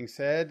that it's being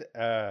said,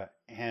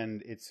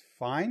 and it's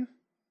fine.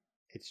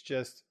 It's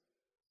just,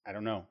 I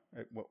don't know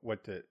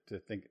what to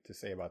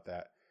say about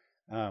that.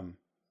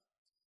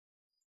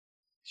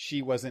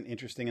 She wasn't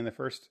interesting in the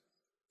first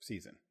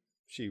season.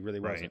 She really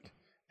wasn't. Right.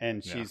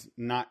 And she's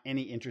not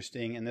any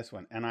interesting in this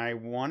one. And I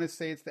want to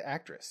say it's the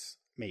actress,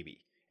 maybe.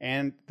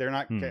 And they don't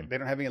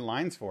have any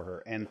lines for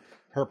her, and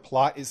her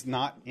plot is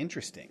not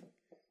interesting.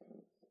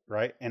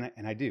 Right? And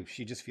I do.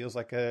 She just feels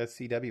like a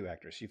CW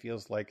actress. She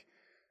feels like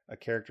a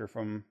character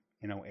from,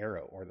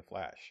 Arrow or The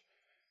Flash.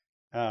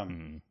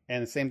 And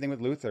the same thing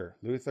with Luther.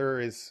 Luther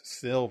is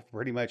still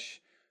pretty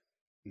much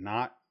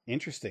not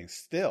interesting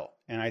still.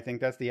 And I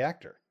think that's the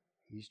actor.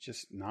 He's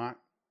just not,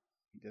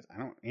 I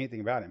don't know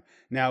anything about him.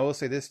 Now, I will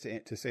say this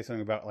to say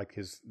something about like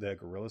the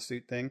gorilla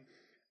suit thing.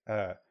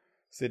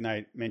 Sid and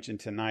I mentioned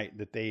tonight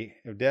that they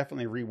have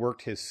definitely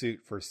reworked his suit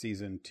for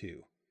season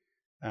 2.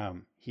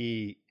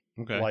 He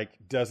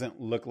doesn't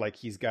look like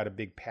he's got a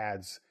big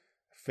pads,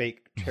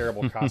 fake,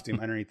 terrible costume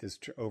underneath his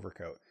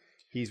overcoat.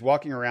 He's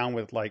walking around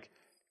with like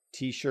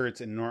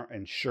t-shirts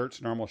and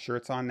shirts, normal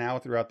shirts on now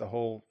throughout the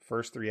whole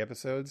first 3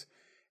 episodes.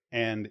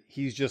 And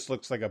he just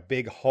looks like a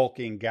big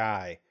hulking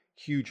guy,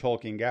 huge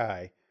hulking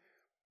guy.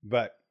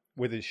 But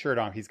with his shirt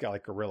on, he's got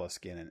like gorilla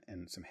skin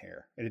and some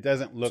hair. And it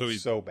doesn't look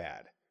so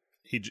bad.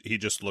 He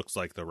just looks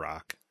like The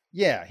Rock.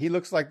 Yeah, he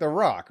looks like The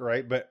Rock,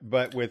 right?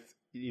 But with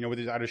with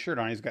his outer shirt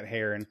on, he's got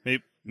hair and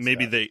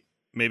maybe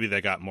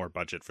they got more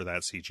budget for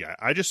that CGI.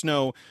 I just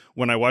know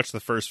when I watched the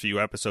first few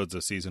episodes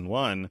of season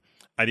 1,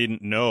 I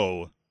didn't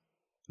know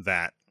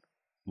that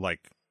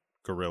like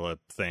gorilla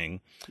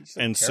thing,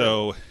 and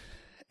so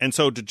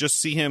to just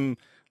see him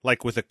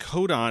like with a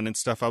coat on and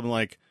stuff, I'm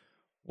like,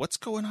 what's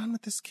going on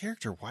with this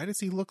character? Why does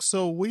he look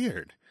so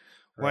weird?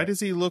 Right. Why does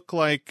he look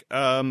like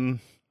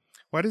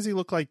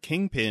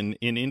Kingpin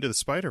in Into the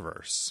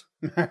Spider-Verse?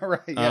 Right.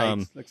 Yeah,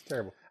 he looks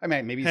terrible. I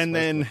mean, maybe he's supposed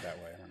to look that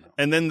way. I don't know.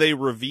 And then they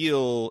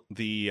reveal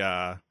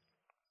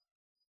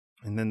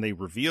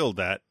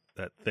that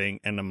thing,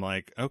 and I'm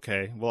like,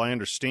 okay, well, I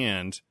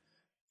understand.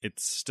 It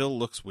still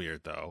looks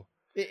weird though.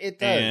 It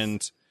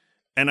does.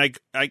 And I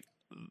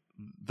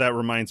that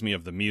reminds me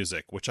of the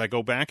music, which I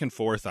go back and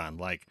forth on.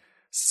 Like,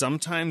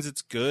 sometimes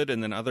it's good,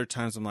 and then other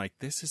times I'm like,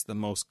 this is the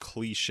most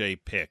cliche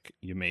pick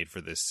you made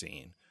for this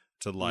scene.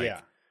 To like,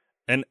 yeah.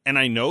 And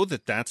I know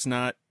that's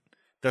not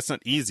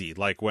easy.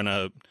 Like when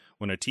a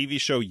TV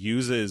show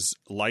uses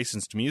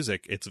licensed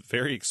music, it's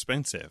very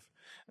expensive.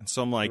 And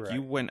so I'm like,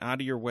 You went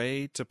out of your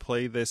way to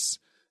play this,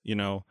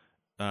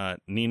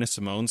 Nina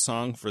Simone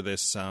song for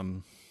this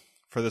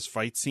for this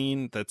fight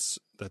scene that's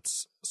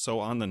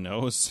so on the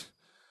nose.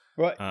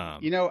 Well,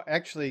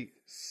 actually,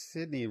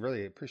 Sydney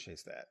really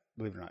appreciates that.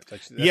 Believe it or not,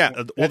 that's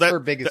that's her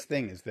biggest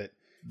thing is that.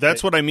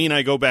 That's what I mean.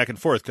 I go back and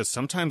forth because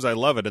sometimes I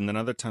love it, and then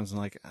other times I'm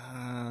like,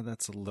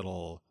 that's a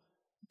little.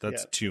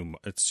 It's too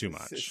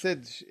much.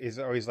 Sid is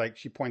always like,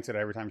 she points at it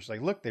every time. She's like,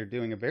 look, they're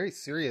doing a very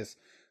serious,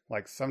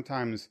 like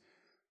sometimes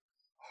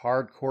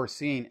hardcore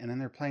scene, and then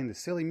they're playing the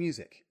silly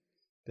music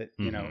that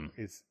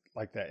is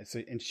like that.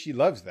 So, and she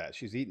loves that.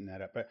 She's eating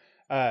that up. But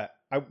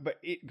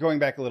going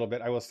back a little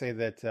bit, I will say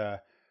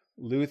that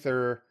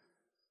Luther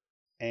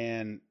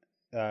and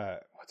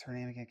what's her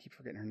name again? I keep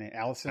forgetting her name.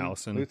 Allison.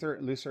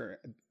 Luther.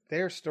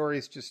 Their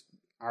stories just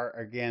are,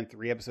 again,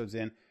 3 episodes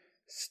in,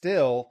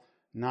 still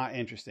not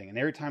interesting. And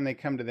every time they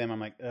come to them, I'm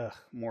like, ugh,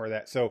 more of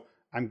that. So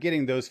I'm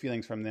getting those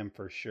feelings from them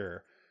for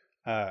sure.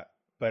 But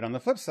on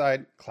the flip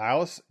side,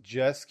 Klaus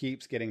just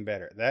keeps getting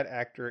better. That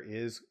actor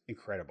is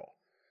incredible.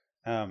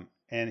 And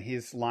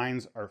his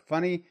lines are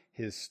funny.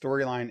 His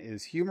storyline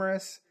is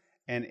humorous.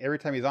 And every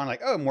time he's on,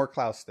 like, oh, more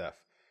Klaus stuff.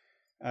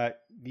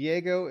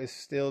 Diego is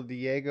still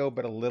Diego,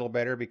 but a little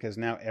better because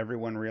now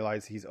everyone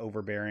realizes he's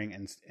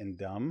overbearing and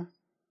dumb.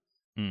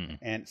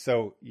 And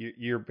so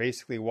you're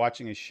basically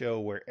watching a show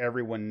where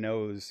everyone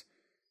knows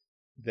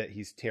that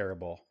he's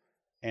terrible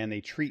and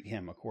they treat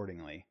him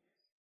accordingly.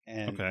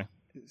 And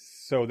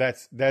so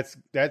that's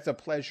a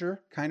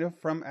pleasure kind of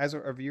from as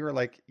a viewer.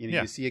 Like,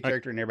 you see a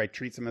character and everybody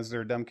treats him as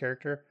their dumb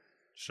character.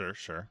 Sure.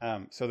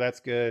 So that's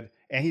good.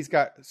 And he's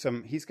got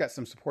some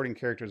supporting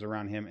characters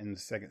around him in the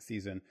second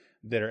season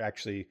that are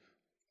actually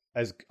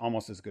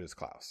almost as good as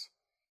Klaus.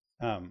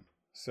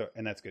 So,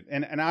 and that's good.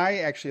 And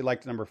I actually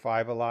liked number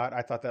 5 a lot.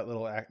 I thought that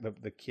little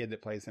the kid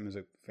that plays him is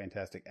a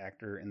fantastic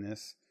actor in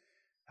this,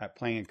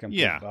 playing a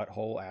complete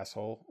butthole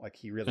asshole like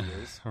he really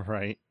is.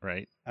 Right.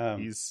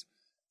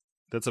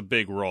 That's a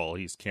big role.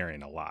 He's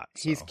carrying a lot.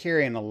 So. He's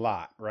carrying a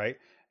lot, right?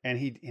 And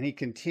he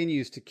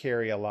continues to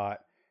carry a lot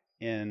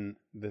in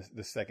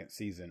the second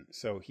season.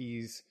 So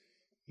he's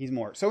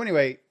more. So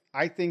anyway,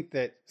 I think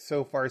that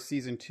so far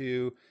season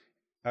 2,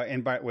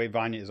 and by the way,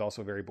 Vanya is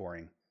also very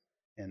boring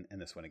in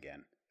this one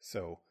again.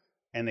 So,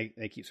 and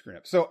they keep screwing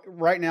up. So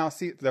right now,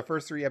 the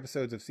first 3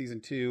 episodes of season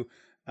 2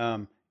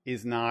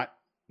 is not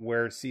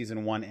where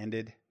season 1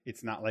 ended.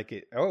 It's not like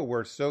it. Oh,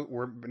 we're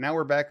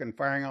back and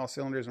firing all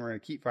cylinders, and we're going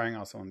to keep firing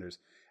all cylinders.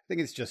 I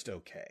think it's just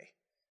okay.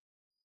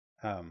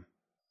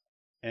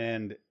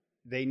 And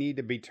they need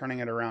to be turning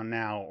it around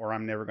now, or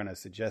I'm never going to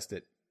suggest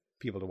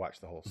people to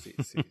watch the whole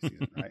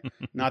season, right?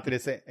 Not that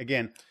it's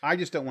again. I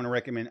just don't want to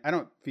recommend. I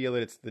don't feel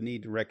that it's the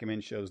need to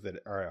recommend shows that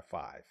are a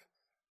 5.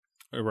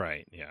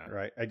 Right. Yeah.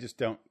 Right. I just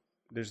don't.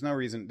 There's no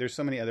reason. There's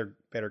so many other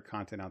better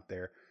content out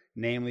there,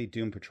 namely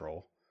Doom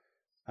Patrol,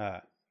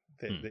 that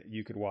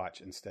you could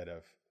watch instead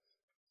of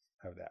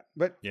that.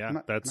 But yeah,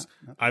 that's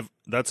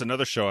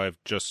another show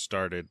I've just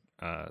started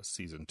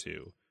season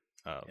 2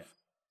 of. Yeah.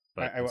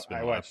 But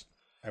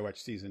I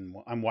watched season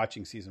 1. I'm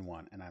watching season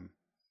 1, and I'm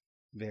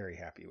very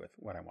happy with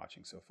what I'm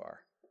watching so far.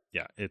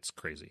 Yeah, it's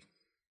crazy.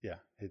 Yeah,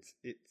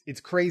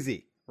 it's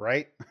crazy,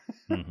 right?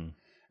 Mm-hmm.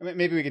 I mean,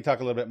 maybe we can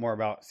talk a little bit more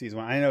about season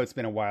 1. I know it's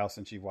been a while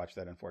since you've watched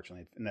that,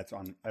 unfortunately, and that's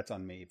on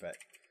me. But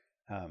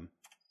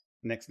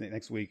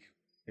next week,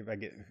 if I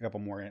get a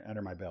couple more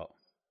under my belt,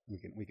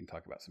 we can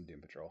talk about some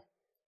Doom Patrol.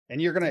 And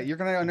you're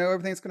gonna know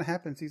everything that's gonna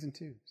happen in season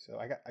 2. So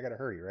I got to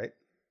hurry, right?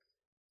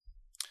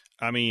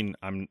 I mean,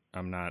 I'm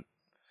not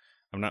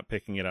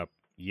picking it up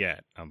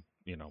yet. I'm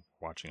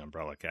watching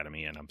Umbrella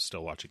Academy, and I'm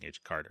still watching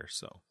Agent Carter,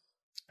 so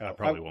I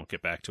probably won't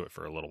get back to it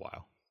for a little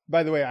while.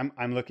 By the way,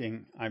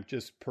 I'm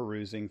just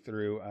perusing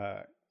through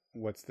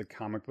what's the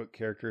comic book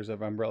characters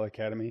of Umbrella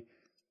Academy,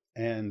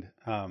 and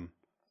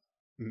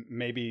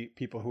maybe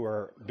people who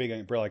are big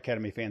Umbrella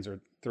Academy fans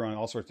are throwing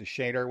all sorts of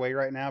shade our way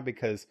right now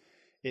because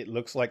it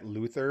looks like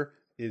Luther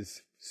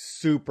is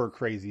super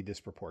crazy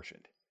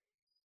disproportioned.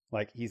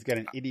 Like he's got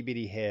an itty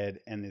bitty head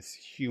and this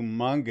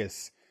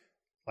humongous,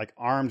 like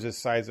arms the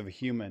size of a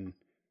human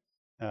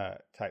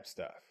type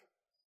stuff.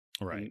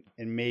 Right.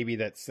 And maybe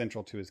that's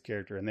central to his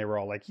character. And they were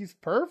all like, he's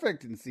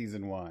perfect in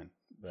season 1.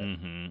 But,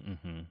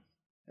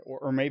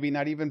 or maybe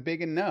not even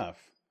big enough.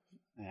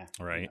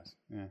 Right.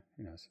 Who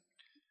knows?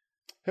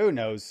 Who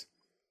knows?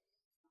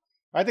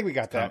 I think we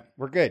got that.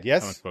 We're good.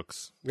 Yes. Comic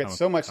books. We got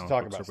so much to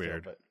talk about.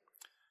 Weird. Still, but...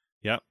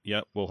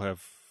 Yep. We'll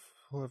have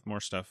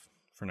more stuff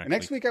for next week.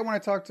 Next week, I want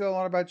to talk to a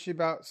lot about you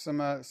about some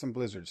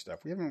Blizzard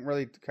stuff. We haven't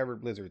really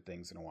covered Blizzard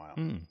things in a while.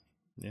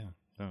 Yeah.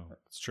 No,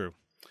 it's true.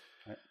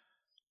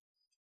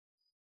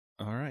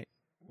 All right.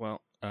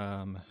 Well,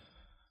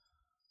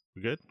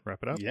 we good?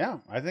 Wrap it up? Yeah.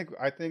 I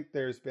think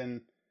there's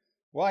been,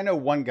 well, I know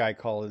one guy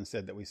called and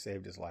said that we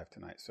saved his life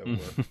tonight. So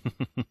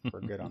we're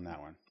good on that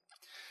one.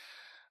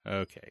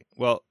 Okay.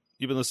 Well,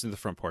 you've been listening to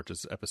The Front Porch. This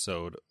is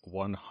episode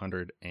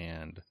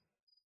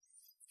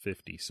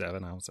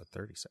 157. I was at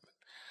 37.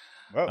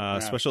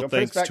 Special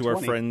thanks to our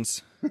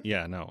friends.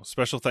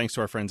 Special thanks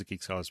to our friends at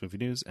Geek Scholars Movie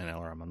News and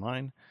LRM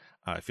Online.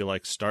 If you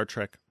like Star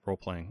Trek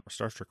role-playing or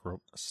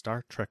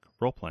Star Trek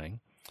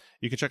role-playing,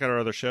 you can check out our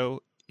other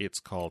show, It's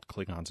called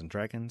Klingons and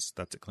Dragons.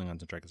 That's at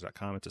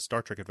klingonsanddragons.com. It's a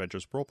Star Trek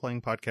Adventures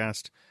role-playing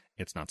podcast.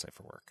 It's not safe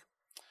for work.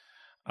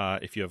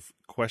 If you have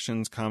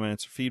questions,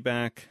 comments, or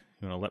feedback,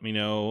 you want to let me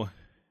know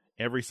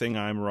everything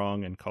I'm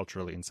wrong and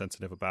culturally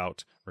insensitive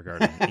about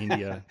regarding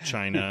India,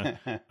 China,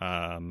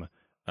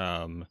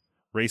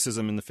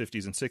 racism in the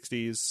 50s and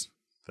 60s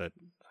that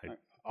I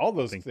all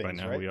those think things, by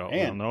now right? we all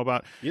know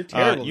about. You're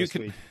terrible you this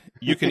can week.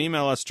 you can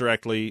email us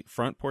directly,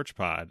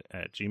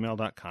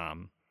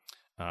 frontporchpod@gmail.com.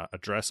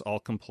 Address all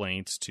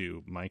complaints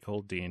to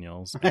Michael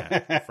Daniels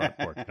at Front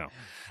Porch. No.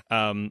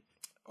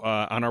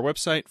 On our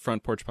website,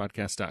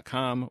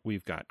 frontporchpodcast.com,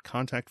 we've got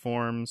contact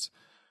forms.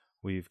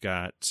 We've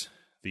got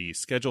the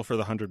schedule for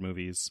the 100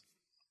 movies,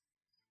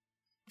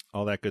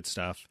 all that good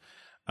stuff.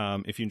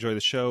 If you enjoy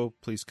the show,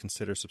 please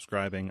consider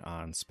subscribing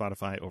on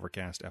Spotify,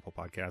 Overcast, Apple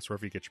Podcasts,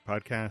 wherever you get your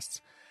podcasts.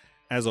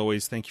 As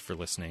always, thank you for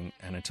listening.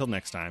 And until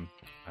next time,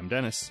 I'm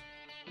Dennis.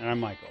 And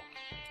I'm Michael.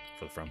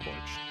 For the Front Porch.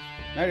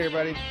 Night,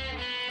 everybody.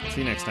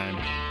 See you next time.